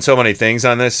I'm running so many things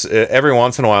on this. Every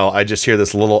once in a while, I just hear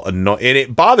this little and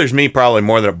it bothers me probably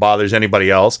more than it bothers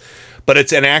anybody else. But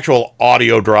it's an actual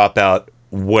audio dropout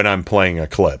when I'm playing a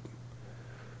clip.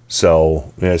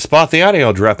 So spot the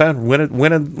audio dropout,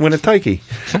 win a turkey.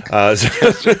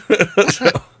 So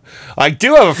I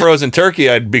do have a frozen turkey.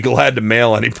 I'd be glad to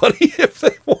mail anybody if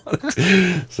they want.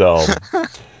 So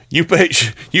you pay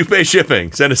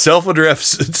shipping. Send a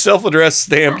self-addressed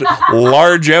stamped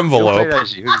large envelope.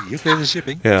 You pay the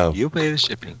shipping. Yeah. You pay the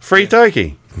shipping. Free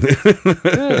turkey.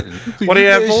 What do you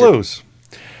have to lose?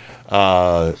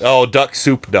 Duck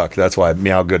soup duck. That's why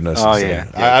Meow Goodness. Oh, is yeah.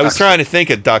 I was trying to think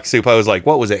of duck soup. I was like,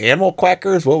 what was it? Animal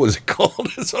Quackers? What was it called?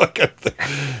 So I got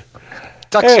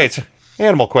duck soup. It's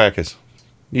Animal Quackers.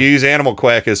 You use Animal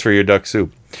Quackers for your duck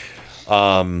soup.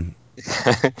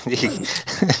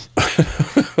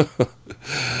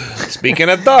 Speaking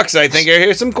of ducks, I think I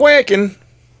hear some quacking.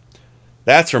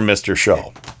 That's from Mr.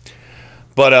 Show.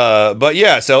 But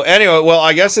yeah. So anyway, well,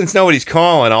 I guess since nobody's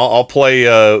calling, I'll play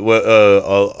a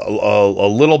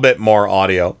little bit more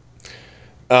audio.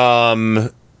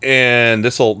 And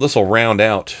this will round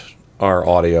out our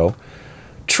audio.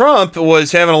 Trump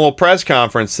was having a little press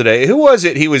conference today. Who was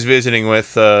it he was visiting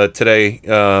with today?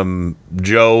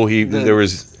 Joe. There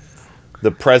was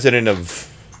the president of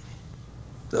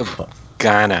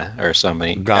Ghana or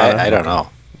somebody. Ghana. I don't know.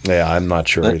 Yeah, I'm not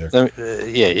sure either.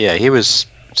 Yeah, he was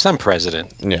some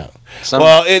president. Yeah. Some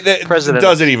well, it president.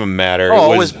 doesn't even matter.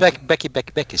 Oh, it was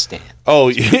Becky-Stan. Oh,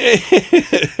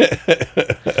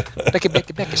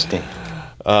 Becky-Stan.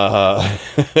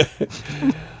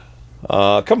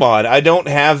 Come on. I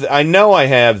know I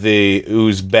have the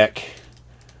Uzbek.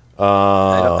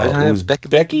 I don't have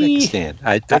Becky-Stan.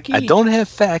 I don't have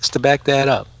facts to back that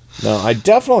up. No, I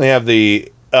definitely have the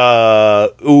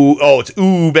It's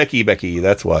Becky.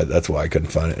 That's why I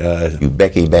couldn't find it. You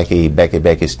Becky,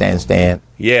 stand.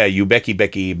 Yeah, you Becky,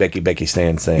 stand. Becky,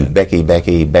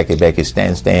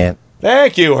 stand.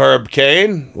 Thank you, Herb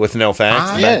Kane, with no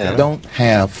facts. I don't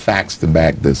have facts to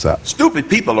back this up. Stupid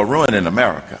people are ruining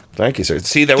America. Thank you, sir.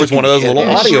 See, there was one of those little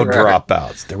audio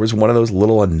dropouts. There was one of those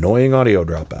little annoying audio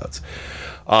dropouts.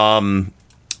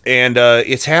 And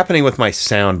it's happening with my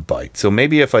soundbite. So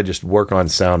maybe if I just work on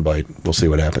soundbite, we'll see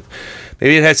what happens.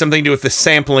 Maybe it has something to do with the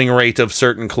sampling rate of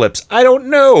certain clips. I don't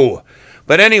know.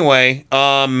 But anyway,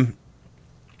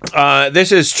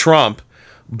 this is Trump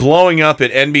blowing up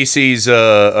at NBC's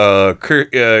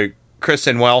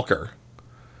Kristen Welker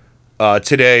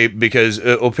today because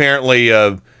apparently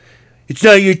it's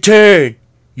not your turn.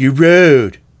 You're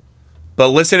rude. But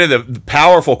listen to the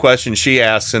powerful question she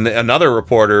asks, and another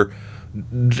reporter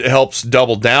helps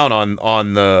double down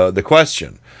on the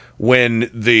question. When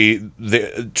the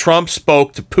Trump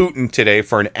spoke to Putin today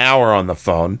for an hour on the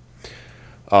phone,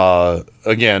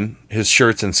 again, his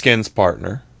Shirts and Skins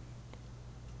partner.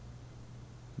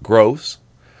 Gross.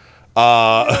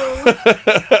 And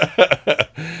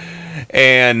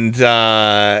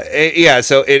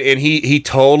he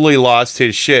totally lost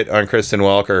his shit on Kristen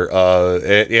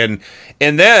Welker.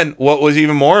 And then what was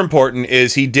even more important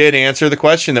is he did answer the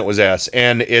question that was asked,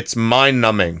 and it's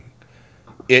mind-numbing.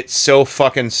 It's so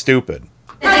fucking stupid.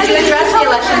 Did you address the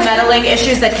election meddling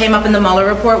issues that came up in the Mueller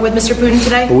report with Mr. Putin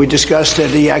today? We discussed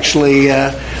it. He actually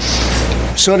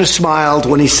sort of smiled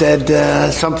when he said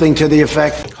something to the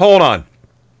effect. Hold on.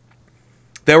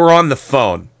 They were on the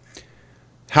phone.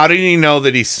 How did he know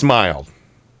that he smiled?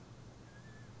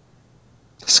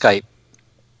 Skype.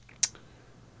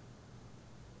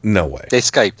 No way. They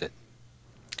Skyped it.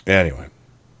 Anyway.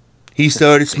 He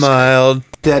sort of smiled.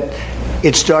 That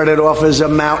it started off as a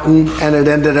mountain and it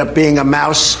ended up being a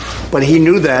mouse, but he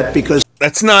knew that because...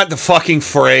 That's not the fucking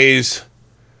phrase.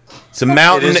 It's a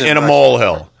mountain and a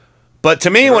molehill. But to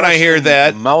me, when I hear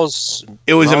that,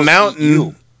 it was a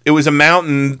mountain. It was a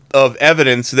mountain of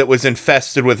evidence that was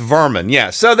infested with vermin. Yeah,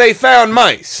 so they found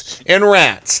mice and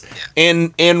rats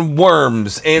and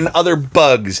worms and other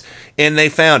bugs, and they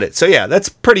found it. So yeah, that's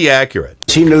pretty accurate.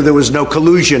 He knew there was no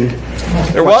collusion.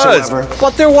 There whatsoever. was,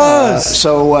 but there was.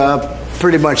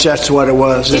 Pretty much that's what it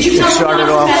was. Did you tell him not to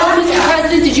meddle, Mr.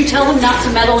 President? Did you tell him not to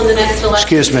meddle in the next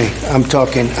election? Excuse me,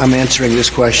 I'm answering this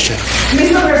question.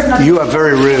 You are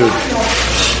very rude.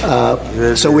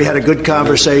 So we had a good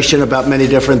conversation about many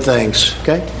different things,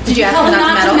 okay? Did you tell him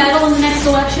not to meddle in the next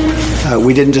election?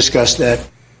 We didn't discuss that.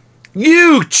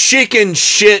 You chicken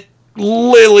shit,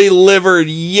 lily-livered,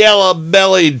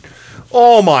 yellow-bellied.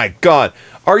 Oh, my God.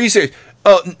 Are you serious?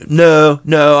 Oh, no,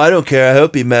 I don't care. I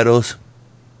hope he meddles.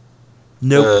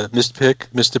 Nope.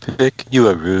 Mr. Pick, you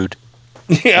are rude.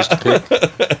 Yeah. Mr. Pick,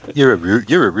 you're a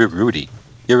Rudy.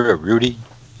 You're a Rudy.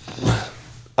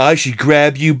 I should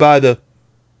grab you by the...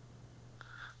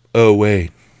 Oh, wait.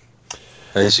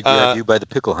 I should grab you by the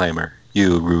Pickleheimer,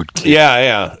 you rude kid.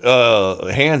 Yeah.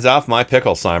 Hands off my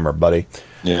Picklesheimer, buddy.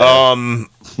 Yeah.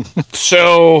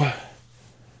 So,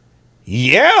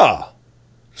 yeah.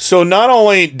 So not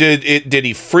only did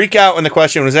he freak out when the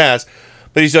question was asked,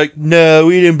 but he's like, no,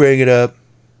 we didn't bring it up.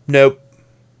 Nope.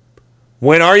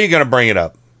 When are you going to bring it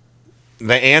up?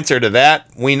 The answer to that,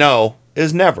 we know,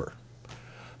 is never.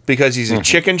 Because he's a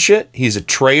chicken shit. He's a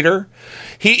traitor.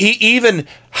 He even,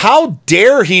 how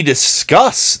dare he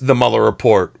discuss the Mueller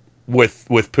report with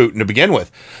Putin to begin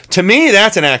with? To me,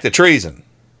 that's an act of treason.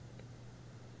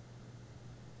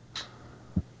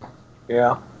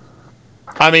 Yeah.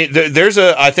 I mean,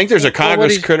 I think there's a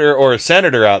Congress critter or a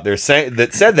senator out there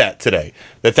that said that today.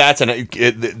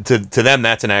 To them,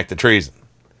 that's an act of treason.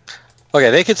 Okay,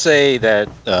 they could say that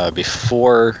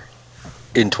before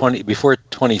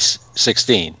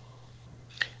 2016,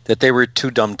 that they were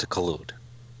too dumb to collude,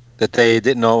 that they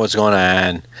didn't know what was going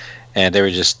on, and they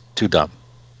were just too dumb.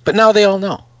 But now they all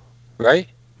know, right?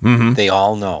 Mm-hmm. They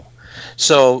all know.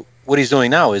 So what he's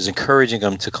doing now is encouraging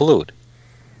them to collude.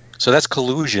 So that's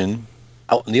collusion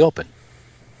out in the open.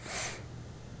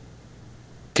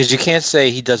 Because you can't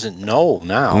say he doesn't know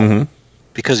now,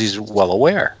 because he's well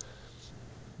aware.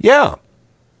 Yeah.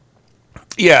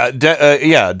 Yeah,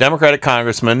 Democratic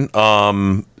congressman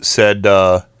said,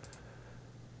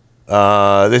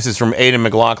 this is from Aidan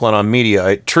McLaughlin on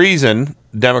Mediaite. Treason,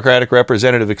 Democratic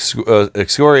representative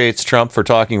excoriates Trump for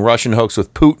talking Russian hoax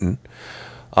with Putin.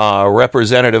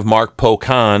 Representative Mark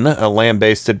Pocan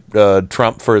lambasted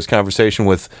Trump for his conversation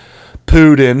with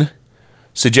Putin,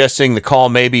 suggesting the call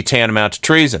may be tantamount to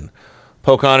treason.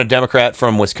 Pocan, a Democrat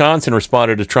from Wisconsin,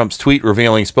 responded to Trump's tweet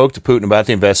revealing he spoke to Putin about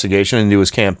the investigation and knew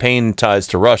his campaign ties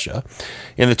to Russia.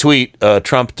 In the tweet,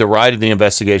 Trump derided the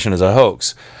investigation as a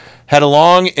hoax. Had a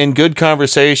long and good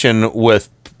conversation with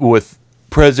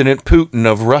President Putin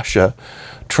of Russia,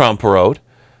 Trump wrote.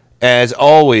 As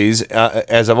always,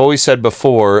 as I've always said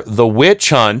before, the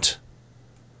witch hunt...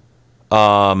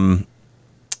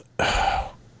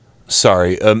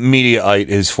 Sorry, Mediaite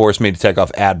has forced me to take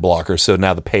off ad blocker, so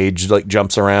now the page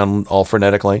jumps around all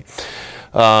frenetically.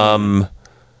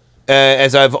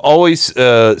 As I've always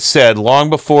said, long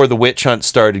before the witch hunt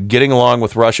started, getting along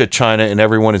with Russia, China, and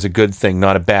everyone is a good thing,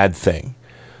 not a bad thing.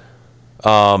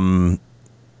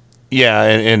 Yeah,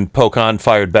 and Pocan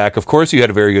fired back. Of course you had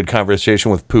a very good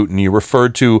conversation with Putin. You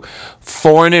referred to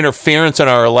foreign interference in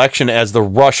our election as the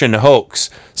Russian hoax.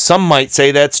 Some might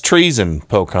say that's treason,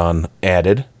 Pocan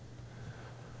added.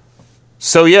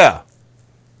 So yeah,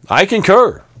 I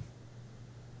concur.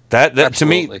 That to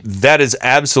me, that is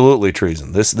absolutely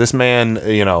treason. This man,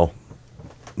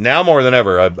 now more than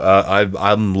ever,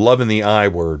 I'm loving the I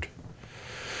word.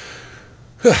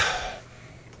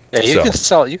 Yeah, you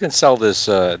can sell this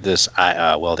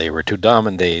well, they were too dumb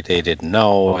and they didn't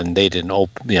know and they didn't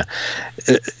open. Yeah,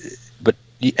 but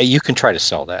you can try to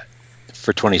sell that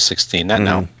for 2016. Not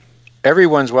now.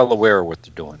 Everyone's well aware of what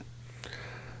they're doing.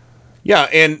 Yeah,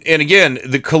 and again,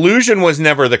 the collusion was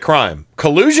never the crime.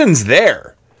 Collusion's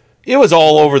there. It was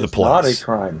all over the place. Not a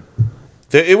crime.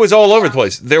 It was all over the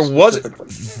place.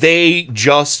 They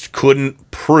just couldn't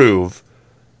prove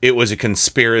it was a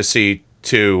conspiracy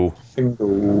to.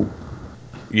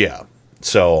 Yeah.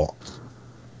 So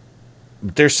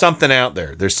there's something out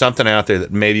there. There's something out there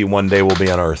that maybe one day will be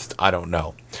unearthed. I don't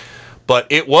know. But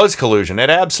it was collusion. It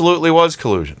absolutely was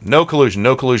collusion. No collusion,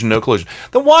 no collusion, no collusion.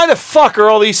 Then why the fuck are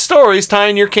all these stories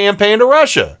tying your campaign to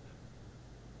Russia?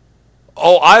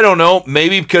 Oh, I don't know.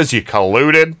 Maybe because you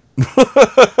colluded.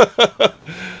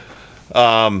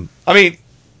 I mean,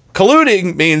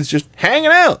 colluding means just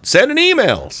hanging out, sending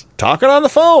emails, talking on the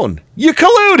phone. You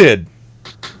colluded.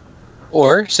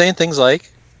 Or saying things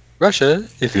like, Russia,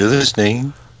 if you're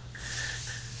listening,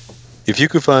 if you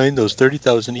could find those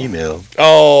 30,000 emails.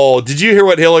 Oh, did you hear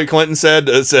what Hillary Clinton said?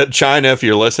 Said, China, if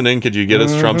you're listening, could you get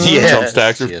us Trump's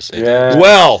taxes? Yes.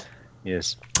 Well,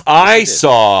 yes. I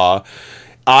saw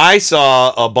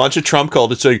a bunch of Trump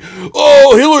cultists saying,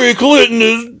 "Oh, Hillary Clinton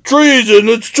is treason.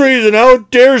 It's treason. How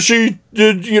dare she?"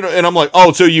 And I'm like,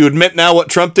 "Oh, so you admit now what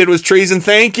Trump did was treason?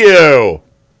 Thank you."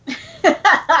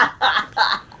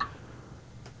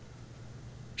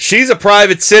 She's a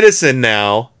private citizen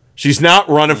now. She's not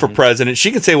running for president.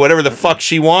 She can say whatever the fuck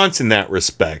she wants in that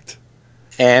respect.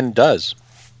 And does.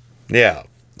 Yeah.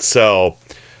 So,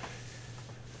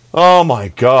 oh my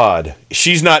God.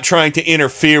 She's not trying to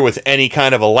interfere with any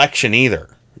kind of election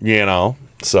either,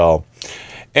 So,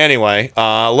 anyway,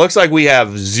 looks like we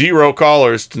have 0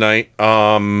 callers tonight.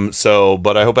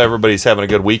 But I hope everybody's having a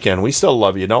good weekend. We still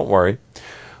love you. Don't worry.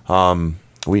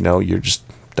 We know you just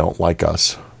don't like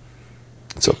us.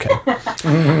 It's okay.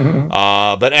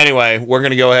 But anyway, we're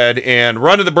going to go ahead and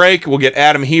run to the break. We'll get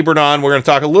Adam Hebert on. We're going to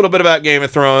talk a little bit about Game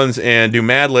of Thrones and do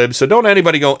Mad Libs. So don't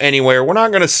anybody go anywhere. We're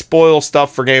not going to spoil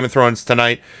stuff for Game of Thrones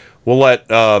tonight. We'll let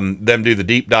them do the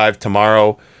deep dive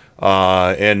tomorrow.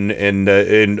 And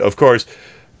of course,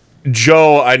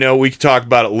 Joe, I know we can talk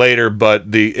about it later, but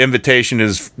the invitation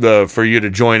is for you to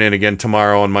join in again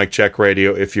tomorrow on Mike Check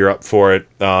Radio if you're up for it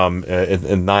at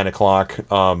 9 o'clock.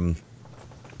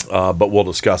 But we'll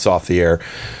discuss off the air.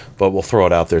 But we'll throw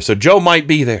it out there. So Joe might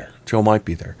be there.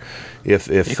 If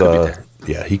he could be there.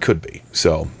 Yeah, he could be.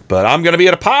 So, but I'm going to be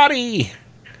at a party.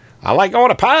 I like going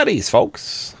to parties,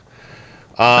 folks.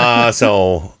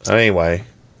 So anyway,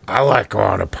 I like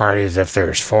going to parties if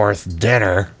there's fourth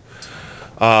dinner.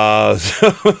 And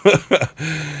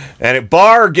at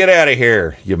Bar, get out of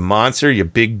here, you monster, you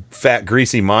big fat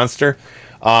greasy monster.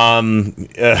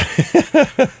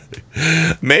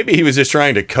 Maybe he was just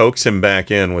trying to coax him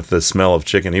back in with the smell of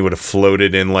chicken. He would have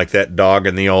floated in like that dog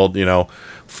in the old,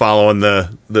 following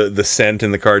the scent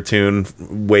in the cartoon,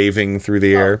 waving through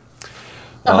the air.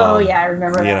 Yeah, I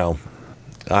remember that.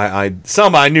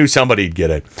 I knew somebody'd get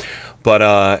it. But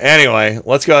anyway,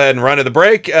 let's go ahead and run to the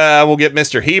break. We'll get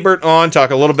Mr. Hebert on, talk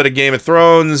a little bit of Game of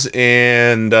Thrones,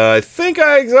 and I think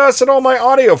I exhausted all my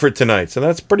audio for tonight, so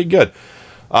that's pretty good.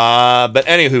 But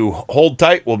anywho, hold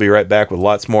tight. We'll be right back with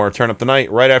lots more Turn Up the Night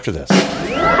right after this.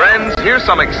 Friends, here's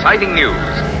some exciting news.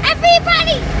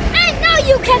 Everybody, I know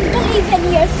you can believe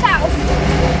in yourself.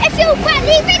 If you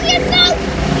believe in yourself,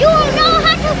 you will know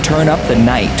how to Turn Up the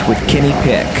Night with Kenny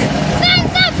Pick.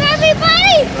 Thumbs up,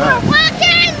 everybody, for rock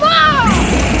and roll!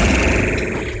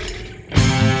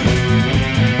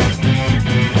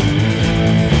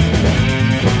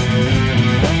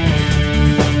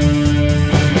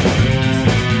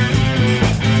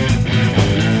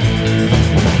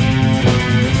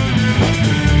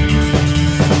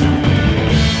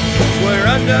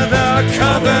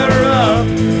 cover up.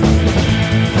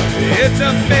 It's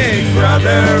a big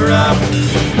brother up.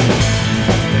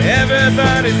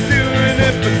 Everybody's doing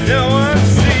it, but no one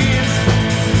sees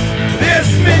this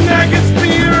midnight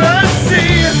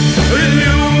conspiracy.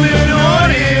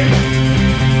 Illuminati,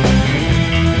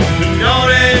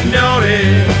 naughty, naughty.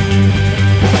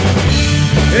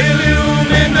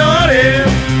 Illuminati,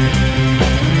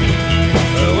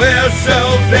 we're so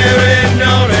very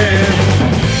naughty.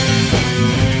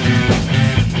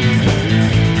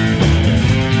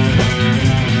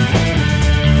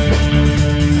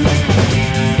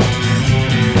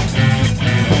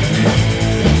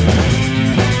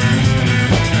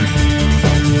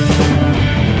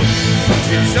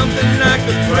 Something like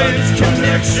the French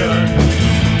Connection,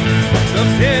 the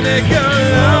pinnacle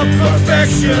of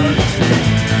perfection.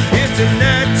 It's a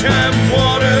nighttime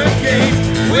Watergate.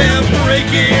 We're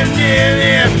breaking in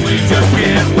and we just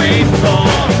can't wait for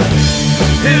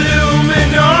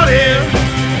Illuminati.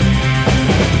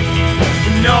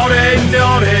 Naughty,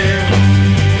 naughty.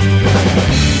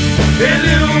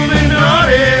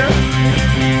 Illuminati.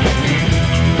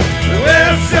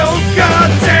 We're so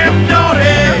goddamn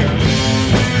naughty.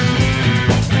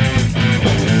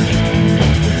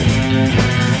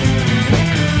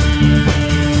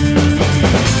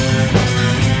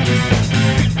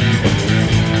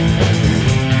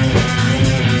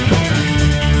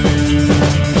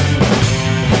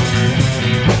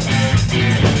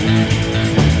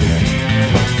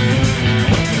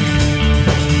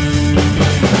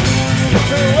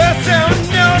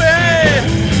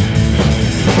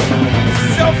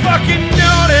 Fucking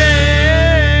naughty.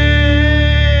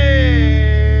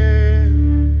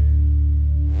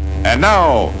 And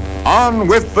now, on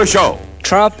with the show.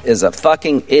 Trump is a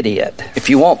fucking idiot. If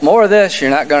you want more of this, you're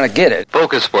not going to get it.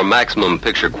 Focus for maximum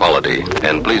picture quality,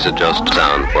 and please adjust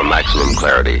sound for maximum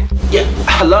clarity. Yeah,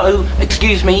 hello,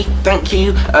 excuse me, thank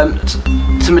you.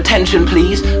 Some attention,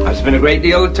 please. I've spent a great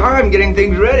deal of time getting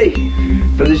things ready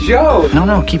for the show.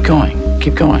 No, keep going.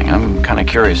 Keep going. I'm kind of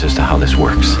curious as to how this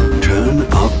works. Turn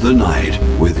up the night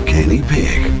with Kenny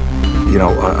Pig. You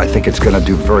know, I think it's going to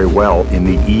do very well in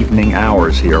the evening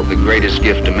hours here. The greatest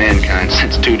gift to mankind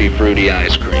since Tutti Frutti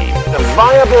ice cream. A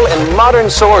viable and modern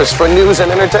source for news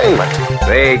and entertainment.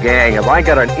 Hey, gang, have I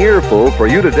got an earful for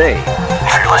you today?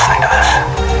 If you're listening to this,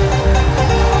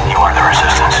 you are the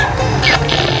resistance.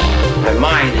 My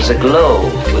mind is aglow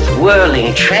with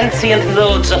whirling, transient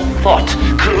loads of thought,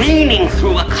 careening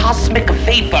through a cosmic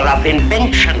vapor of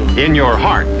invention. In your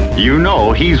heart, you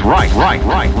know he's right.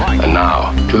 And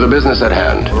now, to the business at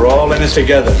hand. We're all in this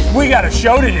together. We got a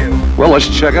show to do. Well, let's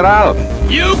check it out.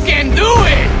 You can do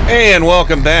it. And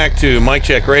welcome back to Mike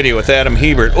Check Radio with Adam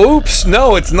Hebert. Oops,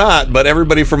 no, it's not, but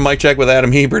everybody from Mike Check with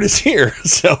Adam Hebert is here.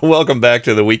 So welcome back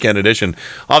to the weekend edition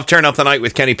of Turn Up the Night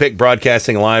with Kenny Pick,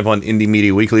 broadcasting live on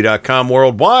IndieMediaWeekly.com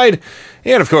worldwide.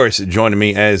 And, of course, joining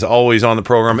me, as always, on the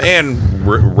program and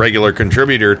regular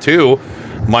contributor to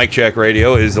Mike Check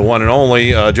Radio is the one and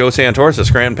only Joe Santorsa,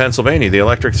 Scranton, Pennsylvania, the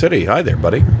Electric City. Hi there,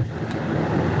 buddy.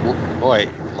 Boy,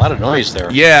 a lot of noise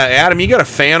there. Yeah, Adam, you got a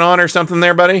fan on or something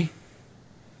there, buddy?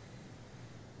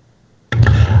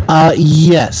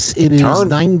 Yes, it is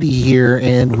 90 here,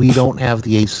 and we don't have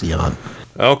the AC on.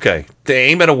 Okay.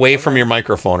 Aim it away from your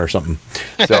microphone or something.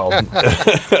 So,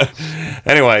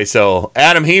 anyway, so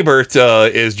Adam Hebert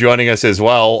is joining us as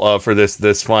well for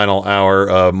this final hour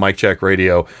of Mike Check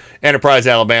Radio. Enterprise,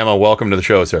 Alabama, welcome to the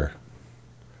show, sir.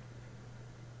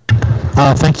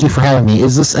 Thank you for having me.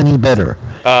 Is this any better?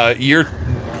 You're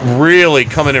really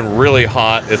coming in really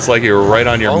hot. It's like you're right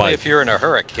on your Only mic. if you're in a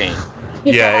hurricane.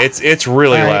 Yeah, it's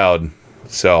really loud.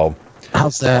 So,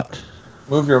 how's that?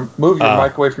 Move your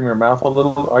mic away from your mouth a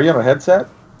little. Are you on a headset?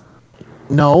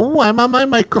 No, I'm on my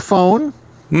microphone.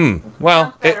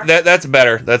 Well, that's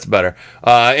better. That's better.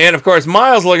 And of course,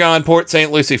 Miles Ligon, Port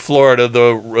St. Lucie, Florida,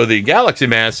 the Galaxy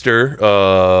Master.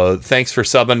 Thanks for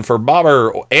subbing for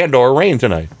Bobber and/or Rain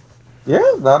tonight. Yeah,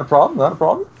 not a problem. Not a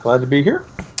problem. Glad to be here.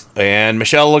 And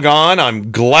Michelle Ligon,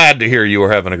 I'm glad to hear you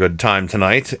are having a good time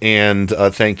tonight, and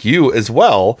thank you as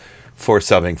well for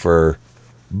subbing for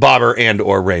Bobber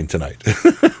and/or Rain tonight.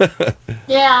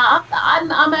 Yeah,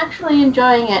 I'm actually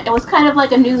enjoying it. It was kind of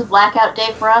like a news blackout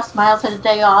day for us. Miles had a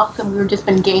day off, and we've just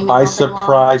been gaming. I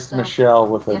surprised Michelle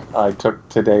with it. I took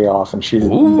today off, and she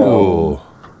didn't know.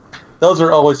 Those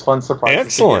are always fun surprises.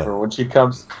 Excellent.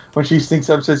 When she sneaks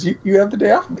up and says, you have the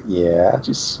day off? Yeah,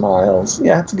 she smiles.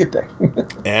 Yeah, it's a good day.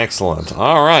 Excellent.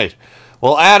 All right.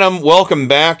 Well, Adam, welcome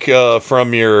back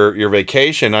from your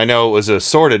vacation. I know it was a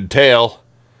sordid tale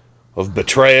of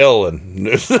betrayal, and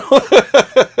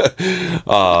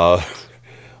I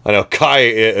know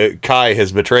Kai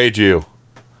has betrayed you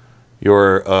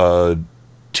your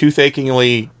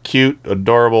tooth-achingly cute,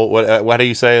 adorable. What do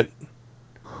you say it?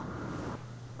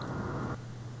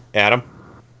 Adam?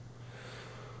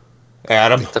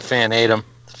 The fan ate him.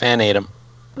 The fan ate him.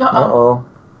 Uh-oh.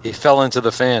 He fell into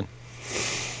the fan.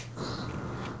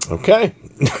 Okay.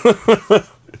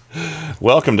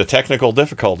 Welcome to technical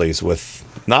difficulties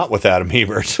not with Adam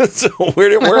Hebert. So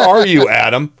where are you,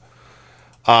 Adam?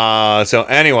 So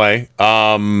anyway,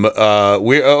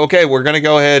 we're gonna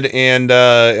go ahead and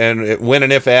when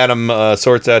and if Adam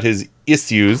sorts out his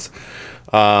issues,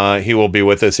 he will be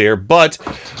with us here. But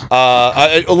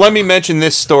let me mention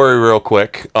this story real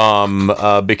quick,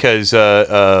 because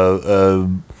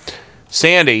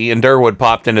Sandy in Durwood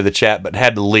popped into the chat but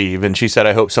had to leave, and she said,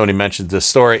 I hope somebody mentions this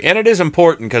story. And it is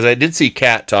important because I did see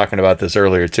Kat talking about this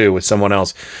earlier, too, with someone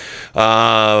else.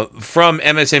 From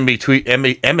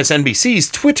MSNBC's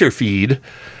Twitter feed,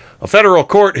 a federal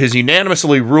court has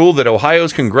unanimously ruled that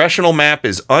Ohio's congressional map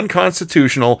is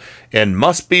unconstitutional and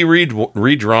must be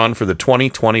redrawn for the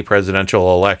 2020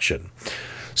 presidential election.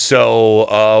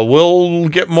 So we'll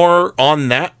get more on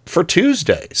that for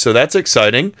Tuesday. So that's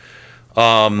exciting.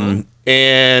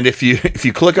 And if you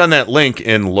click on that link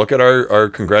and look at our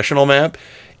congressional map,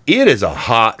 it is a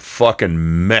hot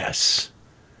fucking mess.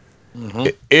 Mm-hmm.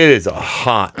 It is a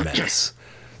hot mess.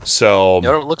 So you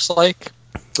know what it looks like?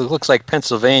 It looks like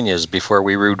Pennsylvania's before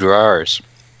we redraw ours.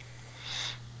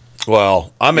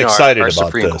 Well, I'm excited our about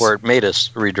Supreme this. Court made us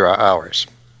redraw ours.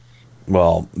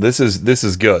 Well, this is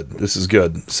good. This is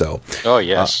good. So. Oh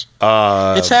yes.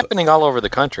 It's happening all over the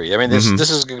country. I mean, this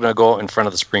is going to go in front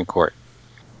of the Supreme Court.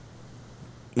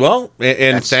 Well,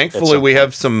 and thankfully we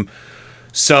have some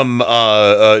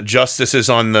justices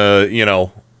on the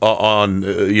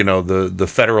the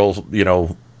federal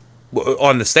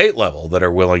on the state level that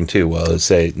are willing to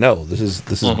say no, this is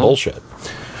bullshit.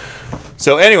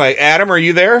 So anyway, Adam, are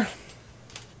you there?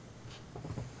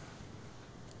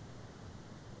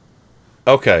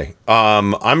 Okay,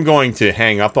 I'm going to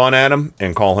hang up on Adam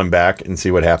and call him back and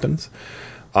see what happens.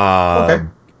 Okay.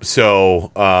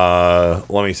 So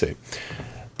let me see.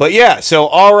 But yeah, so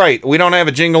all right, we don't have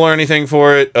a jingle or anything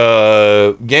for it.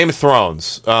 Game of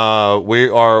Thrones.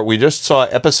 We just saw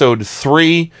episode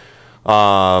 3,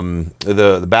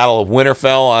 the Battle of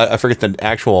Winterfell. I forget the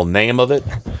actual name of it,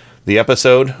 the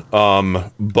episode.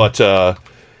 But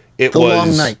it was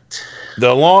Long Night.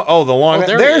 The long night.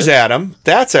 There There's Adam.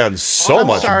 That sounds so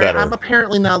much better. I'm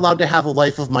apparently not allowed to have a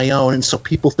life of my own, and so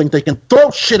people think they can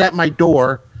throw shit at my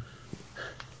door.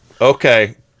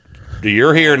 Okay,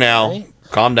 you're here now.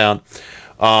 Calm down.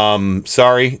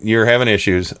 Sorry, you're having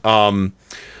issues. But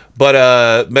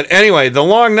anyway, The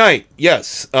Long Night.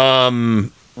 Yes.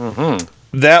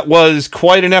 That was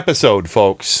quite an episode,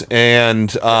 folks.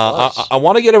 And I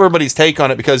want to get everybody's take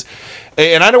on it because,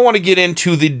 and I don't want to get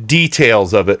into the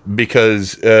details of it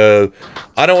because I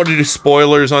don't want to do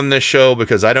spoilers on this show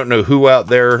because I don't know who out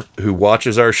there who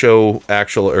watches our show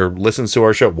or listens to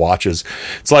our show watches.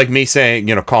 It's like me saying,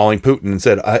 calling Putin and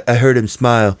said, I heard him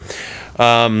smile.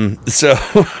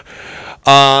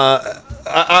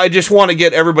 I just want to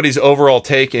get everybody's overall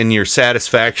take and your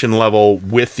satisfaction level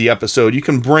with the episode. You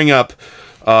can bring up,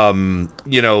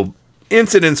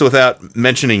 incidents without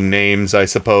mentioning names, I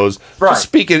suppose. Right. Just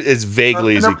speak it as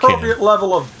vaguely as you can. An appropriate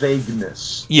level of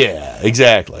vagueness. Yeah,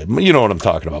 exactly. You know what I'm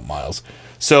talking about, Miles.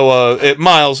 So,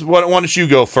 Miles, why don't you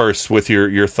go first with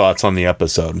your thoughts on the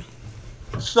episode?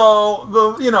 So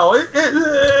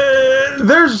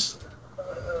there's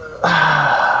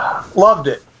loved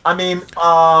it. I mean,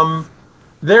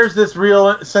 there's this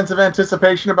real sense of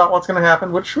anticipation about what's going to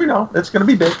happen, which we know it's going to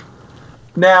be big.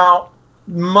 Now,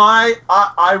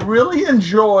 I really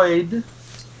enjoyed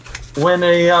when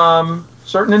a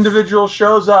certain individual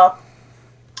shows up,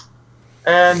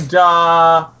 and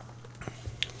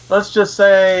let's just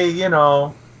say,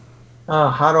 how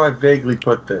do I vaguely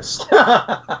put this?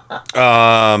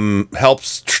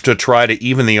 Helps to try to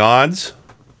even the odds.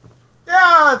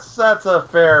 Yeah, that's a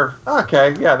fair.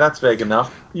 Okay, yeah, that's vague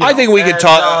enough. I think we could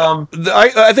talk.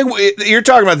 I think you're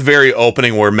talking about the very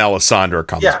opening where Melisandre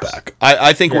comes back.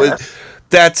 I think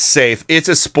that's safe. It's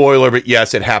a spoiler, but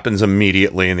yes, it happens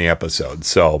immediately in the episode.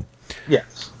 So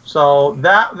yes, so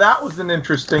that was an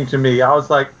interesting to me. I was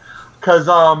like, because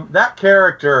that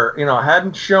character,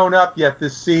 hadn't shown up yet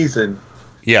this season.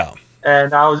 Yeah,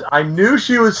 and I knew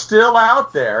she was still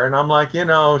out there, and I'm like,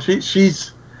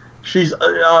 she's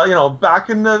back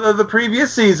in the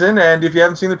previous season, and if you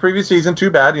haven't seen the previous season, too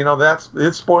bad.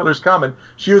 It's spoilers coming.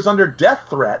 She was under death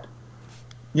threat,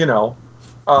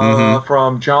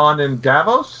 from John and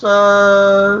Davos.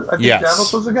 I think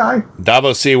Davos was the guy.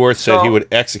 Davos Seaworth said he would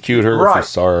execute her if he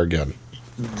saw her again.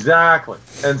 Exactly.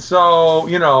 And so,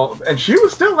 and she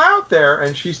was still out there,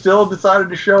 and she still decided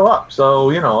to show up.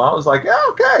 So, I was like, yeah,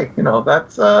 okay.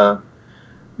 That's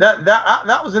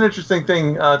that was an interesting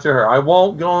thing to her. I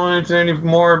won't go into any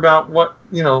more about what,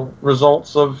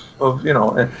 results of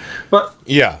but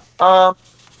yeah.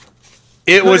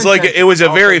 It was like it was a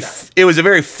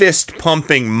very fist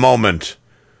pumping moment,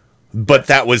 but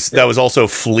that was also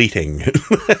fleeting.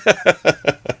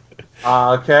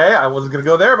 Okay, I wasn't going to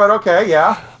go there, but okay,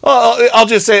 yeah. Well, I'll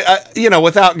just say,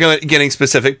 without getting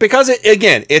specific, because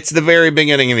it's the very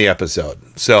beginning of the episode,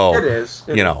 so it is.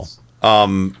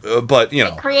 But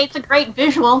it creates a great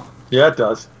visual. Yeah, it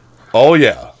does. Oh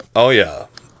yeah.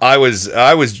 I was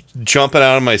jumping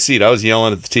out of my seat. I was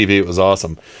yelling at the TV. It was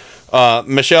awesome.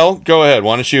 Michelle, go ahead.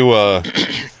 Why don't you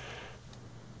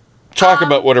talk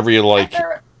about whatever you like?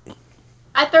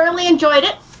 I thoroughly enjoyed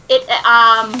it.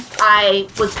 I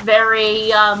was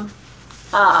very I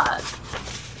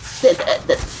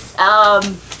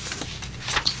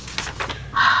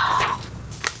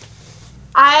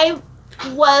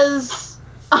was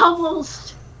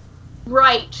almost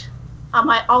right on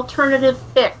my alternative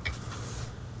pick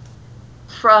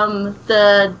from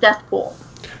the death pool.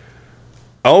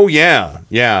 Oh yeah,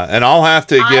 and I'll have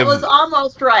to give. I was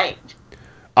almost right.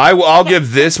 I'll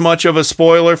give this much of a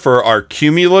spoiler for our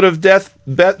cumulative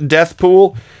death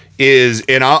pool is,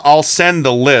 and I'll send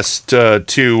the list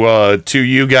to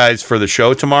you guys for the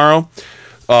show tomorrow.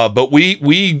 But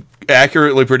we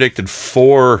accurately predicted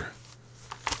four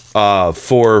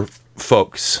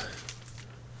folks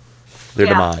their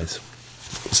demise.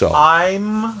 So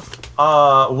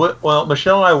well,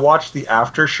 Michelle and I watched the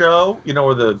after show,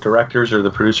 where the directors or the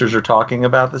producers are talking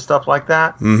about the stuff like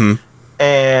that. Mm-hmm.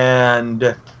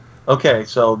 And okay,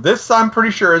 so this I'm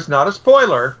pretty sure is not a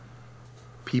spoiler.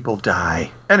 People die.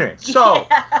 Anyway, so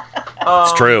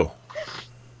it's true.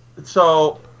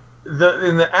 So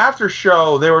in the after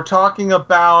show, they were talking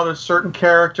about a certain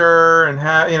character and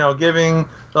giving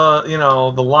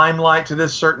the limelight to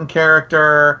this certain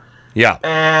character. Yeah.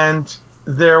 And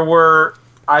there were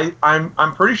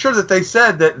I'm pretty sure that they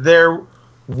said that there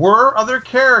were other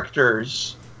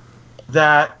characters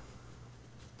that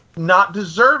not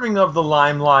deserving of the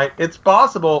limelight. It's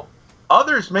possible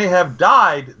others may have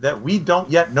died that we don't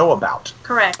yet know about.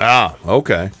 Correct. Ah,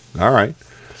 okay. All right.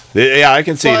 Yeah, I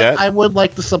can see that. I would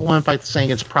like to supplement by saying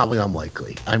it's probably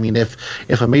unlikely. I mean, if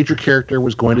a major character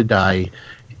was going to die,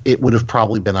 it would have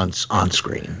probably been on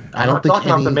screen. I don't think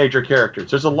talking about the major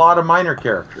characters. There's a lot of minor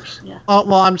characters. Yeah.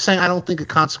 Well, I'm saying I don't think a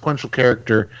consequential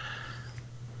character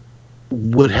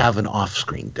would have an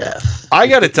off-screen death. I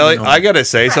got to tell you, I got to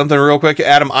say something real quick,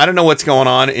 Adam. I don't know what's going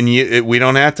on, and we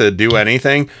don't have to do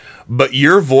anything, but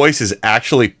your voice is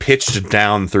actually pitched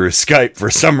down through Skype for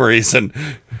some reason.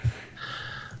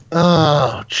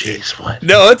 Oh, jeez, what?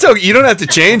 No, it's okay. You don't have to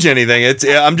change anything.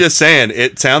 I'm just saying,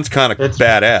 it sounds kind of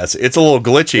badass. It's a little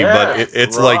glitchy, but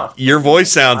it's rough. Like your voice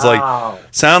sounds like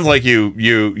you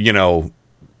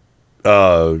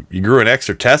grew an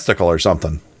extra testicle or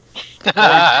something.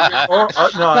 I was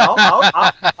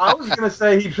going to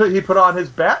say he put on his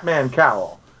Batman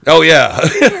cowl. Oh yeah,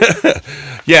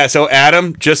 yeah. So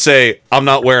Adam, just say I'm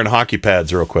not wearing hockey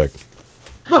pads, real quick.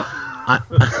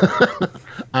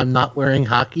 I'm not wearing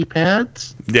hockey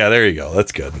pads. Yeah, there you go.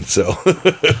 That's good. So,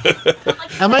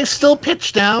 am I still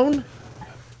pitched down?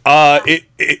 A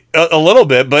little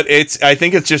bit, but I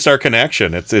think it's just our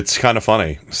connection. It's kind of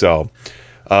funny. So,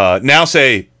 now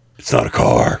say it's not a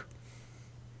car.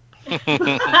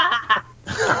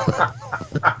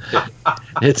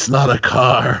 It's not a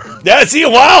car. Yeah, see,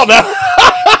 wow, now.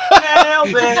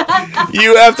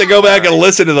 You have to go back and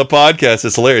listen to the podcast.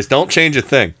 It's hilarious. Don't change a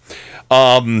thing.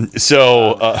 I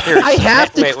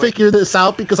have to figure this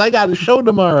out because I got a show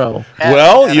tomorrow.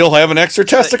 Well, you'll have an extra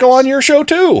testicle on your show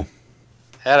too.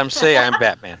 Adam, say I'm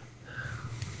Batman.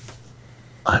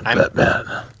 I'm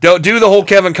Batman. Don't do the whole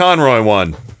Kevin Conroy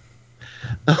one.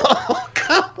 Oh,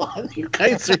 come on. You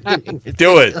guys are doing it.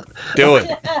 Do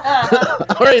it.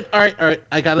 All right.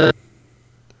 I gotta.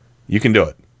 You can do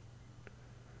it.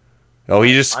 Oh,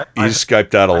 he just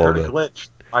Skyped out a little bit. Glitch.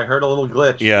 I heard a little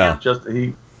glitch. Yeah.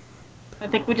 I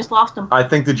think we just lost him. I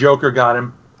think the Joker got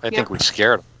him. I think we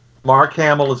scared him. Mark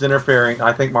Hamill is interfering.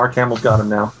 I think Mark Hamill's got him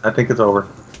now. I think it's over.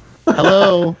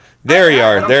 Hello. There you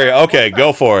are. Okay,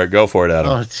 go for it, Adam.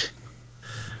 Oh,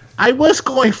 I was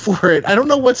going for it. I don't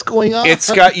know what's going on.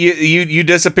 It's got you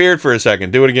disappeared for a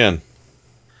second. Do it again.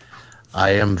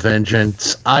 I am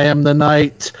vengeance. I am the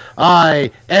night. I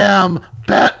am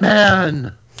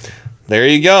Batman. There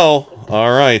you go.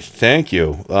 All right, thank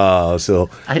you. So,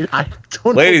 I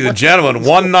don't ladies and gentlemen,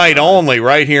 one night only,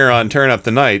 right here on Turn Up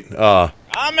the Night.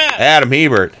 Amen. Adam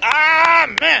Hebert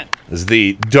Amen. is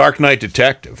the Dark Knight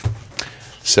detective.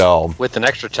 So With an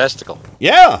extra testicle.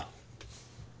 yeah,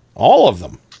 all of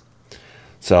them.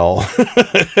 So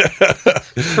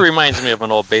It reminds me of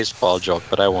an old baseball joke,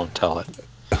 but I won't tell it.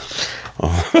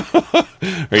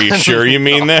 are you sure you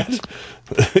mean that?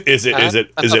 Is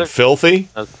it filthy?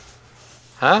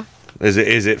 Huh? Is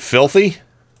it filthy?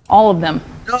 All of them.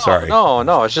 No, Sorry.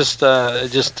 No. It's just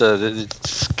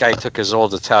this guy took his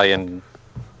old Italian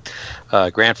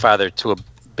grandfather to a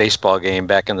baseball game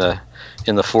back in the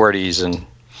 40s, and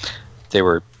they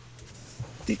were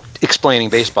explaining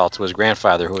baseball to his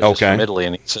grandfather, who was from Italy,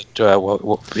 and he said, Joe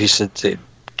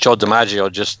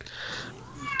DiMaggio just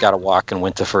got a walk and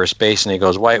went to first base, and he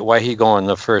goes, why he going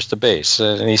to first to base?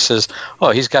 And he says,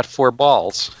 oh, he's got 4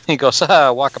 balls. He goes,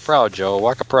 walk a proud, Joe,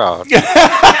 walk a proud.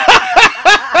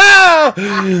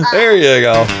 There you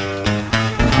go.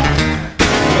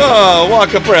 Oh,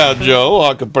 walk a proud, Joe.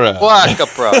 Walk a proud. Walk a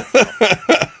proud.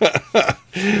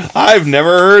 I've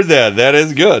never heard that. That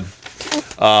is good.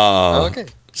 Okay.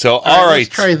 So, all right. Let's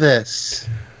try this.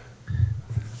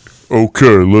 Okay,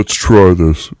 let's try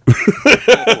this.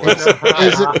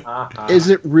 Is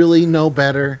it really no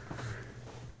better?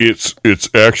 It's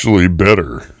actually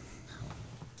better.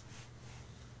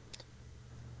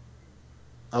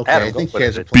 Okay, Adam, I think go you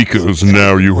guys for are it. playing. Because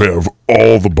now you have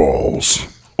all the balls.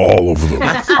 All of them.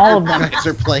 All of them. You guys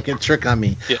are playing a trick on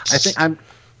me. Yes.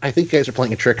 I think you guys are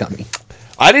playing a trick on me.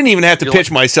 I didn't even have to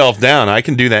pitch myself down. I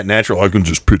can do that naturally. I can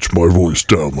just pitch my voice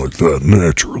down like that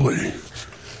naturally.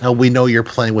 Now we know you're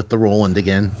playing with the Roland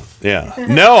again. Yeah.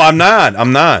 No, I'm not.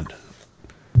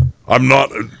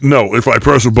 No, if I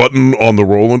press a button on the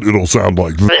Roland, it'll sound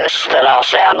like This, then I'll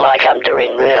sound like I'm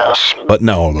doing this. But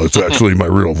no, that's actually my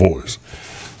real voice.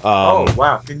 Oh,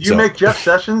 wow. Can you make Jeff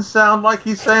Sessions sound like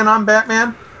he's saying I'm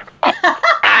Batman?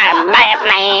 I'm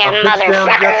Batman, Pitch down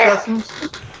Jeff motherfucker. Sessions?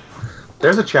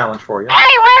 There's a challenge for you.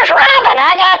 Hey, where's Robin?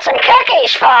 I got some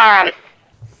cookies for him.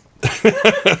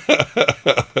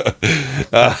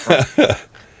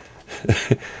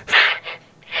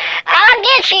 I'll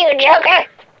get you, Joker.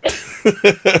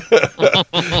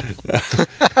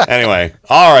 Anyway,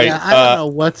 all right. Yeah, I don't know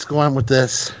what's going on with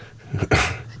this.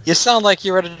 You sound like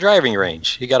you're at a driving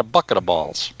range. You got a bucket of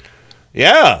balls.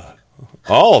 Yeah.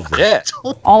 All of them. Yeah.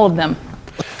 All of them.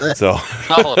 So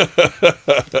All of them.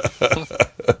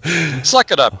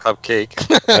 Suck it up, Cupcake.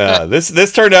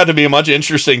 this turned out to be a much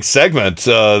interesting segment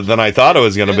than I thought it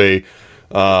was going to be.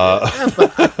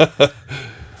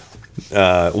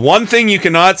 One thing you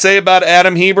cannot say about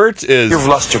Adam Hebert is You've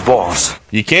lost your balls.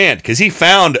 You can't, because he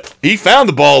found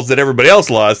the balls that everybody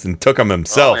else lost and took them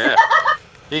himself. Oh, yeah.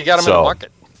 He got them in a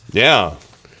bucket. Yeah.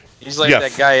 He's like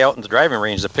that guy out in the driving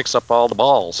range that picks up all the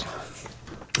balls.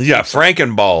 Yeah,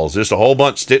 Franken balls, just a whole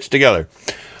bunch stitched together.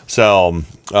 So,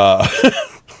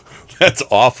 that's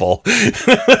awful.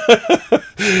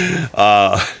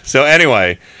 So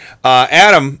anyway,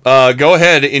 Adam, go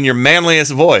ahead in your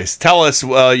manliest voice. Tell us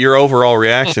your overall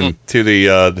reaction to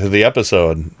the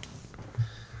episode.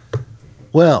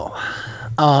 Well,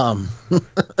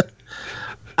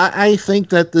 I think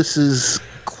that this is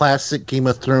classic Game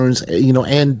of Thrones,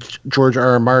 and George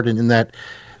R.R. Martin in that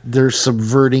they're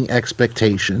subverting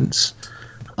expectations.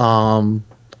 For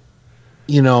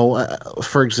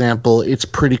example, it's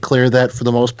pretty clear that for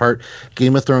the most part,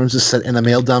 Game of Thrones is set in a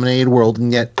male-dominated world,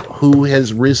 and yet who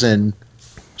has risen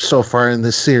so far in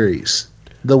this series?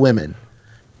 The women.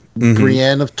 Mm-hmm.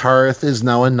 Brienne of Tarth is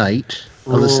now a knight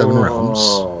of the Seven Realms.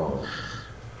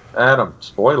 Adam,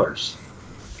 spoilers.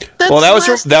 That was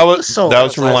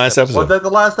from the last episode. Was that the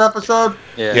last episode?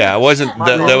 Yeah, it wasn't.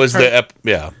 That was the.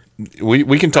 Yeah,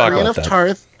 we can talk Brienne about of that.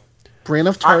 Tarth. Brienne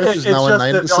of Tarth is now a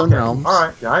knight of the Seven Realms. All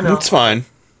right, yeah, I know. It's fine.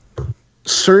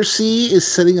 Cersei is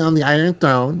sitting on the Iron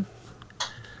Throne.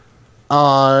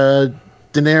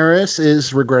 Daenerys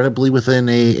is regrettably within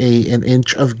an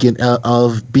inch of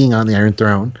being on the Iron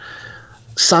Throne.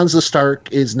 Sansa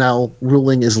Stark is now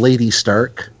ruling as Lady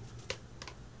Stark.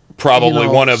 Probably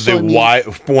one of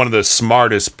the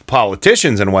smartest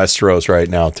politicians in Westeros right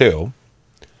now, too.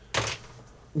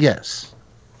 Yes.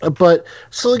 But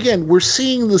so again, we're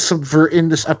seeing the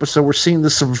subversion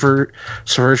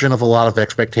of a lot of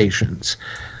expectations,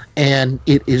 and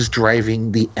it is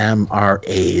driving the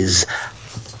MRAs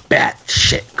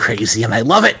batshit crazy, and I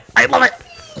love it. I love it.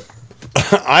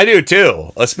 I do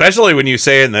too, especially when you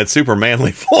say it in that super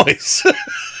manly voice.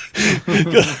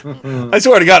 I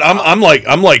swear to God, I'm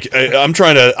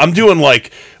doing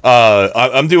like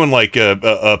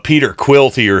a Peter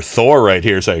Quilty or Thor right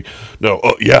here, saying, "No,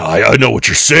 yeah, I know what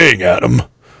you're saying, Adam.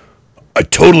 I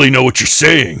totally know what you're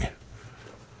saying.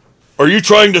 Are you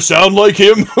trying to sound like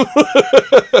him?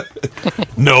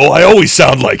 No, I always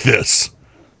sound like this.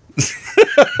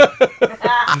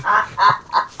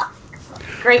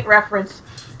 Great reference.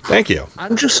 Thank you.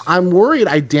 I'm worried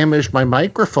I damaged my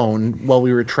microphone while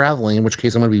we were traveling, in which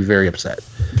case I'm going to be very upset.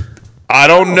 I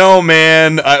don't know,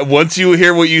 man. Once you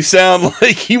hear what you sound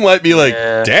like, you might be like,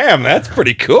 damn, that's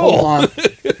pretty cool.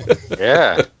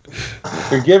 Yeah.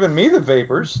 You're giving me the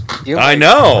vapors. I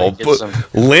know.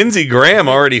 But Lindsey Graham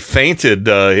already fainted,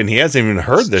 and he hasn't even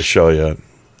heard this show yet.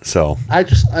 So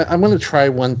I'm going to try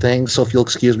one thing, so if you'll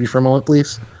excuse me for a moment,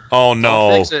 please. Oh,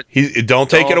 no. Don't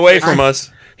take it away from us.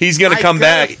 He's going to come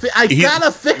back. I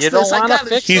gotta fix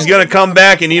this. He's going to come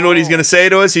back, and you know what he's going to say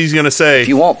to us? He's going to say, If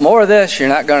you want more of this, you're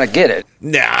not going to get it.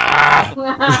 Nah.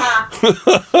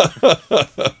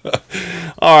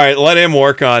 All right, let him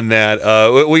work on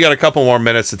that. We got a couple more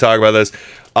minutes to talk about this.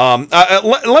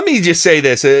 Let me just say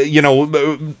this.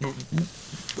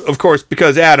 Of course,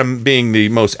 because Adam, being the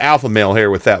most alpha male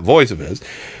here with that voice of his,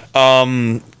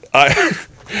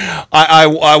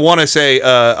 I want to say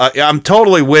I'm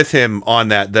totally with him on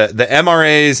that. The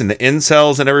MRAs and the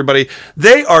incels and everybody,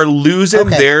 they are losing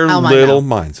their little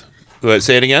minds.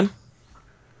 Say it again.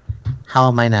 How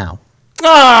am I now?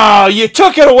 Ah, you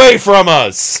took it away from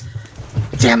us.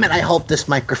 Damn it, I hope this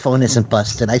microphone isn't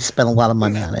busted. I spent a lot of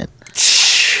money on it.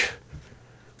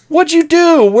 What'd you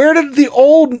do? Where did the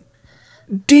old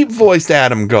deep-voiced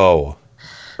Adam go?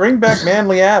 Bring back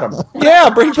manly Adam. Yeah,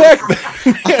 bring back.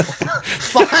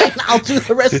 Fine, I'll do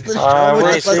the rest of the show.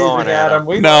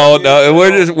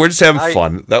 We're just having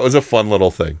fun. That was a fun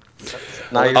little thing.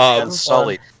 Now you're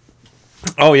sullied.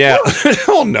 Oh yeah.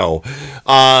 Oh no.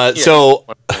 So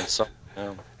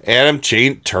Adam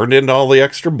turned into all the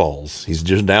extra balls. He's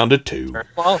just down to 2.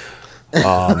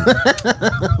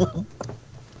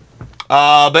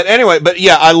 But anyway,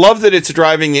 yeah, I love that it's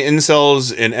driving the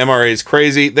incels and MRAs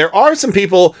crazy. There are some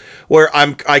people where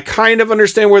I kind of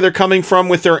understand where they're coming from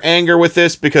with their anger with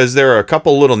this, because there are a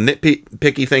couple little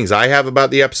nitpicky things I have about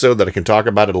the episode that I can talk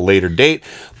about at a later date.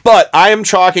 But I am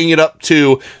chalking it up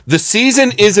to the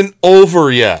season isn't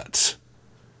over yet.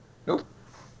 Nope.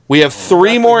 We have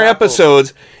 3 more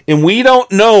episodes, and we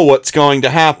don't know what's going to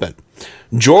happen.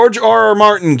 George R.R.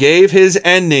 Martin gave his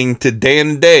ending to Dan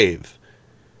and Dave.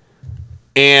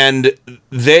 And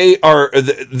they are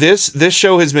this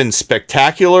show has been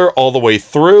spectacular all the way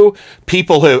through.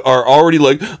 People are already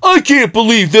like, I can't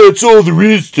believe that's all there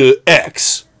is to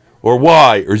X or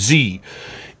Y or Z.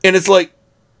 And it's like,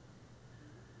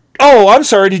 oh, I'm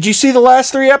sorry, did you see the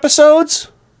last 3 episodes?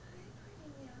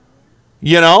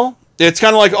 You know? It's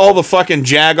kind of like all the fucking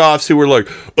jagoffs who were like,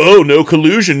 oh, no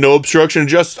collusion, no obstruction of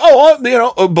justice.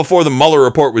 Before the Mueller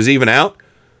report was even out.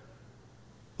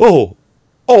 Oh,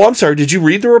 I'm sorry. Did you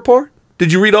read the report?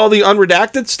 Did you read all the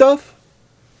unredacted stuff?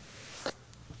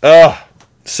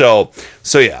 So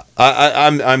yeah,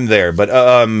 I'm there. But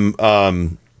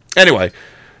anyway,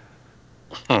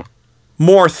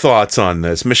 more thoughts on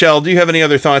this. Michelle, do you have any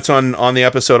other thoughts on the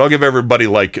episode? I'll give everybody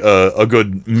like a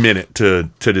good minute to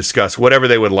discuss whatever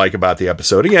they would like about the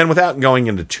episode, again, without going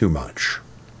into too much.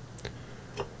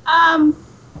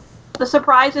 The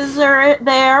surprises are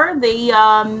there. The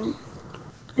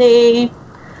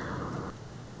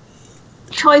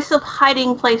choice of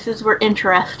hiding places were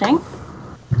interesting.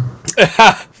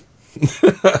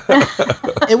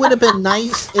 It would have been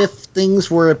nice if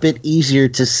things were a bit easier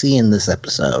to see in this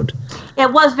episode.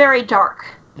 It was very dark.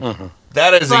 Mm-hmm.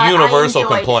 That is a universal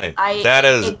complaint.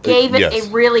 It gave it a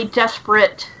really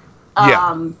desperate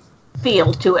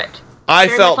feel to it. I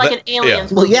Very felt much like that, an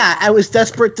aliens Well, movie. yeah, I was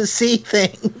desperate to see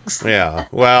things. Yeah,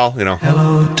 well, you know.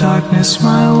 Hello, darkness,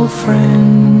 my old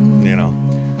friend. You know.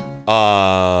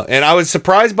 And I was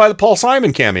surprised by the Paul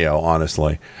Simon cameo,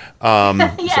 honestly.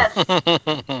 Yes.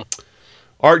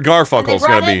 Art Garfunkel's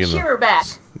going to be in the... Shearer back.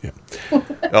 Yeah.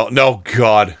 Oh, no,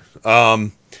 God.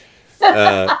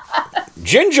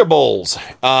 Ginger Bowls.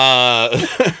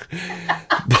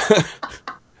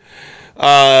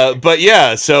 But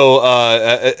yeah, so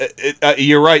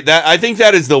you're right. That I think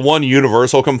that is the one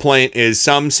universal complaint, is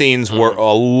some scenes were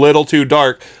a little too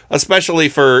dark, especially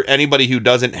for anybody who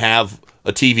doesn't have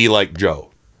a TV like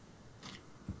Joe.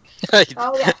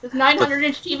 Oh yeah, this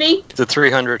 900-inch TV. The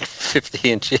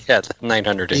 350-inch, the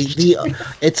 900-inch.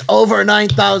 It's over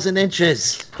 9,000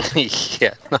 inches.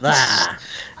 Yeah.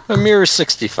 A mere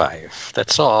 65.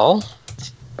 That's all.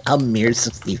 A mere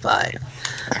 65.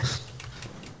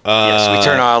 Yes, we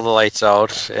turned all the lights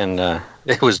out, and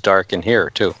it was dark in here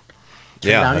too.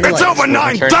 Yeah, It's over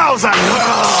 9,000.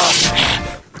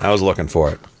 I was looking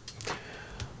for it.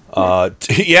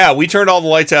 Yeah, we turned all the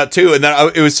lights out too, and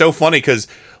then it was so funny because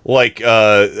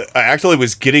I actually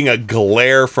was getting a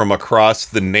glare from across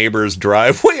the neighbor's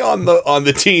driveway on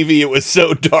the TV. It was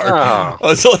so dark. I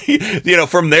was like,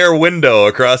 from their window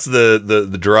across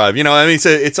the drive. I mean,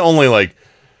 it's only like,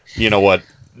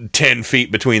 10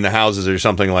 feet between the houses or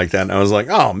something like that. And I was like,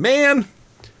 oh man,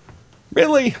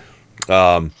 really?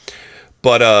 But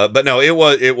no,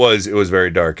 it was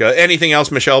very dark. Anything else,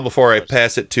 Michelle, before I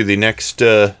pass it to the next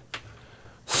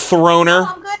throner?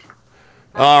 I'm good.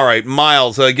 All right,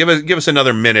 Miles, give us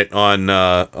another minute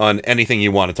on anything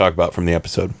you want to talk about from the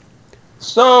episode.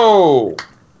 So,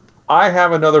 I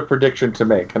have another prediction to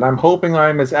make, and I'm hoping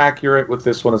I'm as accurate with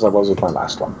this one as I was with my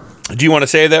last one. Do you want to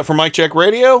say that for Mike Check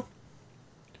Radio?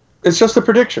 It's just a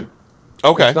prediction.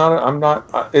 Okay. It's not. I'm not.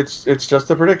 It's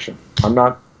just a prediction. I'm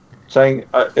not saying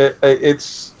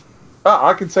it's.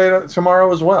 I can say it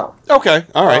tomorrow as well. Okay.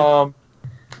 All right.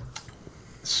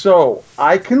 So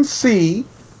I can see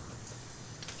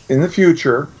in the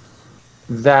future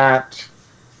that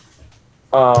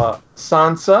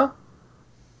Sansa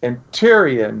and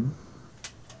Tyrion,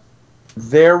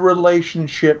 their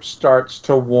relationship starts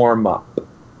to warm up.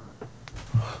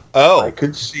 Oh. I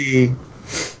could see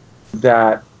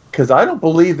that, because I don't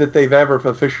believe that they've ever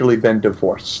officially been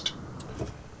divorced.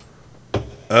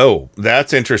 Oh,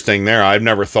 that's interesting there. I've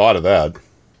never thought of that.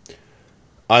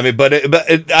 I mean, but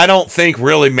I don't think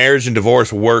really marriage and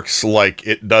divorce works like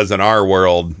it does in our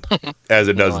world as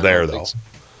it does there, though. So.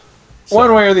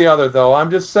 One way or the other, though.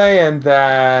 I'm just saying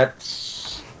that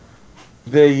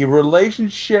the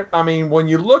relationship, I mean, when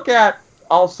you look at,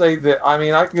 I'll say that, I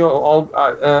mean, I can go,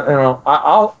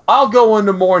 I'll go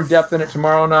into more in depth in it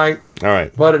tomorrow night. All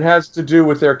right. But it has to do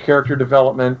with their character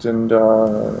development and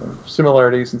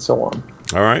similarities and so on.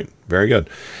 All right. Very good.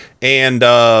 And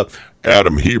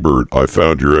Adam Hebert, I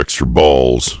found your extra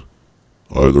balls.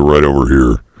 They're right over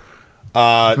here.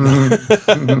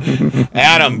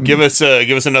 Adam, give us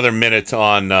another minute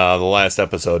on the last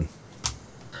episode.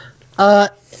 There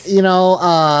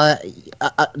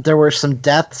were some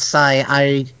deaths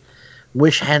I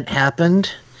wish hadn't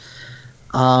happened.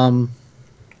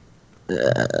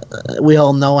 We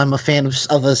all know I'm a fan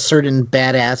of a certain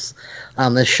badass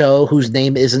on the show whose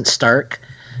name isn't Stark.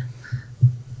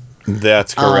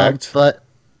 That's correct. But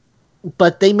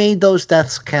they made those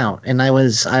deaths count, and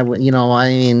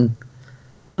the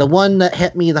one that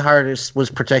hit me the hardest was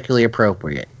particularly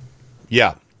appropriate.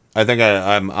 Yeah, I think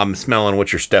I'm smelling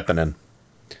what you're stepping in.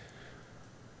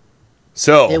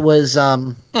 So it was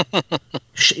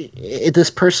this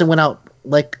person went out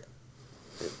like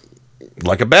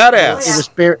a badass.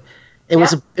 It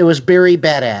was Barry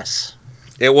Badass.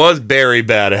 It was Barry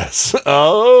Badass.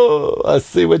 Oh, I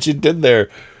see what you did there.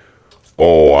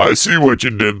 Oh, I see what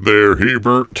you did there,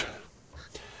 Hebert.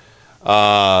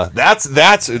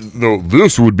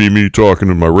 This would be me talking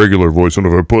in my regular voice, and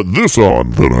if I put this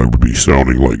on, then I would be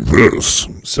sounding like this.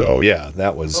 So yeah,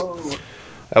 that was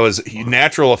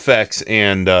natural effects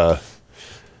and the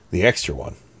extra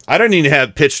one. I don't even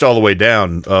have pitched all the way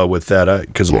down with that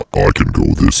because I can go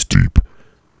this deep.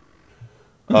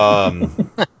 Wow.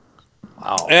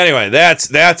 Anyway,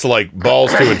 that's like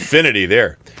balls to infinity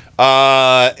there.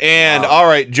 All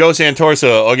right, Joe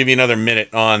Santorsa, I'll give you another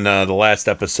minute on the last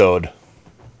episode.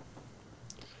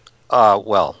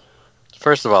 Well,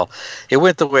 first of all, it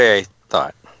went the way I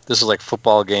thought. This is like a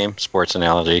football game, sports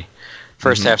analogy.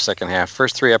 First half, second half.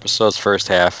 First 3 episodes, first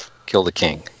half, kill the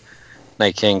king.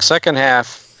 Night King. Second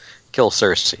half, kill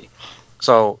Cersei.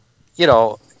 So,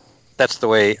 that's the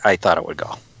way I thought it would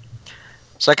go.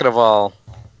 Second of all,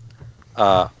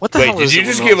 what the hell did you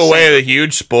just give away the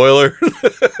huge spoiler?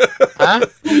 Huh?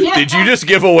 Did you just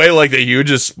give away like the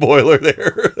hugest spoiler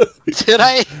there? Did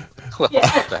I? Well,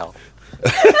 what the hell?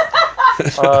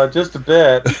 Just a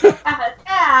bit.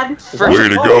 Dad. Way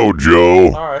to go,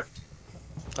 Joe. All right.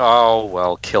 Oh,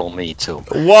 well, kill me too.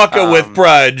 Walker with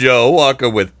pride, Joe. Walker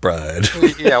with pride.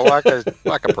 Yeah, Walker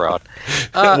proud.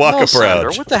 Walker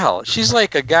proud. What the hell? She's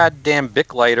like a goddamn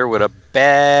Bic lighter with a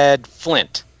bad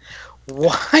flint.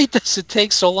 Why does it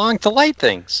take so long to light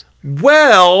things?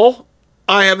 Well,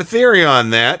 I have a theory on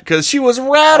that because she was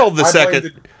rattled the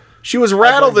second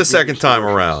time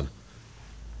around.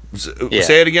 Yeah.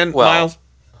 Say it again, Well,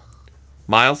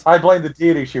 Miles. I blame the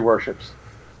deity she worships.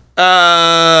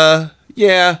 Yeah.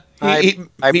 I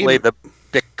blame the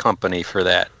Bic company for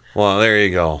that. Well, there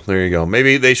you go.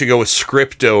 Maybe they should go with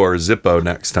Scripto or Zippo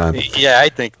next time. Yeah, I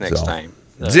think next time.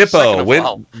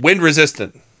 Zippo, wind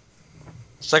resistant.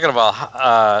 Second of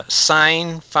all,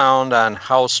 sign found on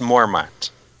House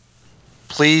Mormont.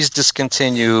 Please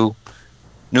discontinue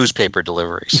newspaper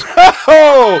deliveries.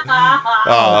 On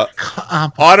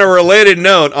a related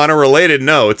note,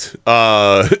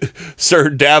 Sir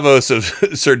Davos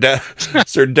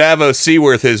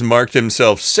Seaworth has marked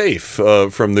himself safe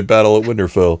from the Battle at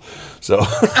Winterfell. So,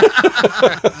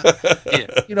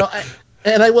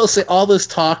 and I will say all this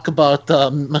talk about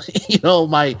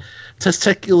my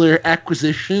testicular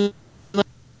acquisition.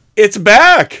 It's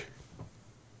back.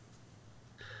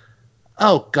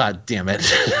 Oh, God damn it.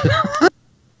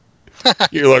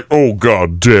 You're like, oh,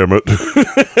 God damn it.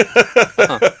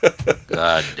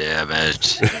 God damn it.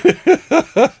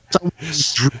 Someone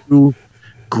drew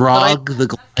Grog the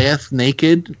Goliath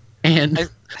naked, and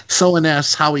someone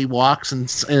asked how he walks,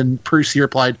 and Percy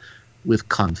replied, with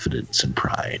confidence and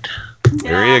pride.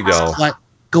 There you go.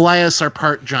 Goliaths are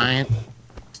part giant.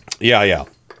 Yeah.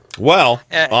 Well,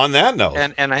 on that note.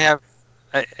 And I have...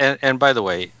 And by the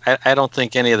way, I don't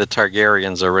think any of the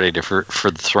Targaryens are ready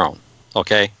for the throne.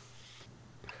 Okay,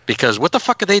 because what the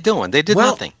fuck are they doing? They did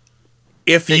nothing.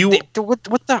 If you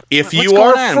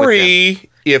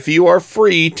are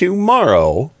free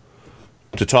tomorrow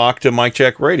to talk to Mike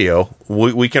Check Radio,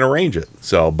 we can arrange it.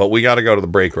 So, but we got to go to the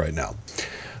break right now.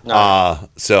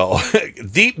 So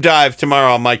deep dive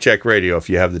tomorrow on Mike Check Radio if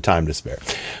you have the time to spare.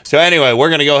 So anyway, we're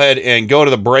going to go ahead and go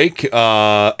to the break.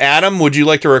 Adam, would you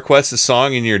like to request a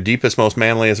song in your deepest, most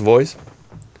manliest voice?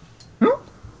 Walk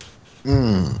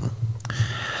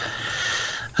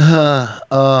a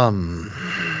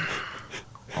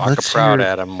proud,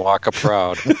 Adam. Walk a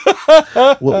proud.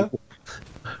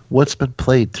 What's been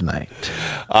played tonight?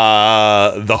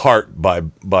 The Heart by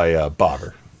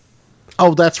Bobber.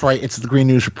 Oh, that's right. It's the Green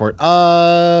News Report.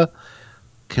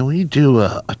 Can we do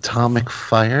Atomic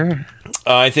Fire?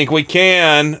 I think we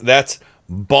can. That's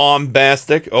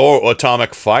bombastic. Oh,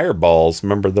 Atomic Fireballs.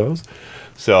 Remember those?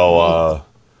 So,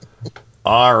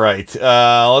 all right.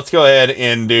 Let's go ahead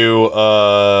and do...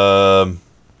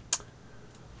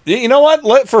 you know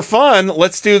what? For fun,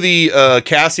 let's do the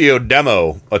Casio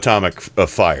demo Atomic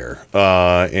Fire.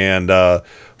 And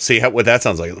see what that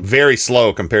sounds like. Very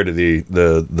slow compared to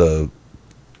the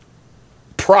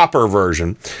proper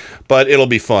version, but it'll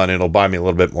be fun. It'll buy me a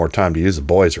little bit more time to use the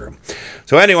boys' room.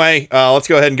 So anyway, let's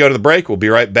go ahead and go to the break. We'll be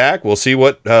right back. We'll see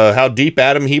how deep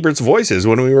Adam Hebert's voice is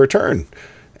when we return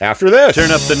after this.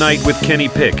 Turn up the night with Kenny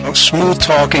Pick. Smooth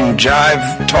talking,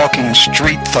 jive talking,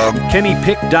 street thug.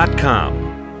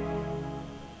 KennyPick.com.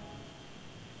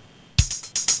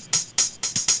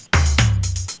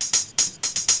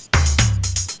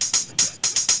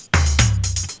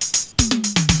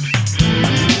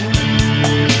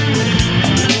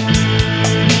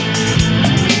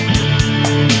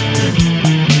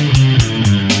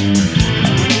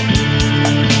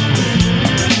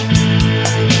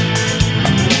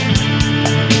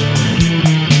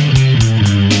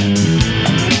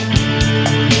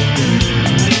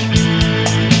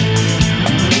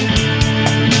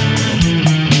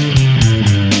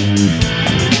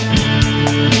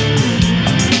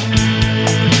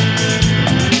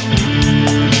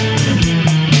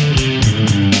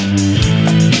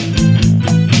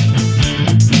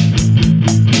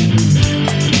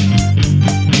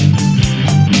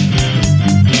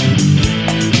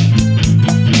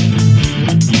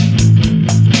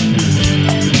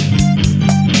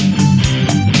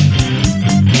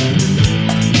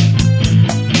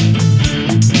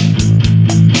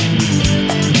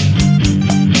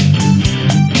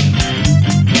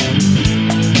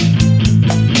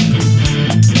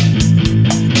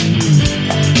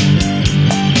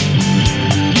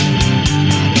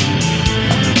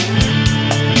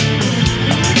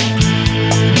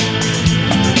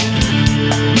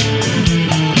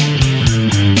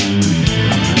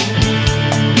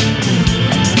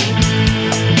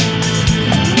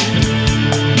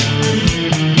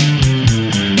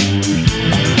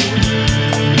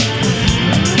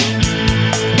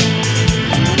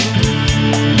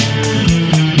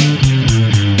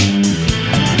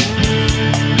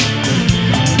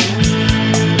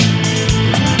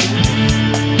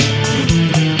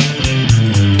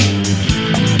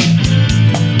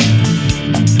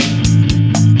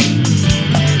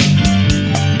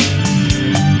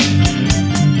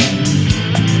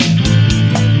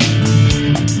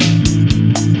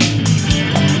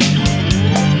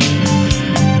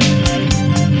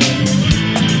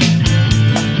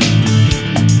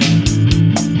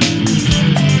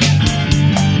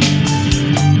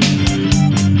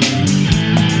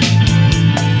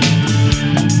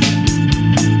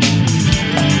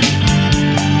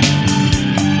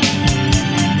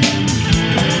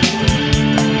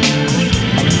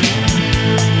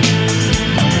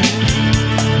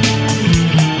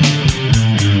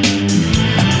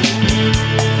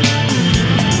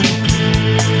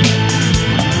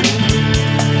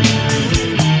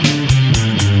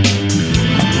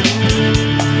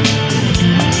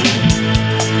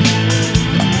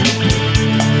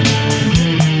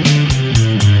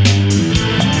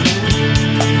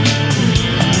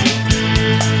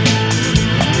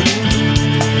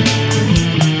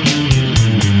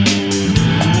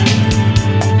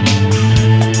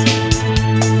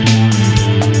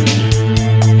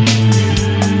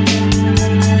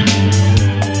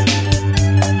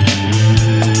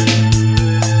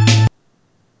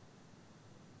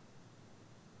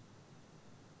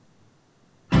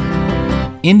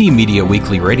 Indie Media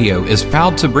Weekly Radio is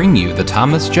proud to bring you the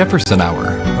Thomas Jefferson Hour,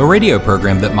 a radio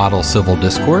program that models civil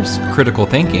discourse, critical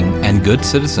thinking, and good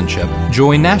citizenship.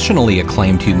 Join nationally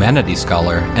acclaimed humanities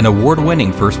scholar and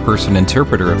award-winning first-person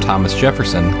interpreter of Thomas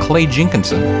Jefferson, Clay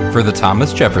Jenkinson, for the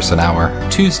Thomas Jefferson Hour,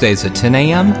 Tuesdays at 10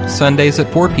 a.m., Sundays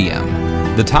at 4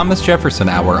 p.m. The Thomas Jefferson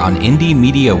Hour on Indie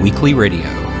Media Weekly Radio.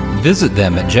 Visit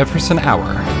them at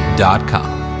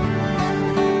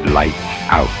jeffersonhour.com. Light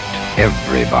out,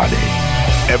 everybody.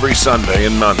 Every Sunday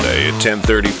and Monday at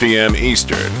 10:30 p.m.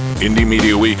 Eastern, Indie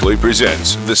Media Weekly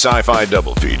presents the Sci-Fi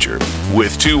Double Feature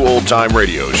with two old-time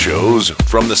radio shows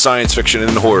from the science fiction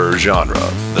and horror genre.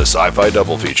 The Sci-Fi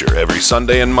Double Feature every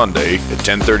Sunday and Monday at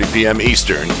 10:30 p.m.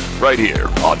 Eastern, right here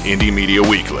on Indie Media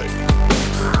Weekly.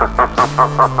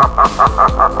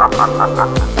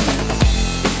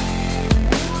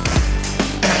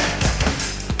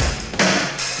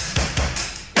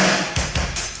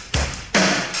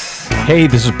 Hey,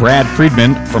 this is Brad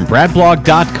Friedman from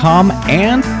BradBlog.com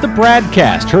and the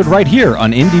Bradcast, heard right here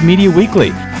on Indie Media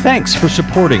Weekly. Thanks for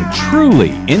supporting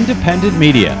truly independent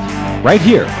media, right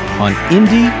here on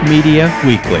Indie Media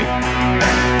Weekly.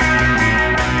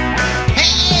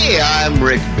 Hey, I'm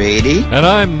Rick Beatty. And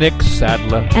I'm Nick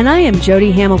Sadler. And I am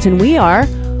Jody Hamilton. We are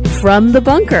From the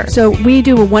Bunker. So we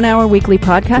do a 1-hour weekly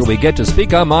podcast. We get to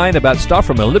speak our mind about stuff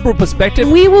from a liberal perspective.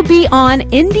 We will be on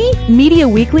Indie Media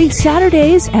Weekly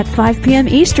Saturdays at 5 p.m.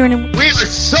 Eastern. We are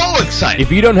so excited.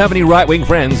 If you don't have any right-wing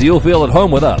friends, you'll feel at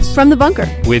home with us. From the Bunker.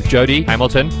 With Jody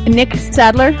Hamilton. Nick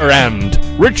Sadler. And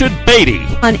Richard Beatty.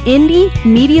 On Indie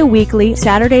Media Weekly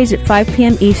Saturdays at 5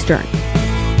 p.m. Eastern.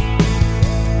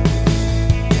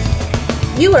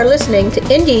 You are listening to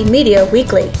Indie Media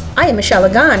Weekly. I am Michelle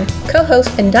Lagan,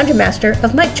 co-host and Dungeon Master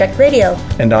of Mike Check Radio.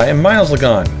 And I am Miles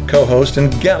Lagan, co-host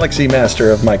and Galaxy Master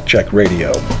of Mike Check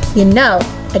Radio. You know,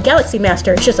 a Galaxy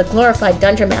Master is just a glorified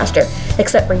Dungeon Master,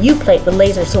 except for you play with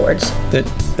laser swords.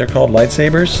 They're called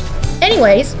lightsabers?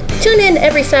 Anyways, tune in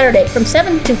every Saturday from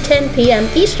 7 to 10 p.m.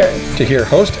 Eastern to hear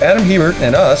host Adam Hebert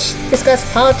and us discuss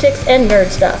politics and nerd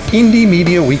stuff. Indie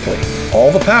Media Weekly. All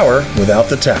the power without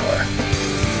the tower.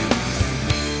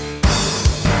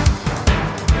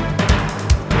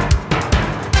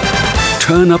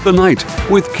 Turn Up the Night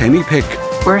with Kenny Pick.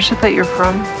 Where is it that you're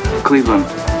from? Cleveland.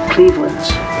 Cleveland.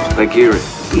 Like Erie.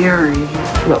 Erie.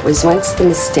 What was once the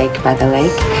mistake by the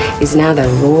lake is now the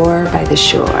roar by the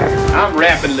shore. I'm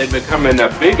rapidly becoming a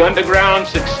big underground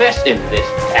success in this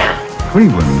town.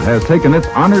 Cleveland has taken its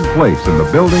honored place in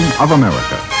the building of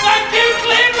America. Thank you,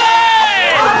 Cleveland!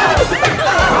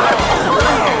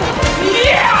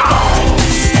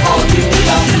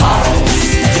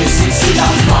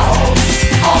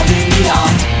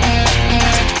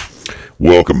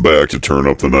 Welcome back to Turn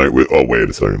Up the Night with... Oh, wait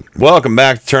a second. Welcome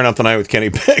back to Turn Up the Night with Kenny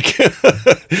Pick.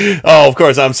 Oh, of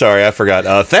course, I'm sorry. I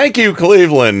forgot. Thank you,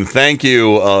 Cleveland. Thank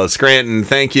you, Scranton.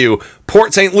 Thank you,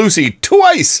 Port St. Lucie,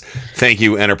 twice. Thank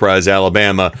you, Enterprise,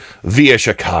 Alabama, via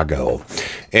Chicago.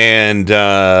 And,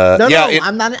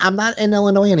 I'm not in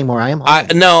Illinois anymore. I am home.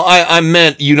 I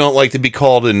meant you don't like to be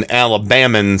called an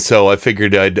Alabaman, so I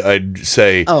figured I'd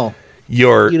say... Oh,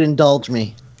 you'd indulge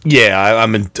me. Yeah,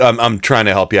 I'm trying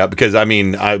to help you out because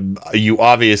you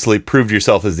obviously proved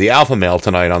yourself as the alpha male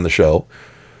tonight on the show.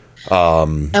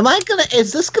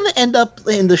 Is this gonna end up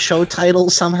in the show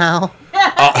title somehow?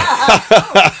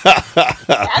 That's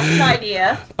an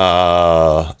idea.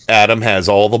 Adam has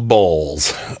all the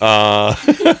balls. I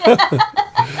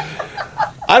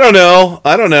don't know.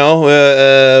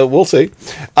 We'll see.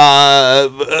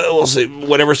 We'll see.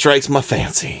 Whatever strikes my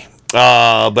fancy.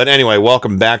 But anyway,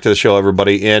 welcome back to the show,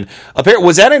 everybody. And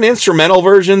was that an instrumental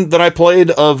version that I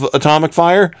played of Atomic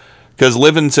Fire? Because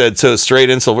Livin said so straight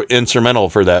instrumental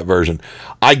for that version.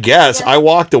 I guess I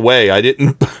walked away. I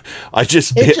didn't. I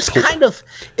just. It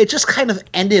just kind of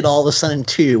ended all of a sudden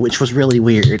too, which was really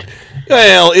weird.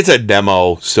 Well, it's a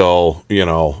demo, so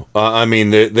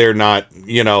they're not.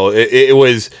 It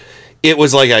was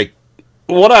like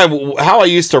how I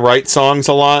used to write songs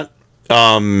a lot.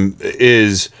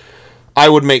 Is I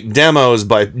would make demos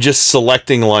by just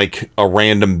selecting like a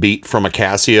random beat from a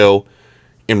Casio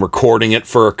and recording it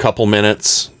for a couple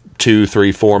minutes, 2,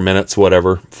 3, 4 minutes,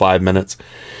 whatever, 5 minutes.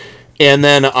 And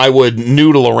then I would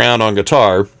noodle around on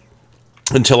guitar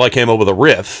until I came up with a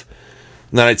riff.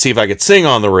 And then I'd see if I could sing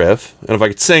on the riff. And if I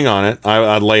could sing on it,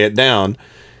 I'd lay it down.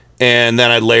 And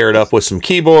then I'd layer it up with some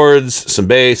keyboards, some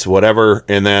bass, whatever.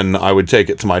 And then I would take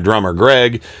it to my drummer,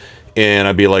 Greg. And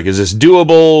I'd be like, is this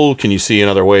doable? Can you see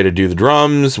another way to do the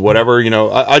drums? Whatever,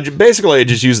 I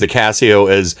just use the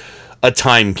Casio as a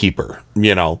timekeeper,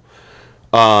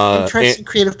 Interesting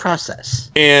creative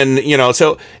process. And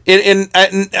so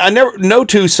I never, no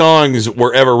two songs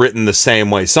were ever written the same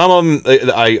way. Some of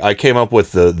them I came up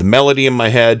with the melody in my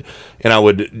head, and I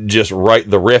would just write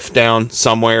the riff down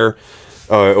somewhere,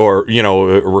 or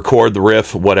record the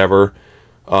riff, whatever.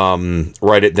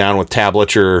 Write it down with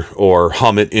tablature or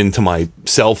hum it into my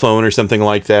cell phone or something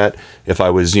like that if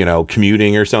I was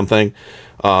commuting or something,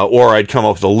 or I'd come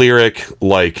up with a lyric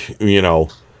like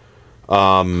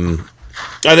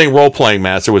I think Role Playing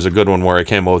Master was a good one where I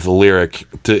came up with a lyric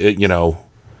to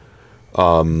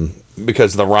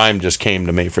because the rhyme just came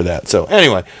to me for that. So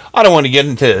anyway, I don't want to get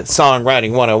into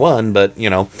songwriting 101, but it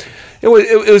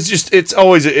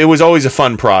was always a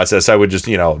fun process. I would just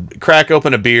crack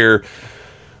open a beer,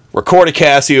 record a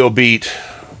Casio beat,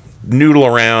 noodle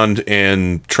around,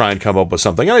 and try and come up with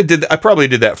something. And I probably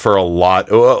did that for a lot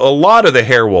of the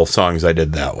Hairwolf songs. I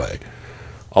did that way,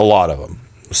 a lot of them.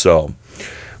 So,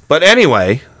 but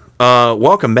anyway,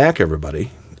 welcome back,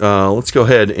 everybody. Let's go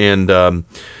ahead and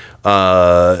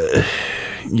I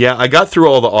got through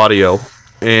all the audio,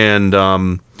 and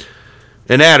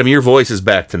Adam, your voice is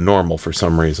back to normal for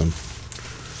some reason.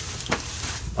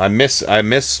 I miss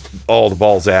all the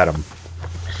balls, Adam.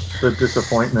 The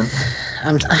disappointment.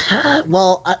 I'm sorry,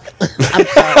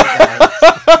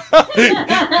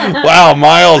 Wow,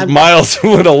 Miles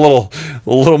went a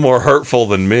little more hurtful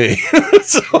than me.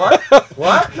 So.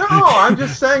 What? No, I'm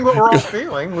just saying what we're all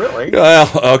feeling, really. Well,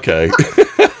 okay.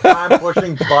 I'm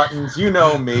pushing buttons. You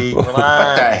know me. What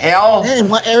the hell? Hey,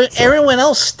 everyone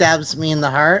else stabs me in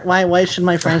the heart. Why should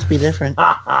my friends be different?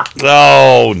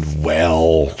 Oh,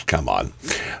 well, come on.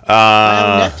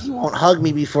 My nephew won't hug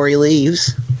me before he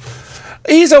leaves.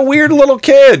 He's a weird little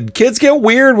kid. Kids get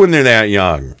weird when they're that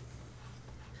young.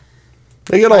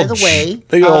 They get all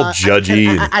judgy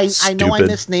and I stupid. know I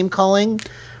missed name calling,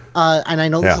 and I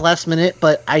know this is last minute,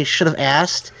 but I should have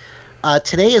asked.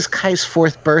 Today is Kai's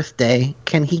 4th birthday.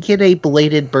 Can he get a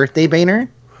belated birthday banner?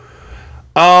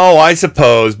 Oh, I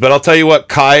suppose. But I'll tell you what,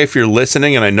 Kai, if you're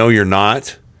listening, and I know you're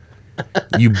not,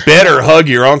 you better hug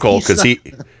your uncle, because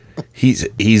he's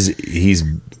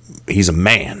a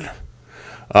man.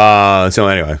 So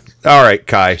anyway, all right,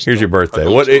 Kai, here's your birthday.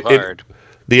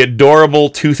 The adorable,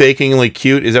 tooth-achingly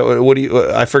cute. Is that what do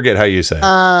you? I forget how you say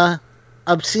it.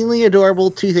 Obscenely adorable,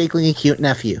 tooth-achingly cute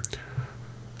nephew.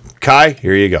 Kai,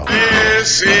 here you go.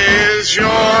 This is your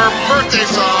birthday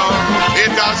song.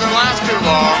 It doesn't last too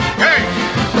long. Hey,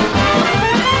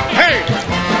 hey,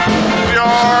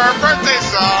 your birthday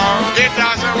song. It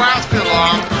doesn't last too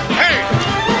long. Hey,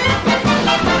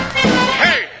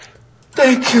 hey.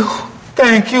 Thank you.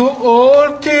 Thank you,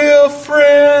 oh dear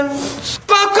friends,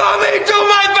 for coming to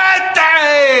my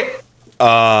birthday!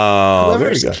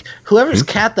 There you go. Whoever's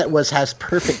cat that was has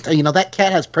perfect, that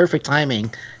cat has perfect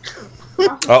timing.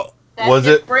 Oh, was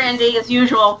it? Brandy, as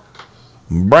usual.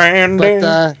 Brandy,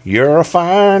 you're a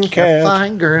fine cat.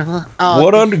 Fine girl.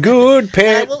 What a good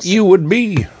pet you would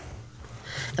be.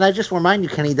 And I just remind you,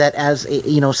 Kenny, that as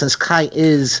since Kai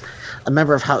is a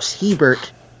member of House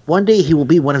Hebert, one day he will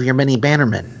be one of your many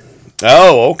bannermen.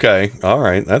 Oh, okay. All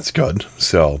right. That's good.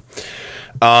 So,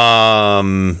 all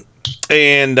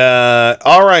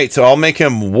right. So I'll make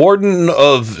him Warden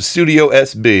of Studio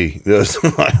SB.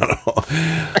 I don't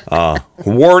know.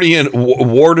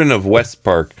 Warden of West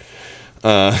Park.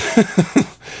 Okay.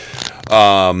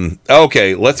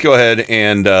 Let's go ahead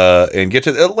and get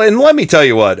to, and let me tell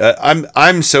you what,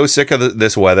 I'm so sick of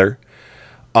this weather.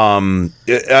 I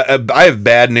have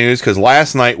bad news, because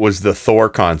last night was the Thor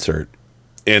concert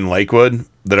in Lakewood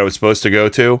that I was supposed to go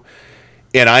to,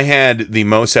 and I had the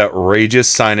most outrageous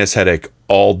sinus headache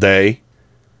all day.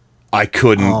 I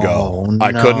couldn't go. No.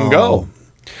 I couldn't go.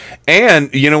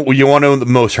 And you want to know the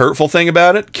most hurtful thing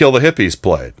about it? Kill the Hippies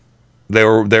played. They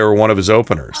were one of his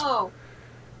openers. Oh.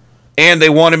 And they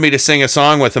wanted me to sing a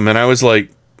song with them, and I was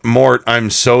like, Mort, I'm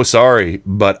so sorry,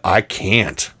 but I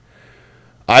can't.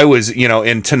 I was,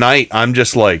 and tonight I'm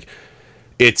just like,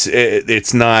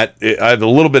 it's not. I have a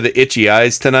little bit of itchy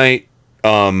eyes tonight,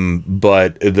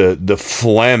 but the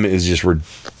phlegm is just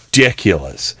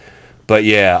ridiculous. But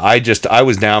yeah, I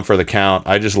was down for the count.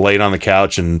 I just laid on the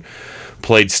couch and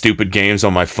played stupid games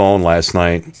on my phone last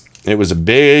night. It was a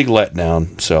big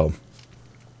letdown. So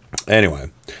anyway,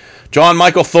 John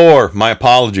Michael Thor, my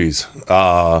apologies.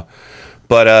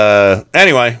 But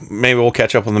anyway, maybe we'll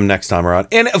catch up with him next time around.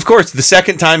 And of course, the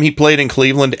second time he played in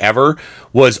Cleveland ever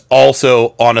was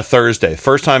also on a Thursday.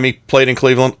 First time he played in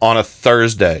Cleveland on a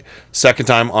Thursday. Second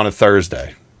time on a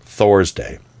Thursday.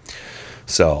 Thursday.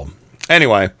 So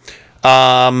anyway,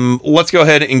 let's go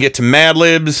ahead and get to Mad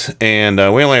Libs. And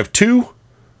we only have two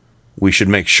We should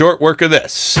make short work of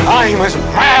this. I'm as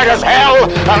mad as hell,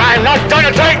 and I'm not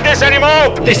gonna take this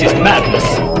anymore! This is madness.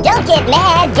 Don't get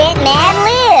mad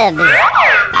libs.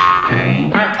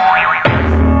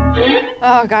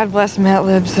 Oh, God bless Matt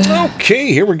Libs.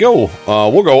 Okay, here we go.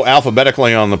 We'll go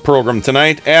alphabetically on the program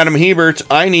tonight. Adam Hebert,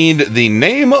 I need the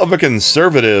name of a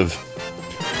conservative.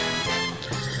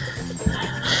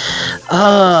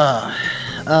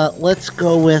 Let's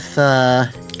go with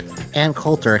Ann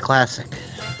Coulter, a classic.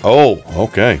 Oh,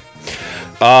 okay.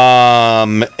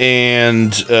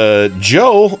 And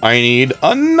Joe, I need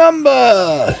a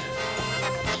number.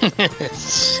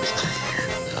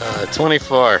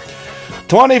 24.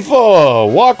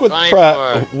 24. Walk with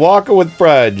pride. Walk with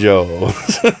pride, Joe.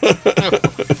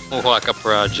 Walk a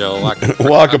proud Joe.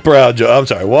 Walk a proud Joe. I'm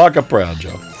sorry. Walk a proud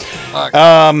Joe.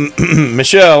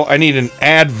 Michelle, I need an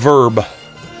adverb. An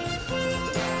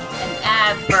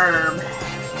adverb.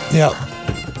 Yeah.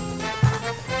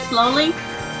 Slowly?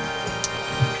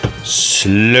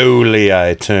 Slowly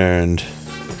I turned.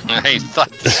 I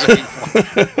thought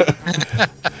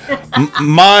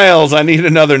Miles, I need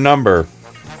another number.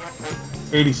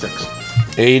 86.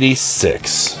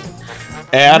 86.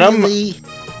 Adam,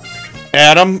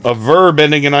 a verb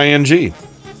ending in ing.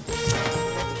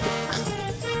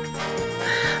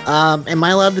 Am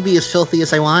I allowed to be as filthy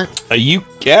as I want? You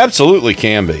absolutely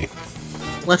can be.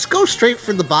 Let's go straight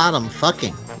for the bottom.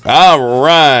 Fucking. All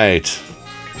right.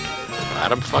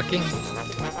 Bottom fucking?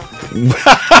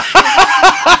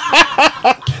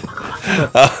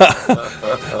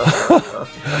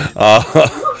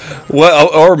 Well,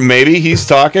 or maybe he's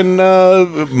talking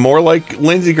more like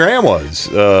Lindsey Graham was.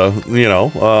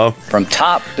 From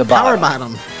top to Power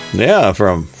bottom. Yeah,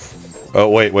 from. Oh,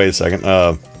 wait a second.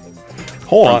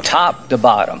 Hold on. From top to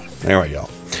bottom. There we go.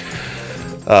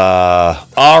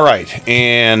 All right,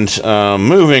 and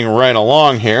moving right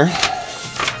along here.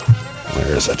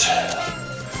 Where is it?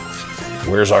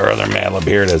 Where's our other Mad Lib?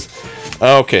 Here it is.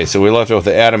 Okay, so we left it with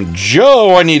the Adam.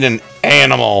 Joe, I need an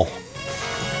animal.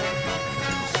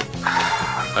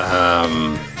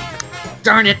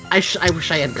 Darn it! I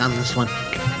wish I had gone this one.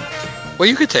 Well,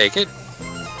 you could take it.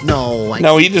 No,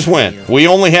 No, he just went. We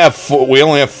only have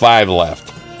 5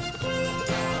 left.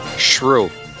 Shrew.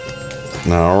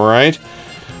 All right.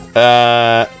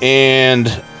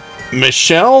 And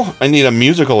Michelle, I need a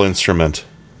musical instrument.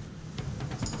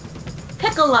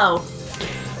 Piccolo.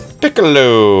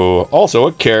 Piccolo, also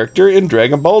a character in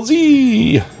Dragon Ball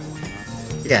Z.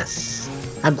 Yes.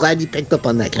 I'm glad you picked up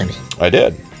on that, Kenny. I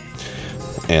did.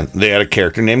 And they had a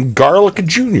character named Garlic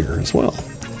Jr. as well.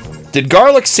 Did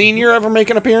Garlic Sr. ever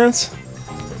make an appearance?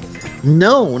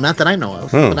 No, not that I know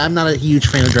of. But I'm not a huge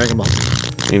fan of Dragon Ball.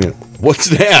 What's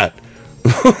that?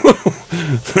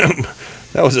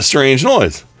 That was a strange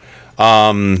noise.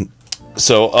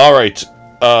 So, all right.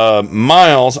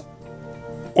 Miles.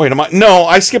 Wait, no,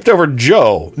 I skipped over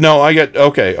Joe. No, I got...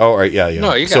 Okay, all right, yeah.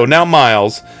 No, you got so now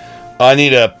Miles, I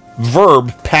need a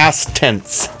verb past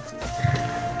tense.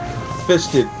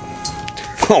 Fisted.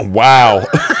 Oh, wow.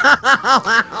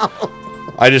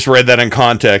 I just read that in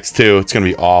context, too. It's going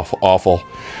to be awful.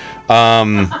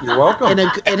 You're welcome.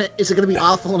 Is it going to be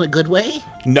awful in a good way?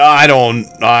 No, I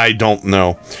don't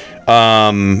know.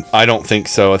 I don't think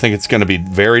so. I think it's going to be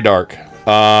very dark.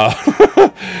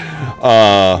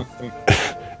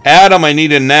 Adam, I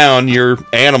need a noun. Your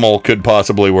animal could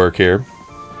possibly work here.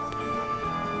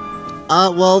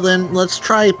 Well then, let's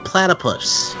try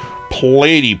platypus.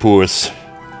 Platypus.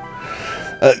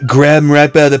 Grab him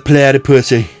right by the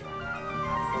platypussy.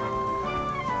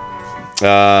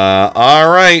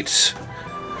 All right.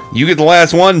 You get the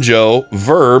last one, Joe.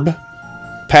 Verb,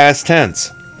 past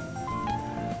tense.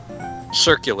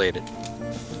 Circulated.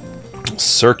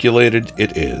 Circulated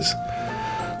it is.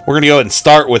 We're going to go ahead and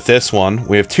start with this one.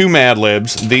 We have 2 Mad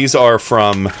Libs. These are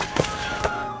from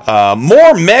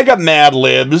more Mega Mad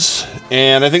Libs.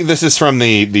 And I think this is from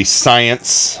the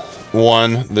science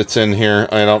one that's in here.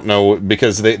 I don't know,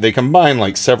 because they combine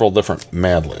like several different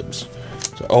Mad Libs.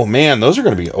 So, oh man, those are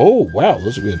going to be... Oh, wow,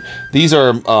 those are good. These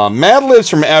are Mad Libs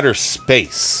from outer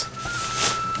space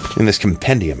in this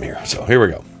compendium here. So here we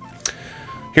go.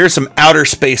 Here's some outer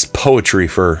space poetry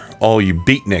for all you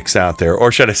beatniks out there.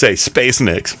 Or should I say space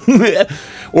nicks?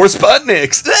 Or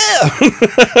Sputniks.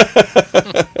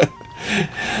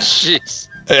 Jeez.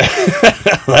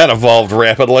 That evolved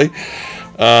rapidly.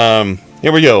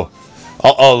 Here we go.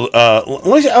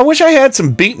 I wish I had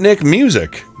some beatnik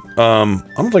music. I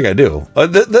don't think I do. I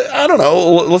don't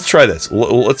know. Let's try this.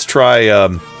 Let's try...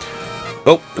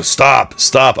 Oh,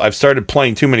 stop. I've started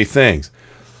playing too many things.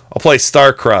 I'll play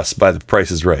Starcross by The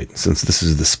Price is Right, since this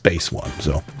is the space one.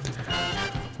 So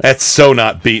that's so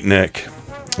not beatnik.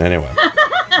 Anyway.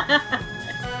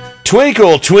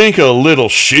 Twinkle, twinkle, little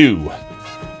shoe,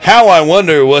 how I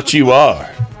wonder what you are.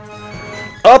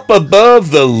 Up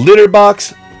above the litter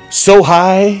box, so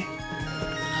high,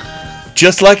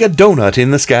 just like a donut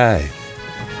in the sky.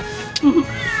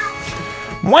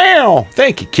 Wow!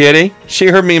 Thank you, Kitty. She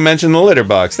heard me mention the litter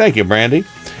box. Thank you, Brandy.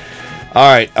 All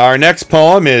right, our next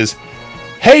poem is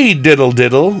Hey Diddle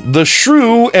Diddle, the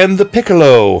Shrew and the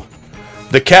Piccolo.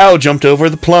 The cow jumped over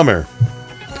the plumber.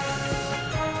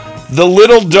 The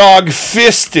little dog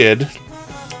fisted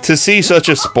to see such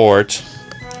a sport,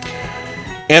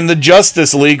 and the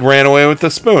Justice League ran away with the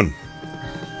spoon.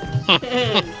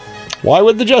 Why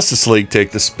would the Justice League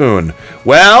take the spoon?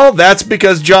 Well, that's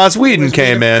because Joss Whedon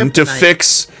came in to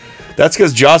fix... That's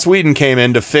because Joss Whedon came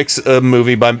in to fix a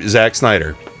movie by Zack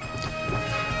Snyder.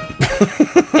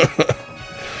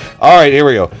 All right, here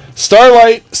we go.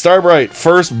 Starbright,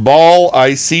 first ball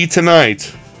I see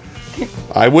tonight.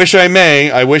 I wish I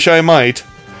might,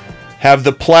 have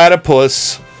the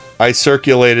platypus I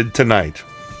circulated tonight.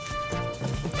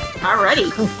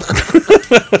 Alrighty.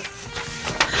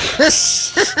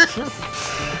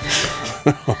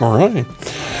 All right.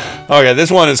 Okay, this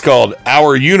one is called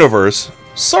Our Universe,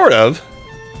 sort of.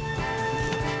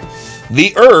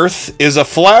 The Earth is a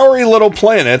flowery little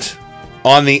planet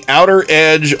on the outer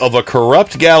edge of a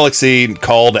corrupt galaxy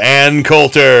called Ann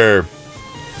Coulter.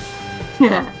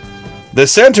 The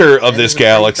center of this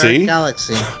galaxy...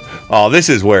 Oh, this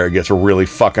is where it gets really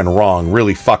fucking wrong.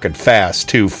 Really fucking fast,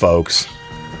 too, folks.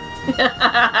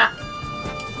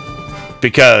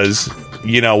 Because,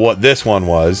 you know what this one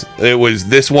was?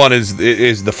 This one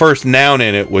is the first noun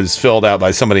in it was filled out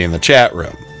by somebody in the chat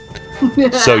room.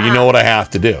 So you know what I have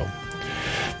to do.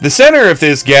 The center of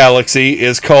this galaxy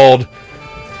is called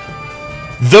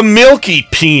the Milky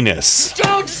Penis.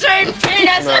 Don't say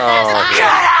penis! Get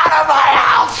out of my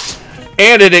house!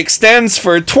 And it extends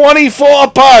for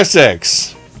 24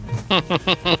 parsecs.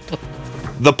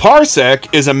 The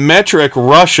parsec is a metric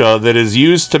Russia that is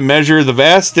used to measure the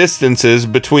vast distances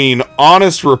between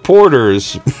honest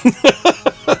reporters.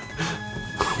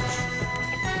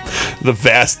 The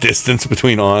vast distance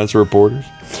between honest reporters.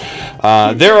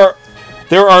 It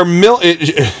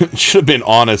should have been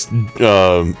honest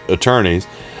attorneys.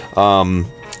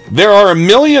 There are 1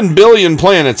 million billion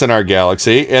planets in our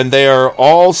galaxy, and they are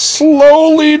all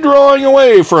slowly drawing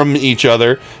away from each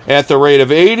other at the rate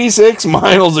of 86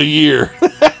 miles a year.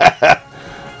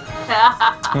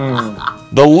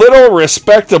 The little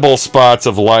respectable spots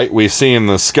of light we see in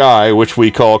the sky, which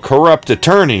we call corrupt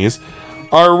attorneys,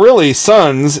 are really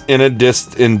suns in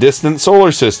distant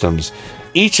solar systems.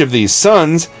 Each of these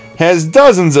suns has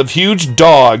dozens of huge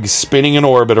dogs spinning in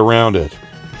orbit around it.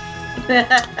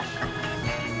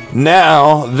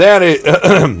 Now that is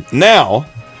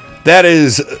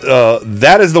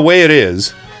the way it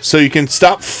is. So you can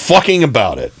stop fucking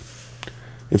about it.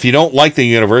 If you don't like the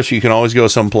universe, you can always go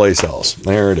someplace else.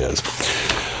 There it is.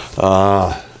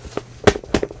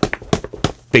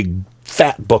 Big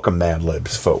fat book of Mad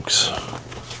Libs, folks.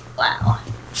 Wow.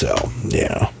 So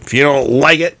yeah, if you don't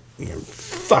like it, you can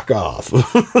fuck off.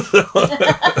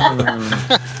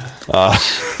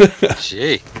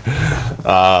 Gee.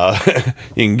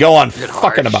 You can go on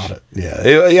fucking about it. Yeah,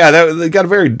 it got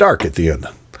very dark at the end.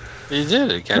 You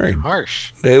did. It got very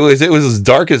harsh. It was as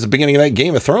dark as the beginning of that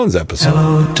Game of Thrones episode.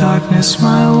 Hello, darkness,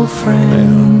 my old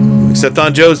friend. Except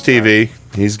on Joe's TV,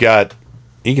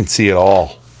 he can see it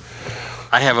all.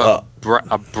 I have a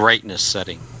brightness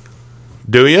setting.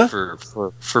 Do you?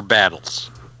 For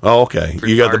battles. Oh, okay. For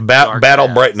you got dark, the battle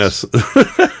brightness.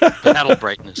 Battle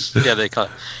brightness. Yeah, they call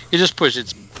it. You just push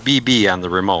its BB on the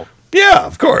remote. Yeah,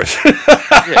 of course.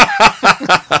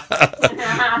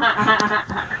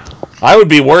 I would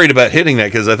be worried about hitting that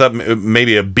because I thought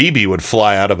maybe a BB would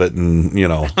fly out of it and,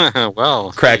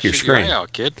 well, crack your screen. Your eye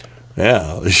out, kid.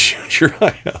 Yeah, shoot your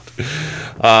eye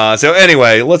out. So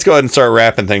anyway, let's go ahead and start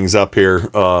wrapping things up here,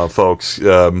 folks.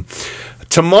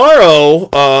 Tomorrow,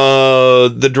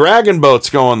 the Dragon Boats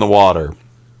go in the water.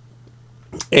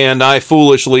 And I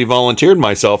foolishly volunteered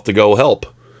myself to go help.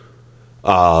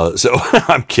 So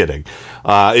I'm kidding.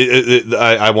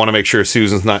 I want to make sure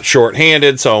Susan's not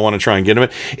short-handed, so I want to try and get them in.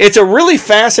 It's a really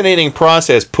fascinating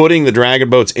process putting the Dragon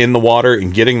Boats in the water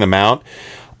and getting them out.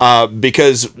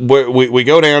 Because we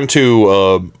go down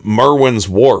to Merwin's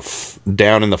Wharf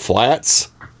down in the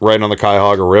flats, right on the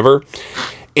Cuyahoga River.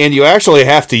 And you actually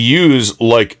have to use,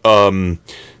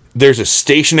 there's a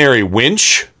stationary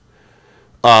winch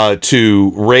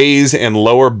to raise and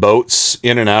lower boats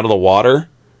in and out of the water.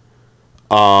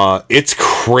 It's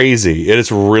crazy. It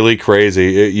is really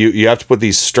crazy. You have to put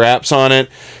these straps on it,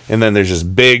 and then there's this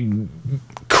big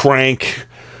crank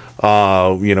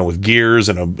with gears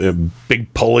and a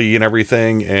big pulley and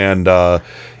everything. And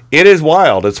it is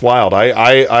wild. It's wild.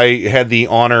 I had the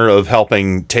honor of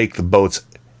helping take the boats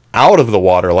out of the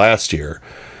water last year.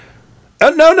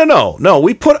 No.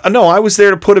 I was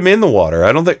there to put him in the water.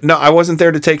 I wasn't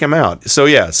there to take him out. So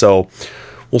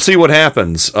we'll see what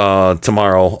happens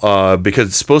tomorrow because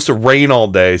it's supposed to rain all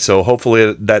day. So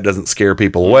hopefully that doesn't scare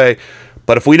people away.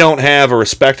 But if we don't have a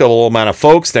respectable amount of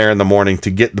folks there in the morning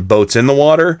to get the boats in the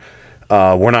water,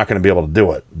 we're not going to be able to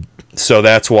do it. So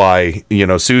that's why,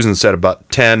 Susan said about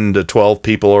 10 to 12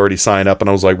 people already signed up. And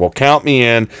I was like, well, count me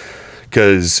in.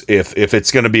 Because if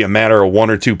it's going to be a matter of 1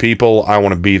 or 2 people, I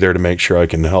want to be there to make sure I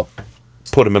can help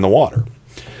put them in the water.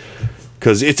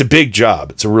 Because it's a big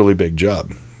job. It's a really big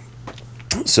job.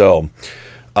 So,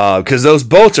 because those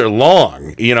boats are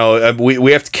long.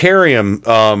 We have to carry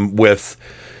them with...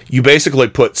 You basically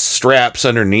put straps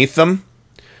underneath them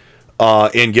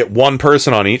and get one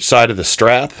person on each side of the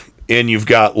strap. And you've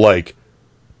got,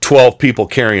 12 people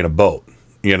carrying a boat,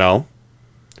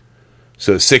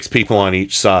 So 6 people on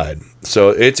each side. So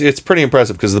it's pretty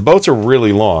impressive because the boats are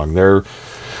really long. They're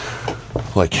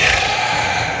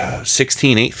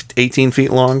 16, 18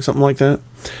 feet long, something like that.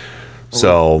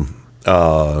 So,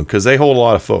 because they hold a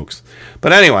lot of folks.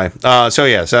 But anyway,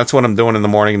 so that's what I'm doing in the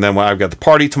morning. And then I've got the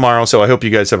party tomorrow. So I hope you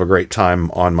guys have a great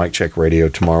time on Mike Check Radio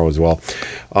tomorrow as well.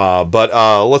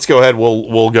 But let's go ahead.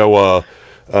 We'll go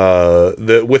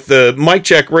with the Mike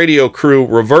Check Radio crew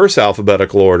reverse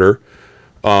alphabetical order.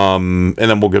 And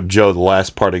then we'll give Joe the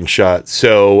last parting shot.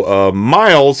 So,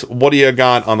 Miles, what do you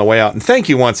got on the way out? And thank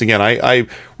you once again. I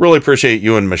really appreciate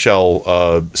you and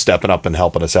Michelle stepping up and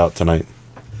helping us out tonight.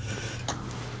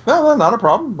 No, not a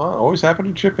problem. Always happy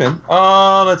to chip in.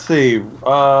 Let's see.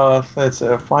 That's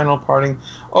a final parting.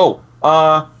 Oh,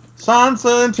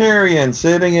 Sansa and Tyrion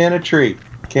sitting in a tree.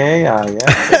 K-I-S.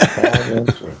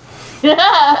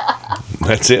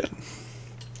 That's it.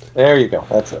 There you go.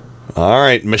 That's it. All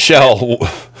right, Michelle.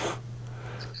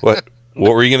 What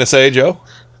were you going to say, Joe?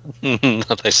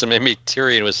 They said maybe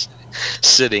Tyrion was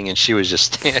sitting and she was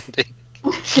just standing.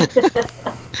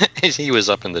 He was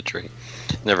up in the tree.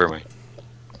 Never mind.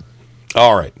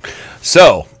 All right.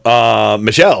 So,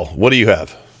 Michelle, what do you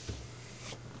have?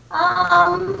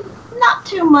 Not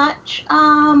too much.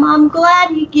 I'm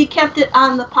glad you kept it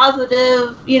on the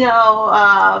positive,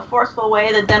 forceful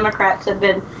way the Democrats have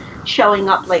been showing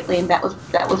up lately, and that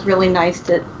was really nice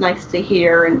to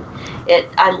hear. And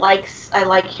I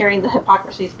like hearing the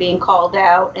hypocrisies being called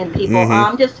out, and people.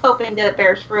 I'm just hoping that it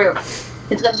bears fruit.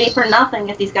 It's gonna be for nothing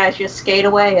if these guys just skate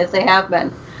away as they have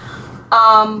been.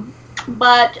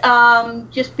 But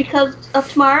just because of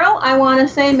tomorrow, I want to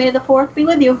say, may the 4th be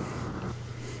with you.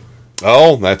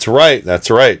 Oh, that's right.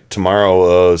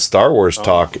 Tomorrow, Star Wars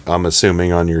talk, I'm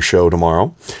assuming, on your show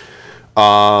tomorrow.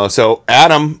 So,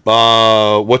 Adam,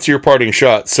 what's your parting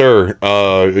shot, sir?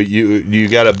 You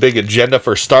got a big agenda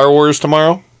for Star Wars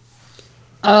tomorrow?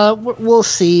 We'll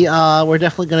see. We're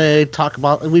definitely going to talk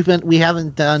about. We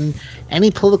haven't done any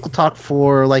political talk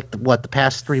for the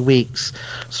past 3 weeks,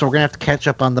 so we're going to have to catch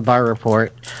up on the Barr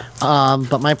report.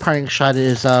 But my parting shot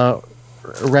is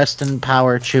rest in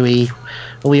power, Chewie.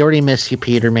 We already miss you,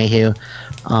 Peter Mayhew.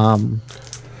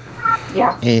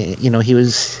 Yeah.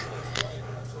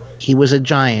 He was a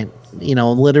giant.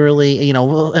 Literally.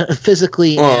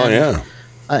 Physically.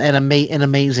 An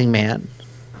amazing man.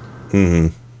 Mm-hmm.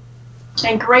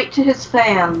 And great to his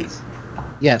fans.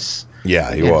 Yes.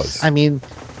 Yeah, he was. I mean,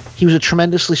 he was a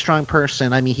tremendously strong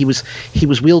person. I mean, he was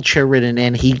wheelchair ridden,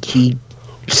 and he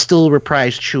still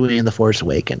reprised Chewie in The Force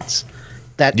Awakens.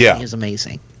 That is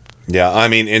amazing. Yeah, I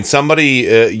mean, and somebody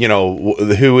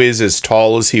who is as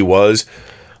tall as he was,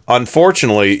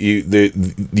 unfortunately,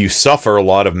 you suffer a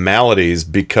lot of maladies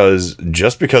because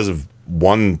of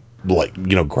one,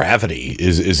 gravity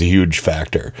is a huge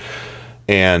factor.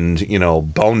 And,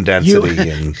 bone density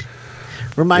and...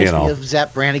 Reminds me of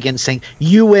Zap Brannigan saying,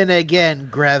 "You win again,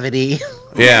 gravity."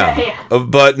 Yeah.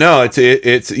 But no,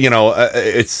 it's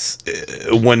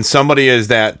when somebody is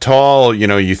that tall,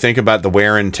 you think about the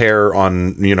wear and tear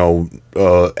on,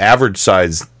 average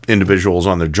size individuals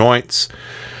on their joints,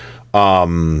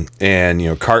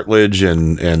 and, cartilage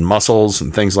and muscles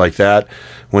and things like that.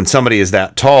 When somebody is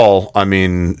that tall, I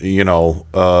mean, he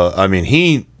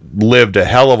lived a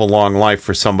hell of a long life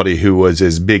for somebody who was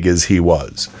as big as he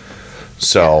was.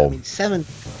 So 7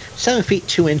 feet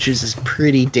 2 inches is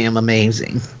pretty damn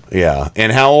amazing. Yeah,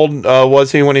 and how old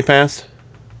was he when he passed?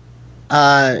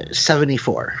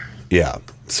 74. Yeah.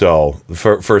 So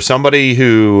for somebody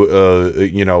who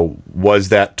was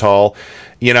that tall,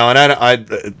 and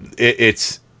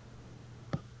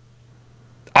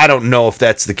I don't know if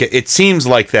that's the case. It seems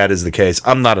like that is the case.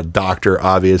 I'm not a doctor,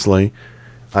 obviously.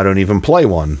 I don't even play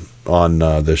one on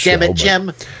this show. Damn it,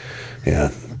 Jim.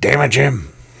 Yeah. Damn it, Jim.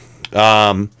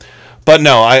 But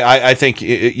no, I think,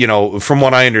 you know, from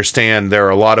what I understand, there are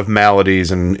a lot of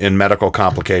maladies and medical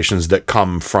complications that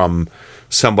come from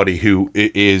somebody who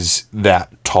is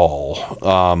that tall.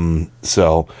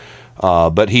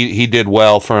 But he did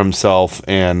well for himself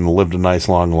and lived a nice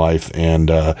long life.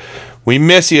 And we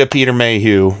miss you, Peter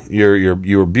Mayhew.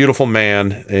 You're a beautiful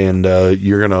man, and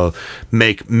you're gonna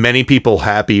make many people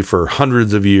happy for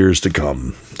hundreds of years to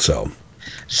come. So.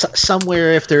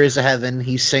 Somewhere, if there is a heaven,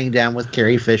 he's sitting down with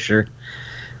Carrie Fisher,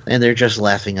 and they're just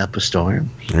laughing up a storm.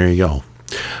 There you go.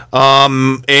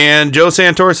 And Joe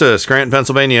Santorsa, Scranton,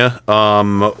 Pennsylvania.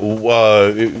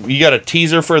 You got a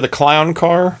teaser for the clown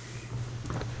car?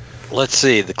 Let's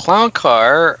see. The clown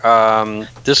car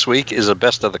this week is a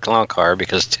best of the clown car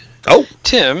because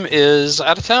Tim is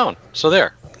out of town. So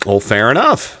there. Well, fair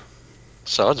enough.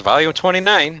 So it's volume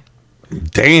 29.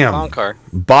 Damn. Clown car.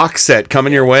 Box set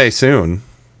coming your way soon.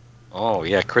 Oh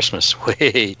yeah, Christmas.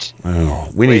 Wait.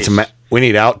 Oh, we need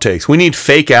outtakes. We need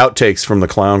fake outtakes from the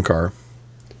clown car.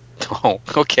 Oh,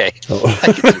 okay. I can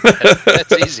do that.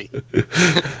 That's easy.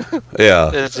 Yeah.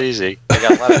 That's easy. I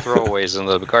got a lot of throwaways in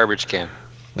the garbage can.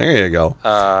 There you go.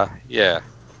 Yeah.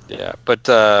 But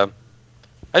I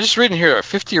just reading here, a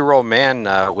 50-year-old man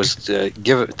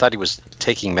thought he was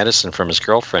taking medicine from his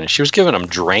girlfriend. She was giving him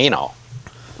Drano.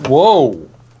 Whoa.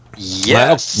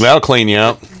 Yes. That'll clean you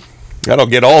up. That'll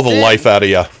get all the life out of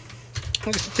you.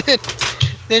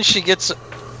 Then she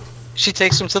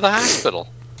takes him to the hospital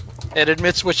and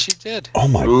admits what she did. Oh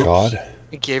my God.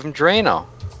 He gave him Drano.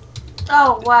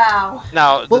 Oh wow.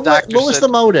 Now the doctor what was the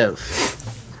motive?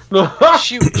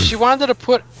 she wanted to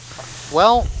put.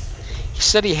 Well, he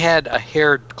said he had a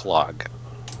hair clog.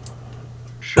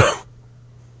 Sure.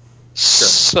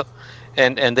 So,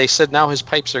 and they said now his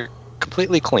pipes are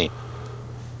completely clean.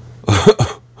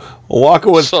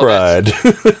 Walking with pride.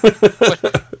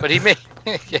 but he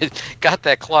got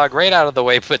that clog right out of the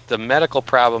way. But the medical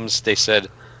problems, they said,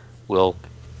 will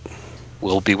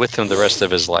be with him the rest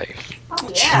of his life. Oh,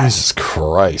 yeah. Jesus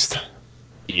Christ.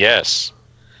 Yes.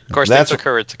 Of course, they took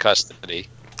her into custody.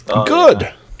 Good.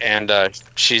 Yeah. And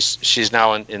she's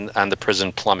now on the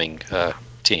prison plumbing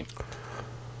team.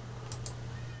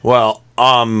 Well,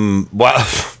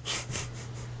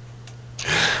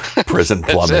 prison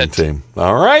plumbing team.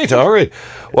 All right.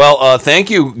 Well, thank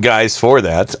you guys for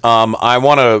that. I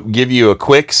want to give you a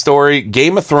quick story,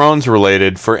 Game of Thrones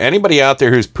related. For anybody out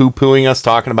there who's poo-pooing us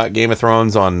talking about Game of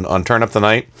Thrones on Turn Up the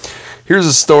Night, here's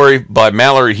a story by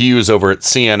Mallory Hughes over at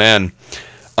CNN.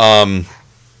 A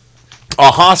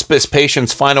hospice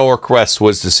patient's final request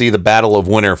was to see the Battle of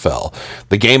Winterfell.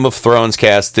 The Game of Thrones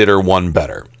cast did her one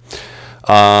better.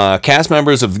 Cast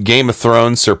members of Game of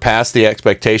Thrones surpassed the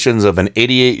expectations of an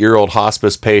 88-year-old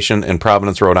hospice patient in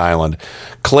Providence, Rhode Island.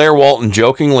 Claire Walton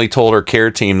jokingly told her care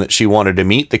team that she wanted to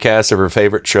meet the cast of her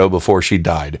favorite show before she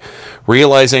died.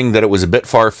 Realizing that it was a bit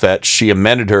far-fetched, she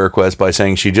amended her request by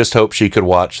saying she just hoped she could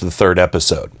watch the third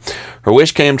episode. Her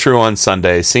wish came true on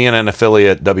Sunday. CNN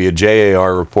affiliate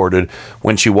WJAR reported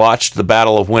when she watched the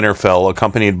Battle of Winterfell,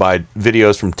 accompanied by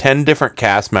videos from 10 different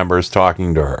cast members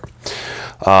talking to her.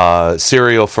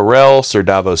 Serial Farrell, Sir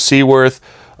Davos Seaworth,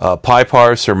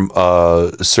 Pipar,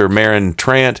 Sir Meryn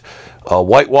Trant,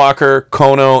 White Walker,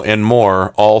 Kono, and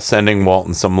more, all sending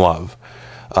Walton some love.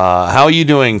 How you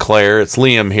doing, Claire? It's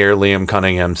Liam here. Liam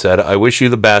Cunningham said, I wish you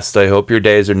the best. I hope your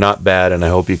days are not bad, and I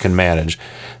hope you can manage.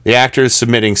 The actors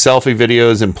submitting selfie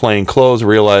videos in plain clothes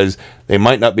realize they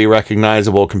might not be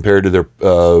recognizable compared to their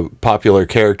popular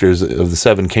characters of the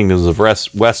Seven Kingdoms of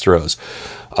Westeros.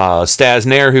 Stas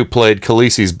Nair, who played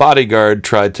Khaleesi's bodyguard,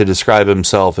 tried to describe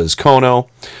himself as Kono.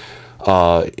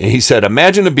 He said,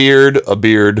 imagine a beard,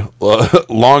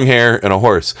 long hair, and a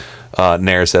horse.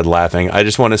 Nair said, laughing. I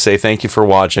just want to say thank you for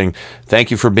watching. Thank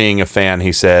you for being a fan,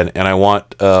 he said. And I want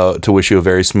to wish you a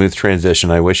very smooth transition.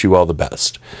 I wish you all the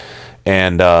best.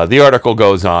 And the article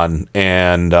goes on,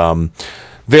 and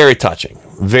very touching.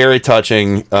 Very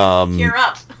touching. Cheer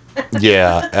up.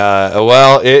 Yeah.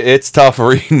 Well, it's tough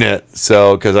reading it.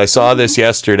 So, because I saw this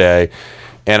yesterday,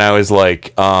 and I was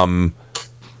like, Game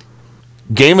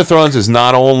of Thrones is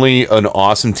not only an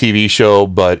awesome TV show,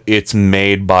 but it's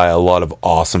made by a lot of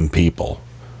awesome people.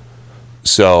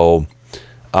 So,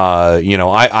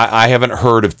 I haven't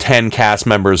heard of 10 cast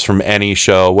members from any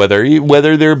show,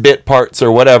 whether they're bit parts or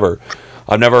whatever.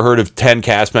 I've never heard of 10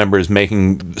 cast members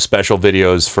making special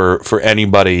videos for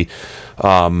anybody,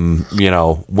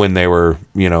 when they were,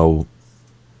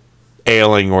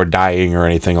 ailing or dying or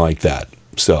anything like that.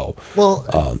 So, well,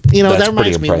 that's that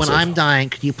reminds pretty me. When impressive. I'm dying,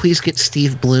 could you please get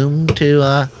Steve Bloom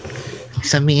to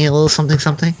send me a little something?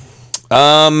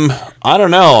 I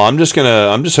don't know. I'm just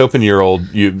hoping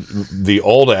the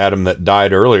old Adam that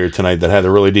died earlier tonight that had a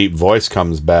really deep voice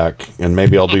comes back, and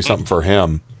maybe I'll do something for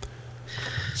him.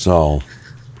 So,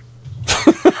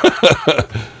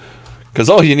 because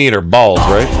all you need are balls,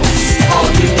 right?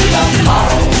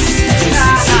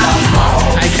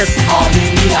 I guess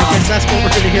that's what we're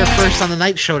going to hear first on the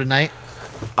night show tonight.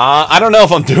 I don't know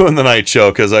if I'm doing the night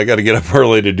show because I got to get up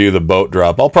early to do the boat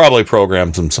drop. I'll probably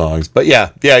program some songs, but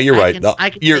yeah, you're right. I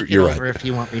can you're take it over right. if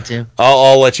you want me to.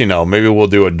 I'll let you know. Maybe we'll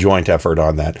do a joint effort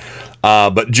on that.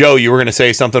 But Joe, you were going to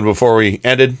say something before we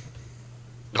ended?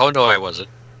 Oh no, I wasn't.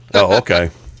 Oh, okay.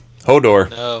 Hodor.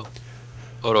 No,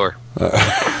 Hodor.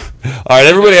 All right,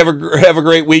 everybody have a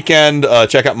great weekend.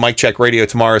 Check out Mike Check Radio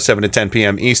tomorrow, 7 to 10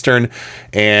 p.m. Eastern.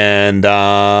 And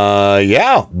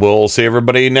we'll see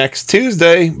everybody next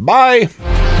Tuesday. Bye.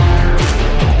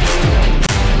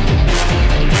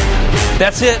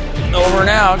 That's it. Over and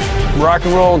out. Rock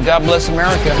and roll. God bless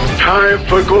America. Time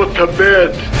to go to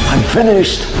bed. I'm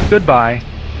finished. Goodbye.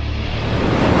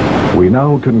 We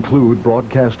now conclude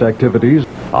broadcast activities.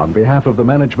 On behalf of the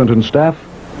management and staff,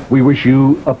 we wish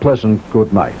you a pleasant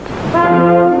good night.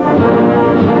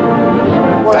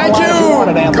 Thank you.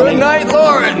 Good night,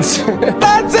 Lawrence.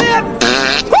 That's it.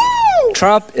 Woo!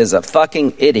 Trump is a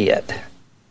fucking idiot.